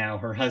is now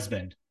her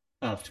husband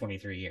of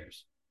 23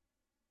 years.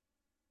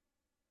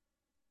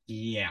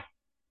 Yeah.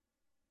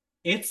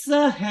 It's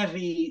a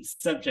heavy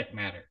subject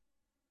matter.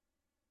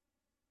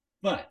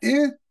 But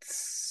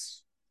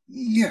It's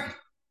yeah.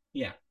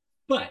 yeah.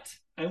 But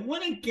I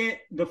want to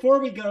get, before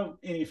we go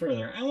any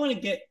further, I want to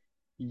get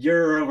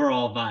your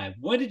overall vibe.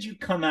 What did you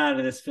come out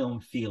of this film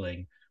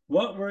feeling?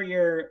 What was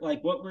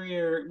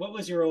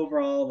your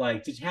overall,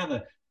 like, did you have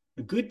a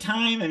good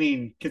time? I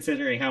mean,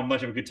 considering how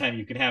much of a good time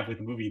you can have with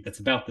a movie that's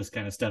about this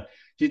kind of stuff,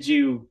 did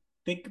you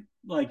think,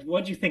 like,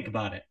 what did you think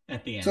about it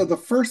at the So end? the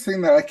first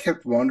thing that I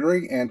kept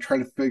wondering and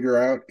trying to figure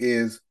out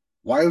is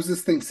why was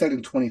this thing set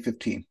in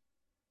 2015?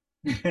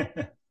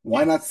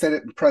 Why Yeah. not set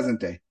it in present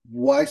day?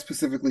 Why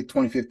specifically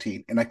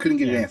 2015? And I couldn't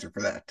get an Yeah. answer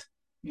for that.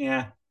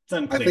 Yeah.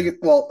 It's I think unclear.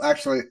 well,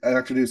 actually, I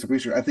have to do some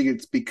research. I think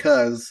it's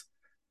because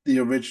the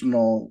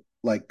original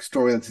like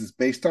story that this is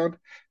based on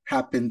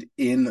happened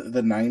in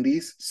the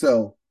 90s.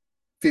 So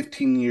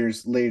 15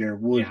 years later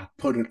would Yeah.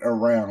 put it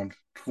around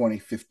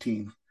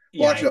 2015. Well,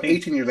 Yeah, I actually, no, think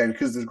 18 years later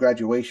because of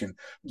graduation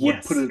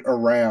would put yes. it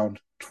around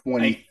I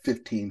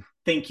 2015.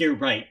 think you're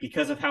right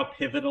because of how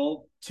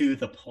pivotal to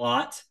the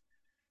plot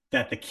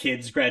that the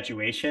kid's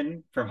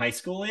graduation from high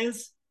school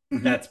is.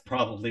 Hmm. That's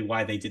probably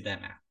why they did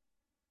that math.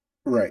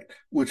 Right.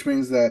 Which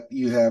means that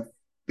you have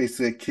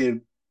basically a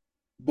kid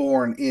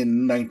born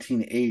in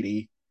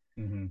 1980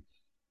 Mm-hmm.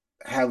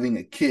 having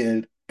a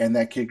kid and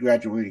that kid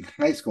graduating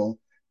high school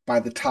by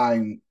the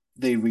time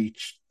they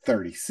reach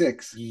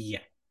 36. Yeah.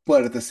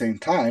 But at the same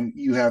time,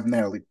 you have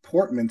Natalie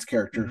Portman's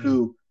character Mm-hmm.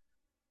 who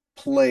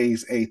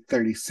plays a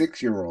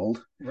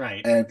 36-year-old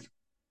Right. and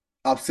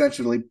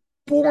essentially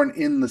born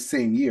in the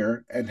same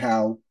year, and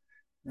how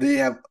they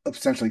have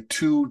essentially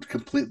two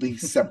completely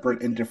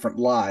separate and different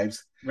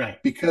lives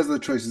Right. because of the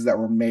choices that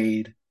were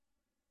made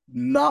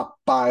not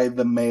by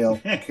the male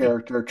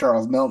character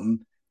Charles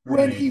Melton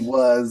when Right. he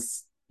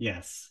was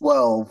Yes.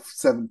 12,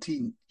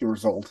 17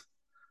 years old.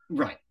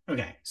 Right.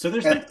 Okay. So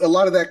there's And that. a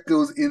lot of that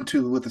goes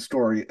into with the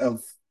story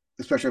of,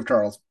 especially of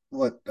Charles.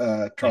 What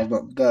Yeah. Charles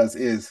Melton does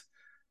is,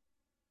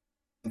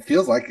 it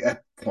feels like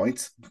at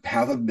points,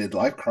 have a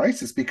midlife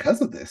crisis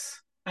because of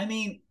this. I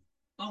mean,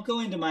 I'll go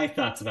into my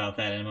thoughts about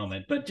that in a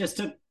moment, but just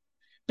to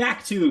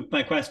back to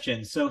my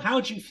question. So,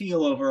 how'd you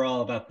feel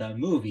overall about the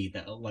movie,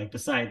 though? Like,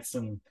 besides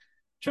some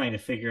trying to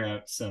figure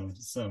out some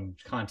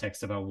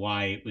context about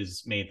why it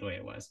was made the way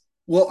it was.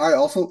 Well,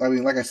 I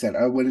mean, like I said,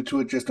 I went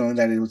into it just knowing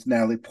that it was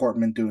Natalie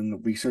Portman doing a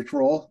research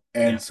role.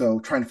 And Yeah. so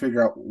trying to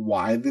figure out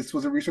why this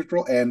was a research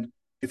role. And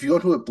if you go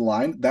to it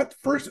blind, that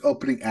first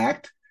opening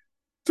act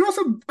throw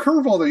some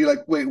curveball there. You're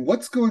like, wait,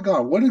 what's going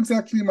on? What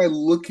exactly am I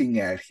looking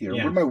at here? What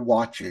Yeah. am I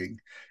watching?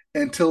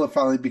 Until it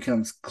finally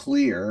becomes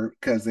clear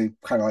because they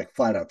kind of like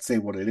flat out say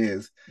what it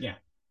is, Yeah.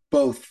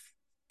 both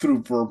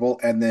through verbal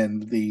and then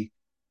the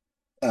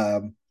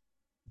um,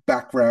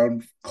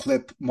 background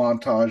clip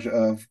montage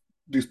of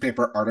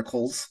newspaper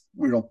articles,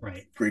 real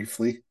Right.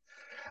 briefly.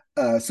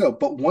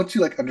 But once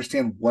you like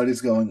understand what is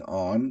going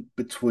on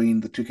between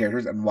the two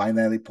characters and why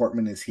Natalie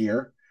Portman is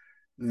here,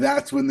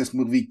 that's when this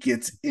movie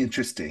gets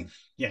interesting.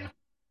 Yeah.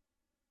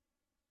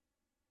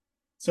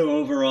 So,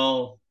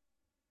 overall,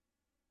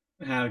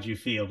 how'd you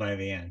feel by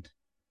the end?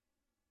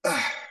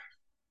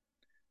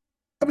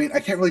 I mean, I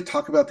can't really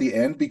talk about the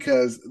end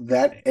because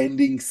that Okay.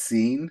 ending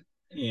scene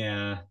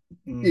Yeah.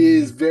 Mm-hmm.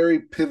 is very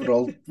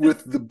pivotal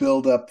with the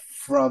build up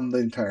from the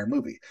entire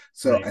movie.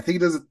 So Right. I think it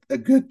does a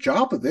good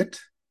job of it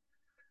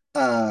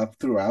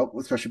throughout,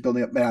 especially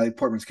building up Natalie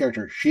Portman's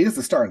character. She is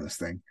the star in this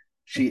thing.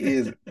 She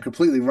is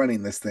completely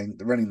running this thing,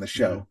 running the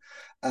Yeah.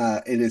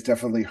 show. It is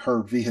definitely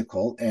her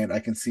vehicle, and I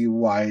can see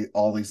why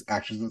all these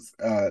actions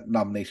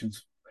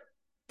nominations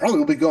probably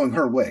will be going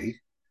her way.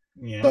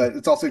 Yeah. But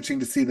it's also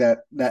interesting to see that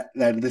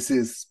this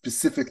is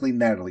specifically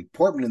Natalie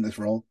Portman in this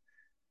role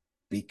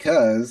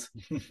because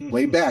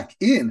way back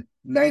in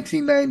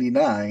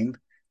 1999,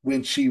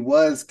 when she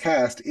was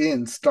cast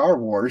in Star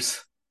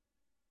Wars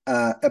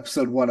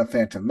Episode 1 of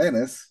Phantom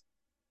Menace,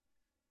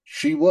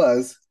 she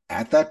was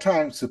at that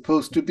time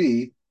supposed to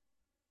be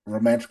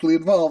romantically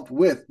involved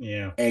with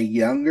Yeah. a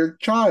younger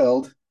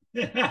child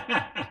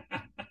To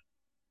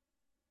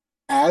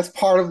as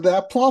part of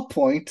that plot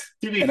point.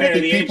 be And I fair,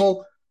 think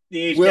people the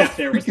age will gap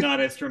there was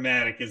not as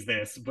dramatic as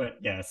this, but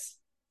yes.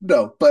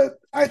 no, but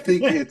I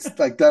think it's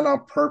like done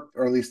on purpose,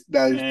 or at least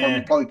Natalie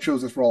Portman Eh, probably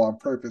chose this role on I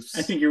purpose.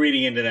 think you're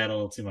reading into that a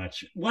little too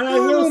much. What I I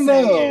will don't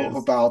say know is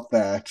about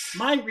that.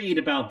 my read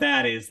about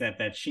that is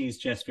that she's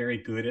just very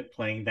good at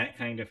playing that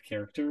kind of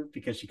character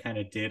because she kind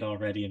of did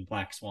already in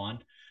Black Swan.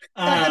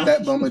 I had Uh,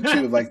 that moment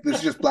too. Like this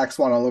is just Black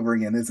Swan all over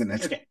again, isn't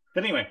it? okay,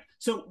 but anyway,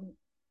 so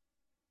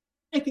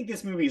I think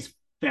this movie is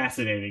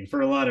fascinating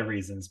for a lot of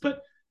reasons,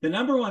 but the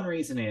number one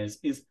reason is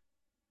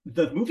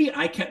the movie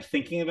I kept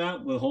thinking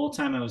about the whole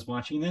time I was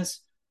watching this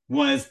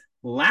was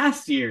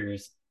last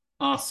year's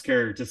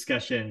Oscar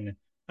discussion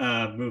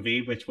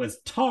movie, which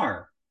was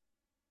Tar.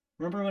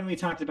 Remember when we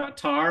talked about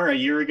Tar a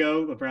year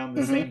ago around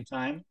the Mm-hmm. same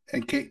time?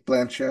 And Kate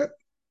Blanchett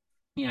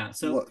Yeah.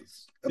 So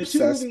was the two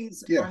obsessed.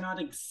 movies Yeah. are not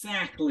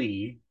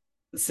exactly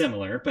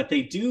similar, but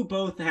they do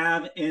both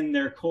have in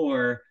their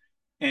core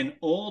an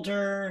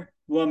older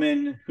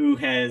woman who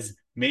has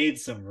made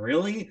some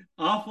really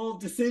awful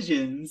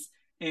decisions,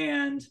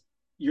 and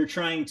you're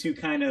trying to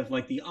kind of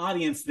like the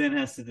audience then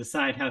has to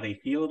decide how they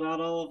feel about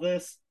all of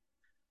this.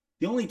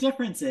 The only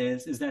difference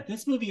is that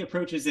this movie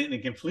approaches it in a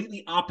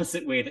completely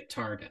opposite way that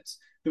Tar does.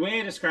 The way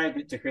I described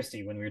it to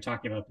Christy when we were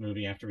talking about the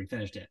movie after we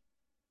finished it.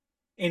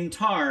 In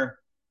Tar,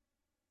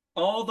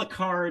 all the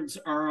cards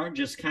are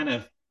just kind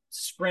of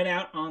spread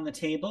out on the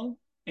table,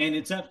 and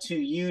it's up to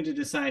you to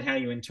decide how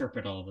you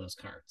interpret all of those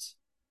cards.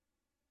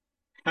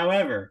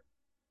 However,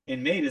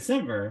 in May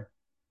December,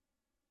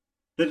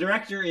 the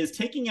director is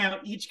taking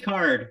out each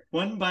card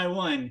one by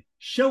one,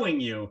 showing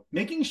you,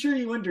 making sure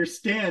you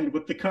understand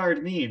what the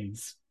card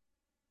means.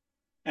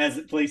 as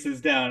it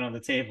places down on the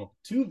table.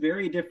 Two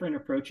very different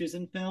approaches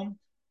in film,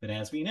 but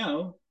as we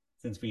know,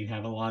 since we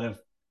have a lot of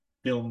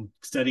film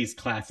studies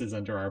classes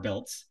under our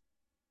belts,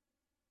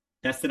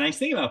 that's the nice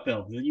thing about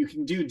film. You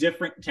can do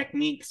different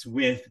techniques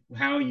with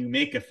how you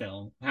make a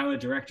film, how a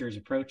director's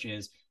approach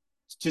is,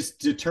 just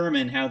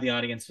determine how the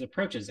audience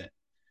approaches it.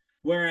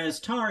 Whereas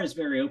Tar is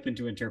very open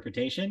to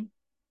interpretation,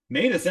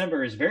 May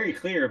December is very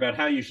clear about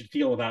how you should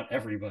feel about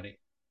everybody.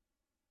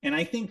 And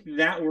I think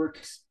that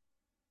works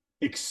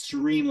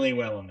extremely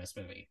well in this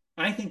movie.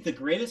 I think the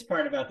greatest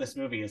part about this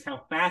movie is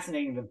how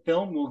fascinating the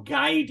film will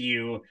guide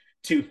you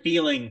to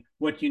feeling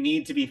what you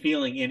need to be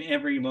feeling in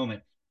every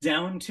moment,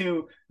 down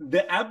to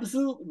the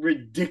absolute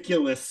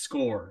ridiculous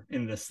score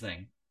in this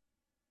thing.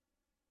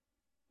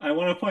 I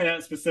want to point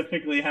out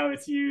specifically how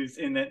it's used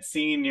in that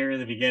scene near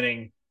the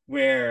beginning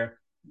where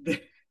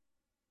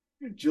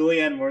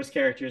Julianne Moore's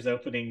character is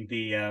opening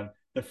the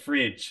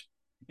fridge,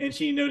 and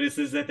she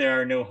notices that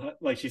there are no,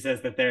 like she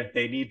says that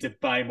they need to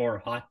buy more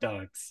hot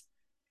dogs,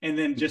 and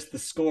then just the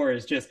score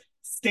is just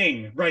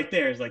Sting right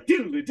there. It's like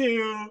doo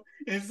doo.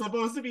 It's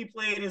supposed to be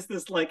played as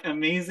this like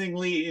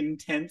amazingly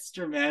intense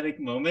dramatic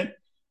moment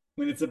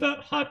when it's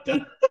about hot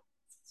dogs.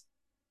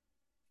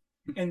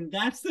 And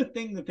that's the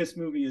thing that this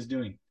movie is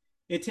doing.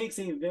 It takes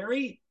a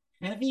very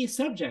heavy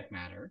subject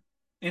matter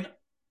and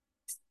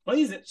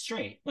plays it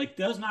straight. Like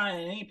does not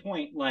at any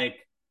point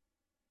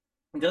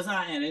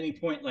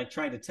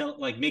try to tell,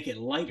 like make it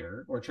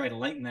lighter or try to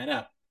lighten that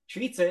up.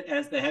 Treats it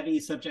as the heavy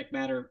subject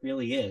matter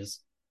really is,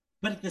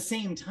 but at the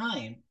same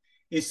time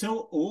is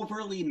so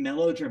overly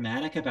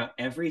melodramatic about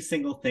every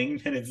single thing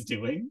that it's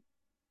doing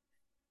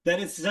that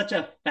it's such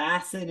a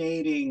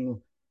fascinating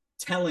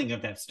telling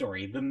of that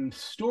story. The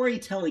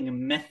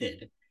storytelling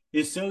method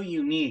is so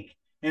unique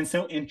and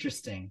so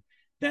interesting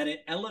that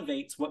it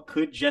elevates what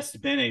could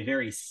just been a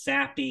very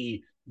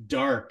sappy,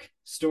 dark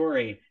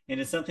story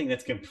into something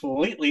that's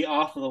completely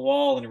off the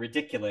wall and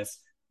ridiculous,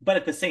 but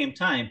at the same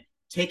time,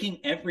 taking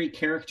every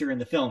character in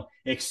the film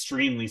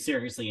extremely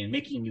seriously and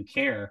making you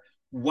care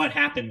what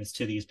happens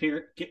to these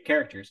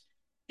characters,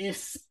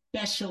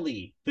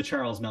 especially the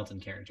Charles Melton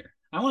character.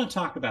 I want to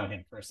talk about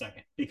him for a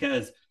second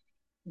because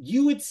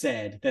you had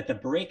said that the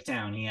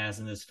breakdown he has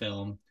in this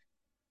film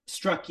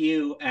struck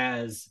you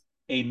as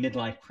a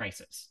midlife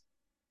crisis.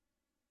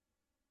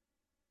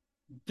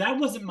 That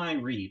wasn't my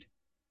read.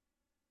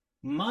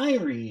 My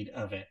read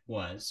of it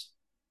was,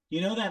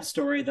 you know that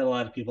story that a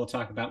lot of people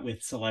talk about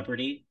with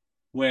celebrity,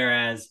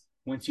 whereas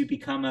once you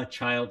become a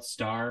child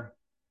star,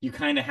 you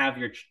kind of have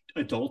your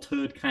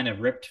adulthood kind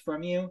of ripped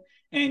from you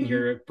and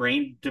your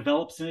brain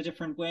develops in a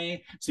different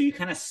way. So you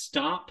kind of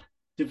stop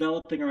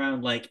developing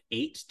around like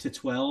 8 to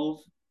 12,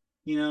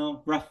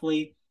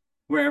 roughly,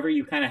 wherever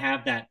you kind of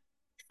have that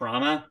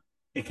trauma,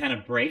 it kind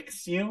of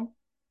breaks you.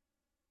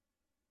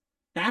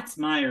 That's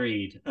my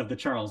read of the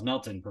Charles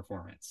Melton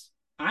performance.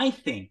 I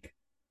think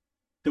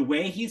the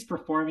way he's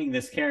performing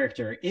this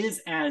character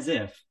is as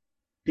if,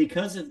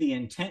 because of the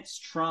intense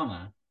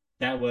trauma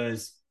that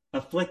was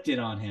afflicted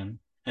on him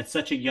at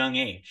such a young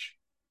age,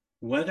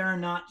 whether or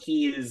not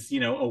he is,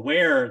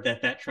 aware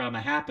that that trauma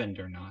happened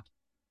or not,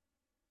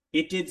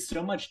 it did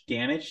so much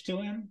damage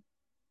to him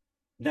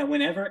that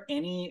whenever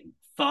any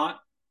thought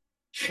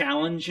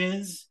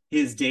challenges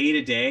his day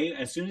to day,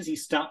 as soon as he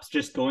stops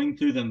just going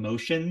through the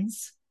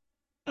motions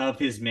of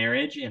his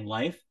marriage and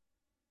life,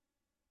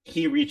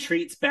 he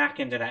retreats back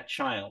into that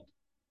child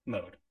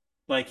mode.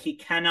 Like he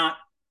cannot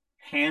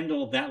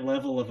handle that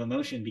level of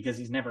emotion because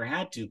he's never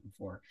had to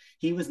before.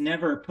 He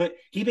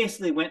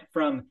basically went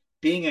from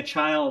being a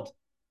child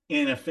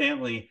in a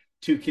family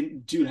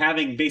to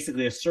having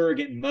basically a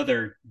surrogate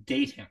mother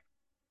date him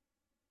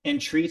and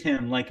treat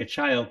him like a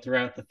child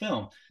throughout the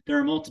film. There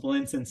are multiple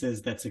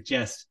instances that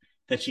suggest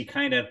that she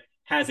kind of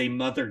has a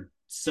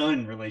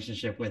mother-son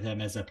relationship with him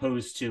as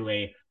opposed to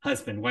a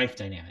husband-wife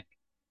dynamic,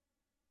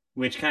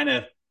 which kind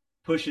of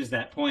pushes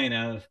that point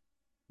of,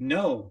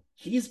 no,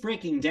 he's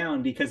breaking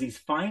down because he's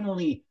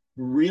finally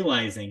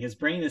realizing, his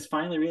brain is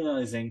finally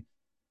realizing,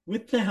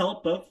 with the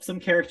help of some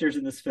characters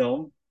in this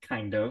film,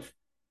 kind of,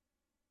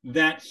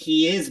 that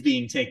he is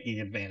being taken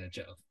advantage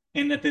of.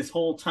 And that this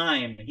whole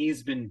time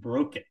he's been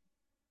broken.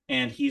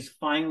 And he's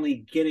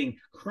finally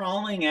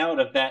crawling out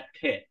of that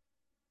pit.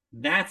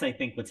 That's, I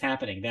think, what's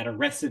happening. That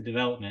Arrested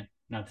Development,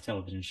 not the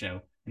television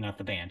show, not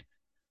the band,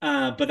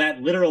 but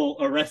that literal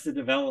Arrested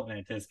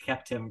Development has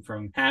kept him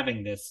from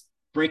having this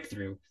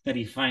breakthrough that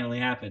finally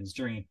occurs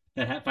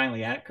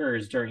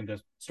during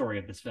the story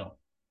of this film.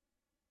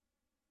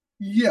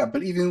 Yeah,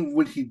 but even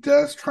when he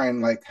does try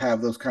and like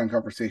have those kind of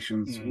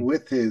conversations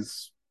with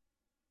his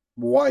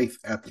wife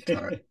at the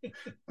time,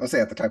 I'll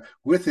say at the time,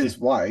 with his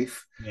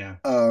wife, yeah.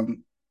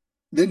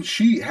 Then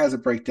she has a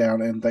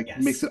breakdown and like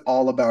makes it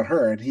all about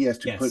her, and he has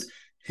to put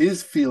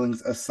his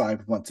feelings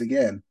aside once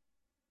again.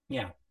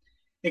 Yeah.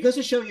 It goes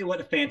to show you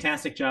what a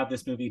fantastic job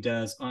this movie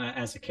does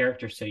as a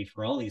character study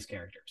for all these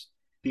characters,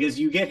 because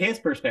you get his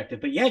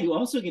perspective, but you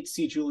also get to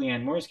see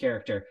Julianne Moore's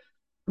character,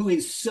 who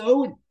is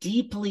so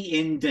deeply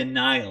in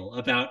denial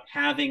about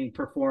having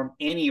performed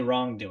any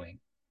wrongdoing.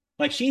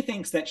 Like, she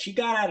thinks that she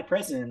got out of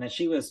prison and that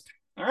she was,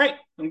 all right,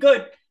 I'm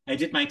good. I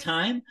did my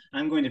time.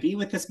 I'm going to be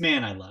with this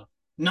man I love.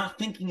 Not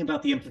thinking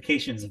about the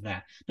implications of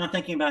that, not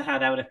thinking about how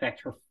that would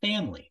affect her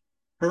family,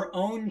 her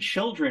own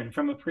children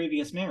from a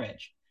previous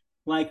marriage.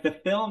 Like, the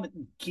film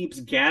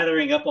keeps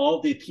gathering up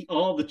all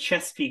the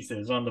chess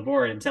pieces on the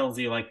board and tells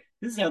you, like,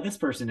 this is how this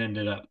person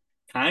ended up.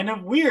 Kind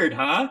of weird,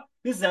 huh?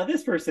 This is how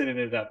this person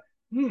ended up.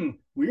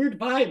 Weird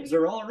vibes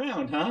are all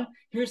around, huh?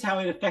 Here's how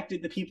it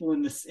affected the people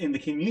in the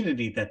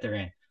community that they're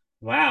in.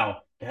 Wow,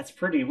 that's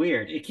pretty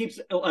weird. It keeps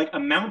like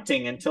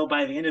amounting until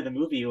by the end of the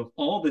movie you have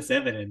all this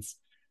evidence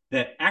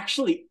that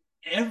actually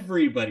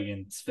everybody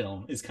in this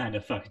film is kind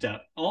of fucked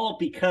up, all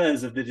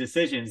because of the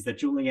decisions that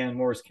Julianne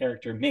Moore's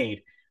character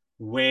made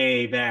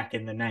way back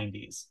in the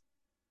 90s.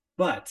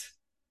 But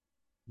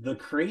the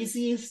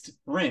craziest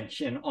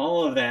wrench in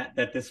all of that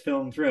this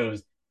film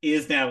throws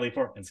is Natalie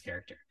Portman's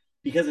character.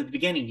 Because at the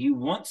beginning, you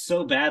want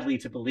so badly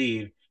to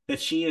believe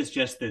that she is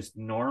just this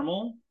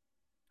normal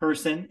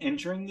person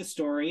entering the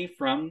story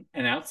from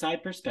an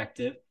outside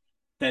perspective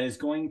that is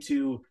going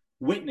to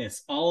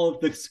witness all of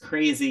this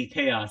crazy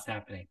chaos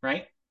happening,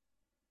 right?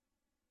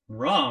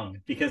 Wrong,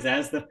 because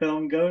as the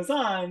film goes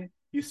on,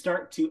 you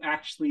start to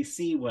actually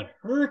see what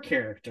her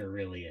character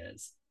really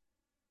is.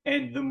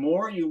 And the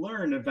more you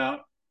learn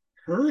about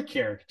her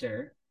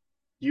character,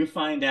 you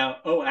find out,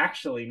 oh,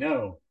 actually,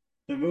 no.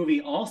 The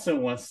movie also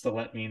wants to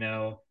let me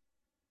know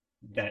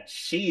that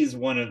she's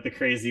one of the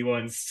crazy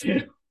ones,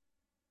 too.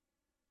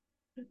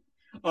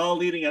 All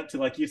leading up to,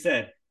 like you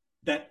said,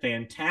 that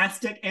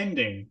fantastic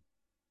ending,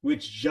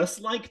 which, just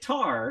like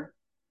Tar,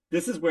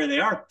 this is where they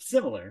are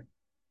similar.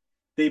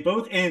 They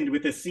both end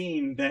with a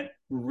scene that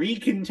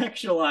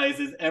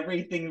recontextualizes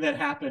everything that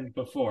happened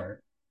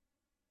before.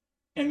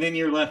 And then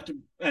you're left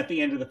at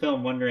the end of the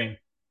film wondering,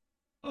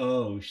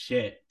 oh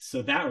shit,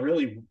 so that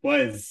really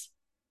was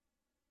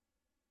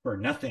for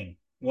nothing,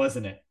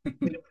 wasn't it?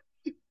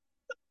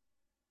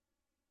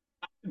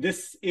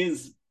 This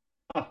is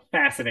a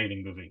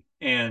fascinating movie,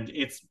 and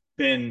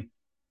Christy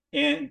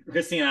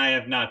and I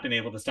have not been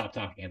able to stop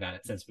talking about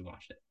it since we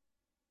watched it.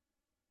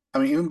 I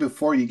mean, even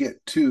before you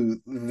get to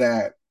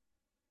that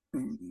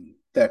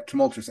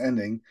tumultuous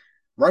ending,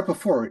 right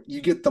before it,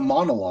 you get the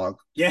monologue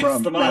Yes,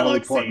 from the Natalie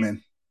monologue Portman.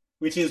 scene,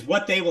 which is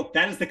what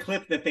that is the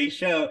clip that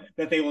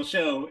they will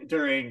show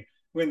during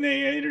when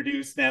they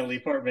introduce Natalie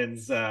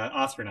Portman's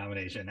Oscar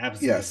nomination.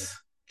 Absolutely. Yes,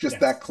 just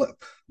Yes. that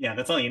clip. Yeah,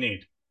 that's all you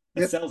need.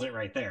 That Yep. sells it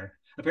right there.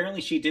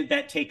 Apparently, she did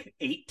that take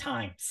 8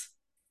 times.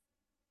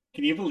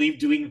 Can you believe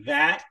doing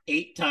that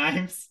 8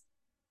 times?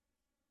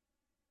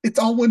 It's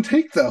all one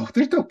take, though.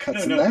 There's no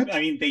cuts in No. that. I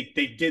mean, they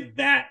did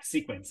that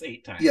sequence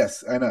 8 times.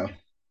 Yes, I know.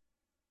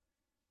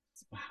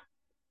 Wow.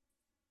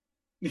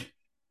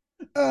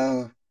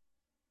 uh,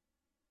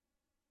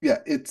 yeah,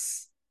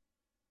 it's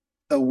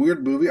a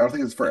weird movie. I don't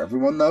think it's for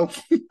everyone, though.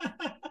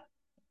 I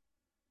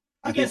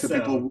I think guess some so.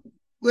 people,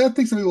 well, I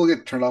think some people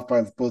get turned off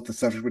by both the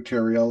subject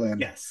material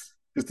and Yes.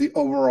 just the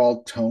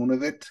overall tone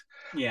of it.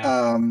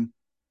 Yeah. Um,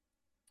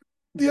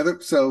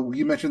 so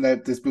you mentioned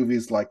that this movie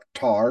is like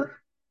Tar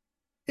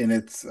in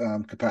its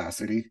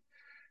capacity.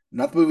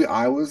 Not the movie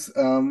I was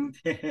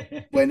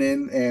went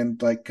in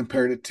and like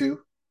compared it to.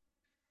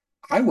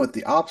 I went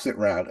the opposite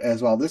route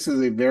as well. This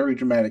is a very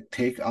dramatic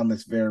take on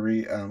this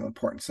very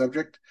important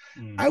subject.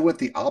 I went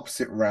the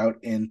opposite route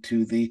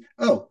into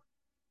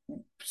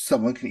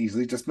someone can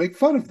easily just make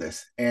fun of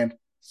this, and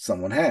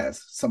someone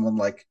has. Someone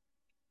like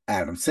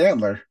Adam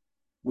Sandler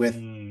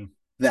with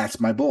That's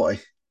My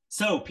Boy.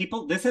 So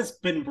this has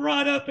been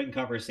brought up in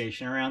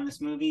conversation around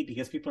this movie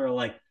because people are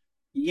like,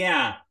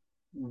 yeah,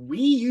 we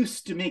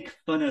used to make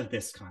fun of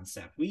this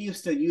concept. We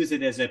used to use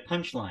it as a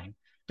punchline.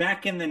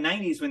 Back in the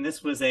 90s when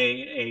this was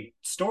a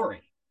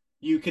story,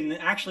 you can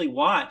actually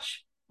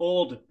watch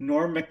old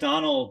Norm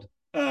Macdonald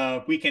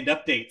weekend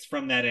updates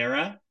from that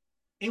era.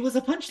 It was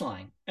a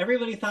punchline.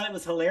 Everybody thought it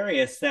was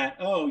hilarious that,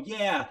 oh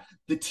yeah,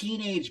 the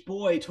teenage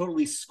boy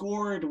totally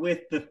scored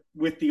with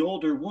the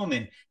older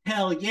woman.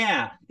 Hell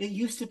yeah. It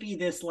used to be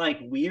this like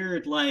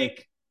weird,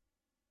 like,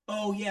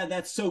 oh yeah,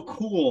 that's so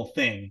cool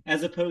thing,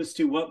 as opposed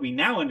to what we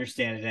now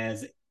understand it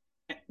as,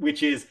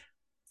 which is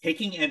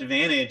taking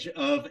advantage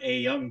of a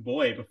young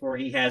boy before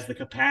he has the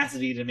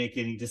capacity to make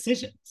any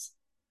decisions.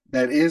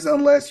 That is,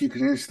 unless you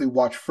continuously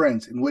watch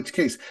Friends, in which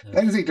case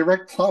that is a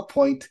direct plot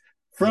point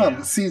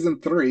from season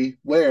 3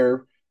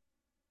 where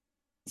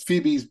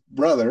Phoebe's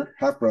brother,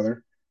 half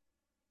brother,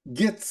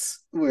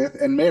 gets with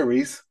and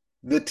marries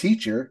the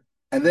teacher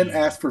and then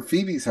asks for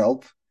Phoebe's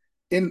help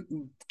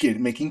in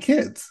making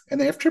kids,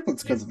 and they have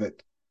triplets because of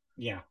it.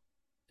 Yeah.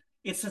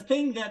 It's a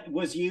thing that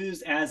was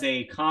used as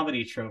a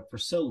comedy trope for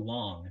so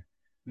long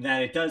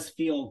that it does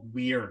feel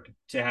weird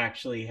to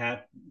actually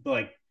have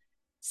like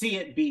see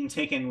it being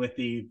taken with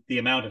the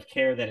amount of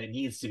care that it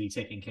needs to be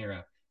taken care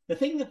of. The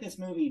thing that this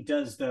movie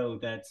does, though,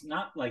 that's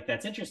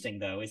interesting,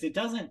 though, is it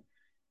doesn't,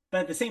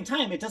 but at the same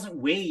time, it doesn't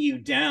weigh you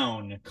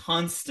down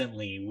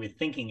constantly with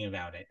thinking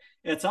about it.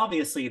 It's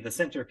obviously the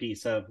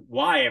centerpiece of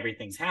why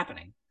everything's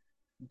happening.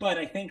 But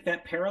I think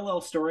that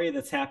parallel story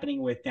that's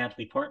happening with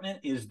Natalie Portman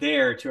is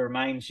there to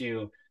remind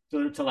you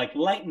to like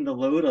lighten the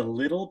load a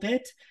little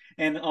bit,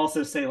 and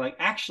also say like,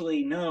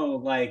 actually, no,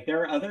 like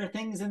there are other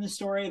things in the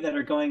story that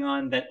are going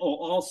on that will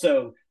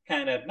also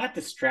kind of not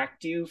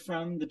distract you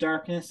from the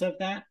darkness of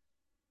that,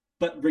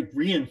 but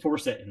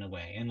reinforce it in a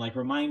way and like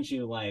remind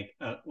you like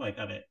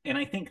of it. And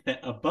I think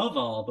that above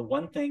all, the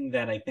one thing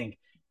that I think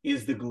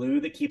is the glue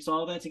that keeps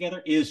all of that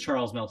together is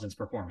Charles Melton's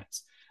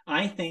performance.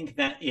 I think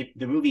that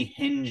the movie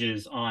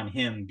hinges on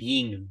him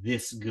being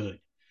this good.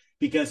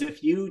 Because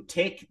if you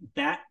take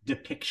that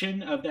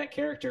depiction of that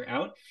character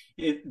out,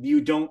 if you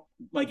don't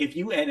like, if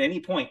you at any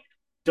point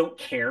don't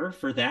care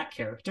for that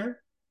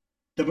character,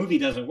 the movie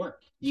doesn't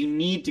work. You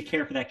need to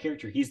care for that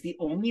character. He's the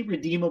only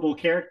redeemable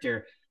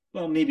character.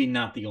 Well, maybe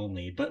not the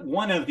only, but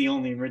one of the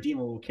only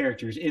redeemable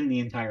characters in the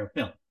entire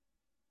film.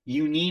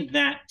 You need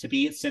that to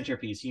be its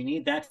centerpiece. You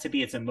need that to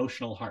be its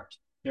emotional heart.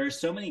 There are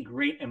so many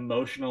great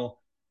emotional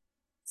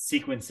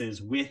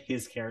sequences with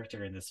his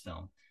character in this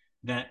film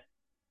that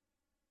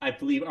I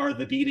believe are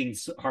the beating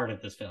heart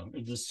of this film.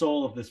 The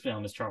soul of this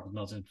film is Charles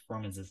Melton's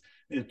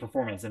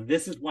performance. And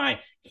this is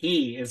why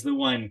he is the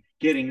one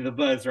getting the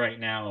buzz right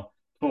now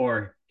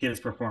for his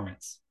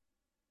performance.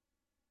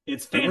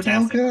 It's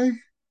fantastic. Riverdale guy?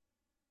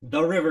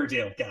 The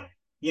Riverdale guy.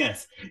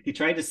 Yes. He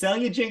tried to sell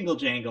you Jingle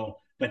Jangle,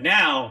 but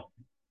now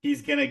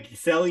he's going to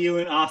sell you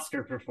an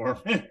Oscar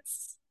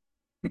performance.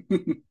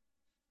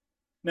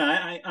 No,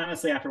 I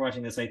honestly, after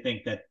watching this, I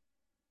think that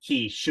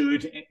he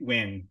should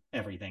win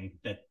everything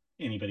that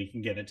anybody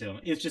can give it to him.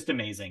 It's just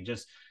amazing.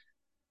 Just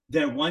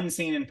the one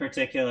scene in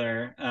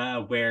particular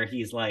where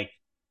he's like,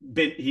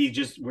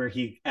 where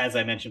he, as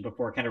I mentioned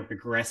before, kind of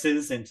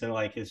regresses into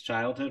like his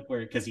childhood,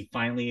 where because he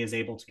finally is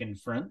able to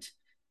confront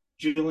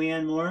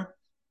Julianne Moore.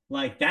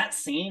 Like that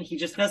scene, he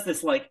just has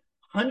this like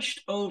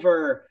hunched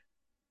over,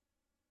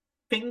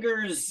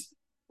 fingers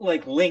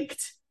like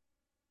linked,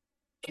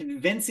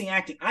 convincing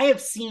acting. I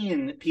have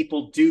seen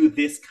people do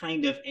this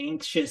kind of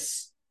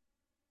anxious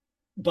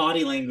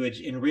body language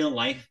in real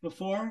life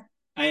before.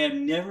 I have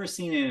never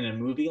seen it in a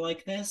movie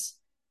like this,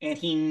 and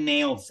he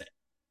nails it.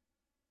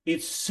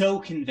 It's so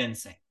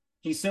convincing.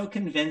 He's so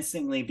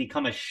convincingly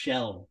become a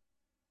shell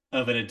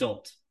of an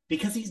adult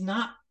because he's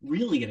not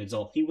really an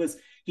adult.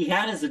 He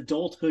had his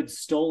adulthood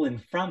stolen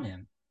from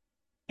him,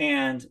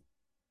 and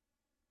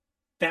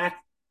that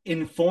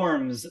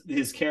informs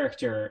his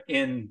character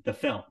in the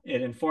film.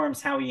 It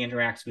informs how he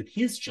interacts with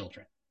his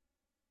children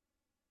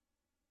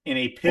in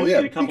a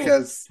in a couple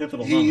because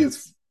pivotal he moments.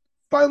 is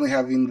finally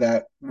having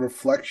that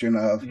reflection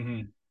of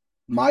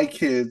my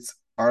kids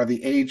are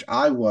the age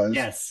I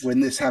was when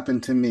this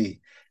happened to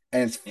me.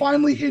 And it's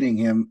finally hitting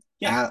him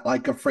at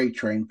like a freight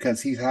train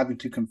because he's having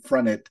to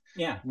confront it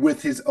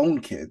with his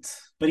own kids.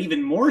 But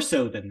even more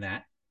so than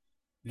that,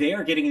 they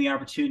are getting the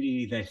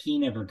opportunity that he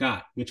never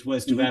got, which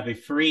was to have a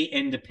free,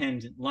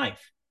 independent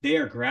life. They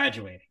are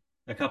graduating,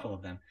 a couple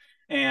of them,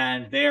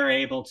 and they are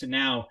able to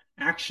now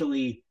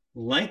actually,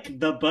 like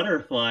the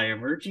butterfly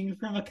emerging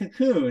from a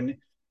cocoon,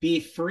 be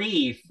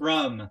free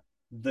from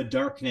the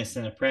darkness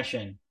and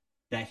oppression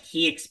that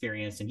he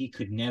experienced and he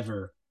could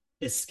never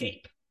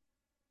escape.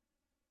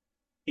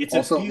 It's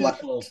also a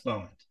beautiful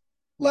moment.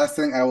 Last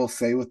thing I will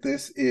say with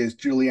this is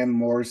Julianne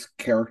Moore's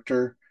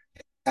character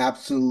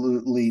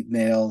absolutely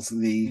nails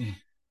the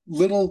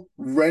little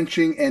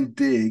wrenching and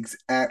digs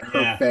at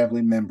her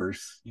family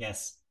members.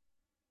 Yes.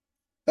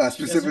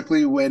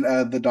 Specifically when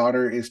the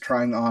daughter is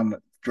trying on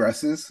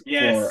dresses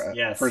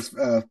for first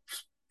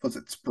was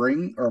it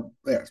spring or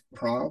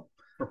prom?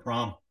 For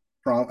prom.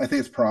 Prom. I think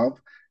it's prom.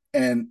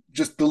 And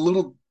just the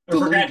little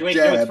for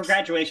graduation. No, it's for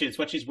graduation. It's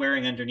what she's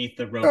wearing underneath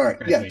the robe. All right,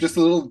 yeah, just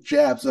the little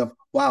jabs of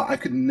wow, I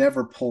could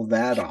never pull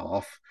that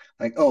off.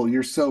 Like, oh,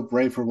 you're so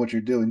brave for what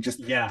you're doing.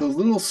 Just those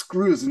little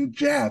screws and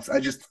jabs. I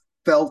just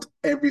felt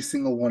every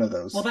single one of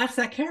those. Well, that's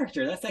that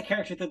character. That's that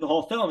character through the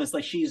whole film. It's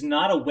like she's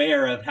not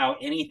aware of how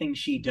anything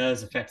she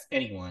does affects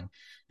anyone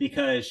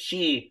because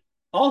she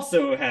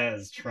also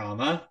has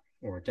trauma,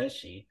 or does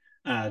she?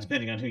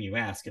 Depending on who you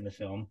ask in the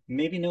film.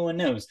 Maybe no one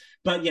knows.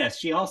 But yes,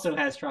 she also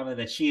has trauma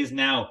that she is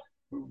now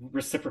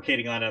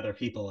reciprocating on other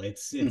people.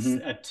 It's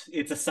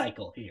a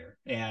cycle here,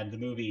 and the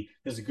movie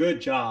does a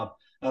good job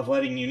of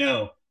letting you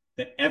know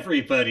that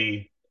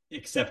everybody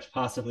except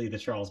possibly the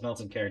Charles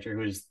Melton character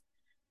who's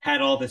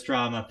had all this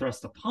drama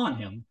thrust upon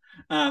him,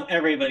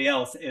 everybody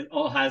else, it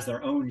all has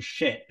their own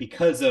shit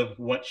because of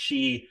what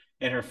she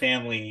and her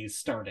family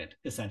started,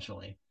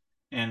 essentially.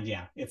 And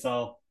yeah, it's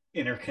all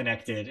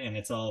interconnected and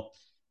it's all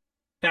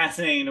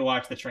fascinating to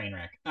watch the train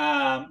wreck.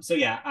 So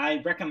yeah,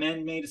 I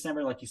recommend May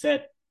December, like you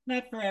said.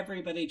 Not for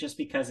everybody, just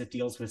because it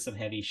deals with some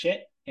heavy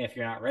shit. If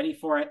you're not ready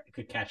for it, it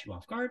could catch you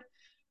off guard.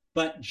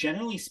 But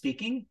generally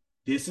speaking,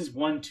 this is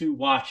one to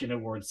watch in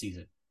award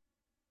season.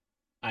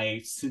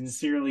 I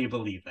sincerely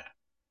believe that.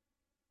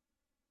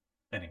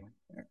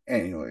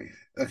 Anyway,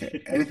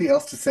 okay. Anything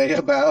else to say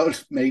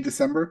about May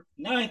December?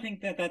 No, I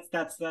think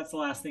that's the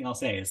last thing I'll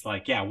say. Is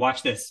like, yeah,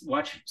 watch this.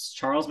 Watch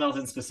Charles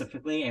Melton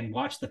specifically, and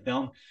watch the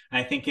film.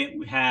 I think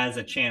it has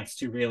a chance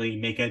to really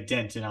make a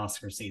dent in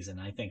Oscar season.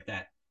 I think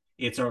that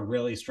it's a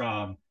really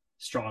strong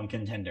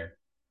contender.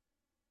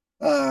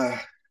 Yeah.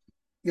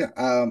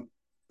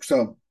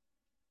 So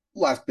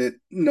last bit,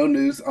 no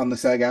news on the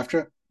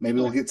SAG-AFTRA. Maybe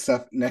we'll get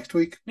stuff next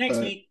week. Next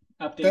but week,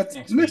 update that's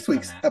next next week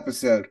week's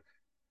episode.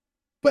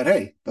 But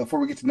hey, before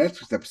we get to next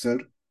week's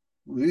episode,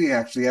 we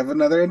actually have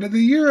another end of the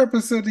year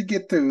episode to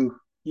get through.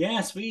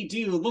 Yes, we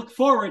do. Look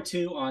forward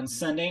to on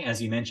Sunday,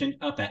 as you mentioned,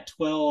 up at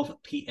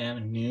 12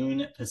 p.m.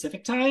 noon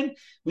Pacific time.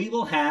 We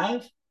will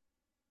have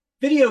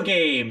video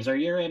games, our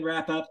year-end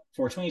wrap-up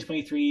for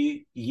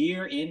 2023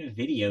 year in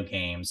video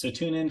games. So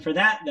tune in for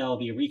that. There'll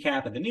be a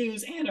recap of the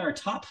news and our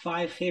top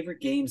 5 favorite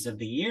games of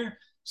the year.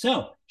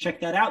 So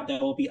check that out.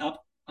 That will be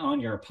up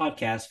on your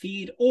podcast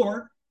feed,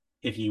 or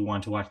if you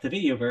want to watch the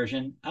video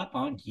version, up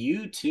on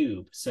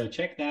YouTube. So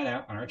check that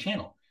out on our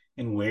channel.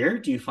 And where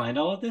do you find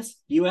all of this,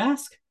 you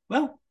ask?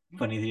 Well,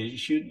 funny that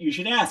you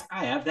should ask.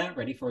 I have that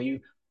ready for you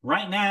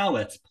right now.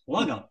 Let's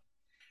plug them.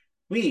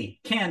 We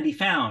can be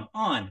found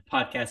on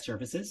podcast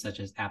services such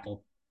as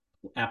Apple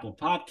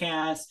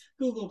Podcasts,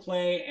 Google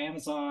Play,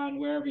 Amazon,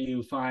 wherever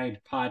you find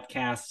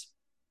podcasts.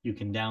 You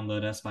can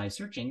download us by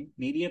searching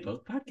Media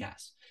Boat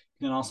Podcast.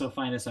 You can also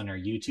find us on our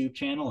YouTube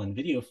channel in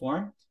video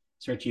form.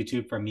 Search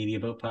YouTube for Media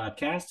Boat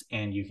Podcast,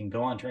 and you can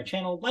go onto our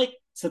channel, like,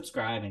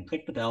 subscribe, and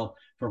click the bell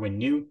for when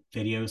new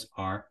videos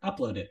are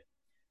uploaded.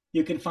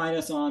 You can find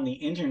us on the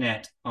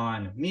internet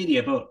on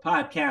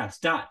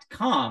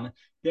MediaBoatPodcast.com.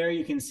 There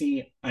you can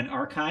see an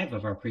archive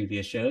of our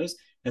previous shows,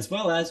 as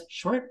well as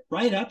short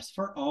write-ups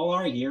for all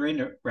our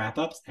year-end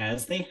wrap-ups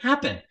as they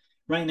happen.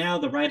 Right now,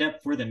 the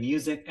write-up for the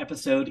music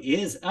episode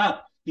is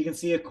up. You can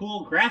see a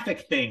cool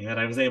graphic thing that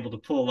I was able to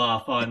pull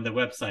off on the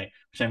website,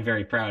 which I'm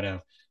very proud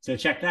of. So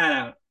check that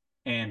out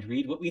and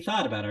read what we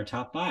thought about our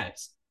top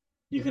 5s.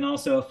 You can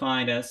also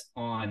find us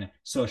on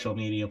social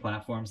media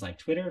platforms like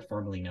Twitter,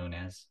 formerly known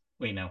as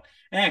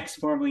X,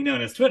 formerly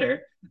known as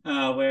Twitter,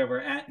 where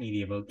we're at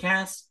Media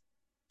Boatcast.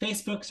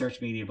 Facebook,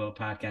 search Media Boat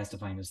Podcast to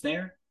find us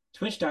there.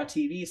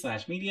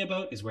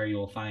 Twitch.tv/MediaBoat is where you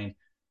will find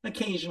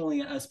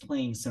occasionally us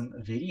playing some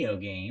video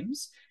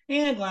games.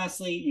 And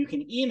lastly, you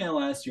can email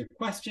us your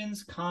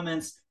questions,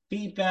 comments,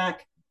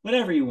 feedback,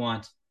 whatever you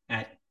want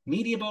at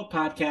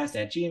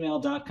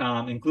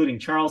MediaBoatPodcast@gmail.com, including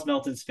Charles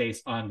Melton's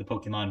face on the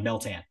Pokemon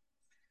Meltan.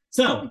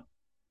 So,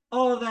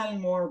 all of that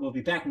and more. We'll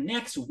be back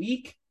next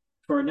week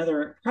for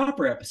another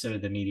proper episode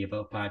of the Media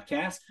Boat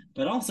Podcast,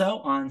 but also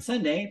on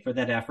Sunday for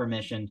that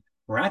aforementioned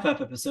wrap-up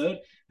episode,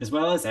 as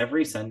well as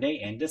every Sunday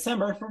in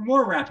December for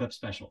more wrap-up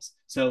specials.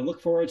 So look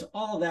forward to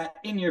all of that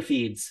in your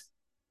feeds,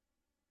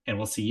 and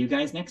we'll see you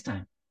guys next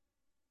time.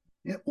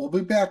 Yeah, we'll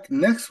be back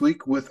next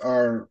week with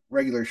our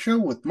regular show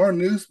with more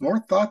news, more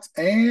thoughts,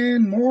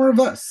 and more of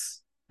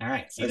us. All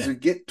right, as we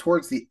get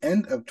towards the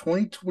end of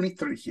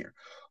 2023 here.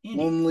 Andy.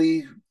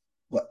 Only,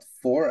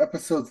 4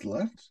 episodes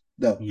left?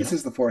 No, This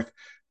is the 4th.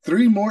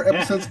 3 more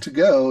episodes to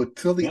go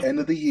till the end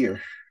of the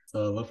year.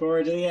 So look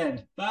forward to the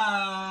end.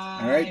 Bye.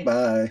 All right,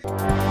 bye.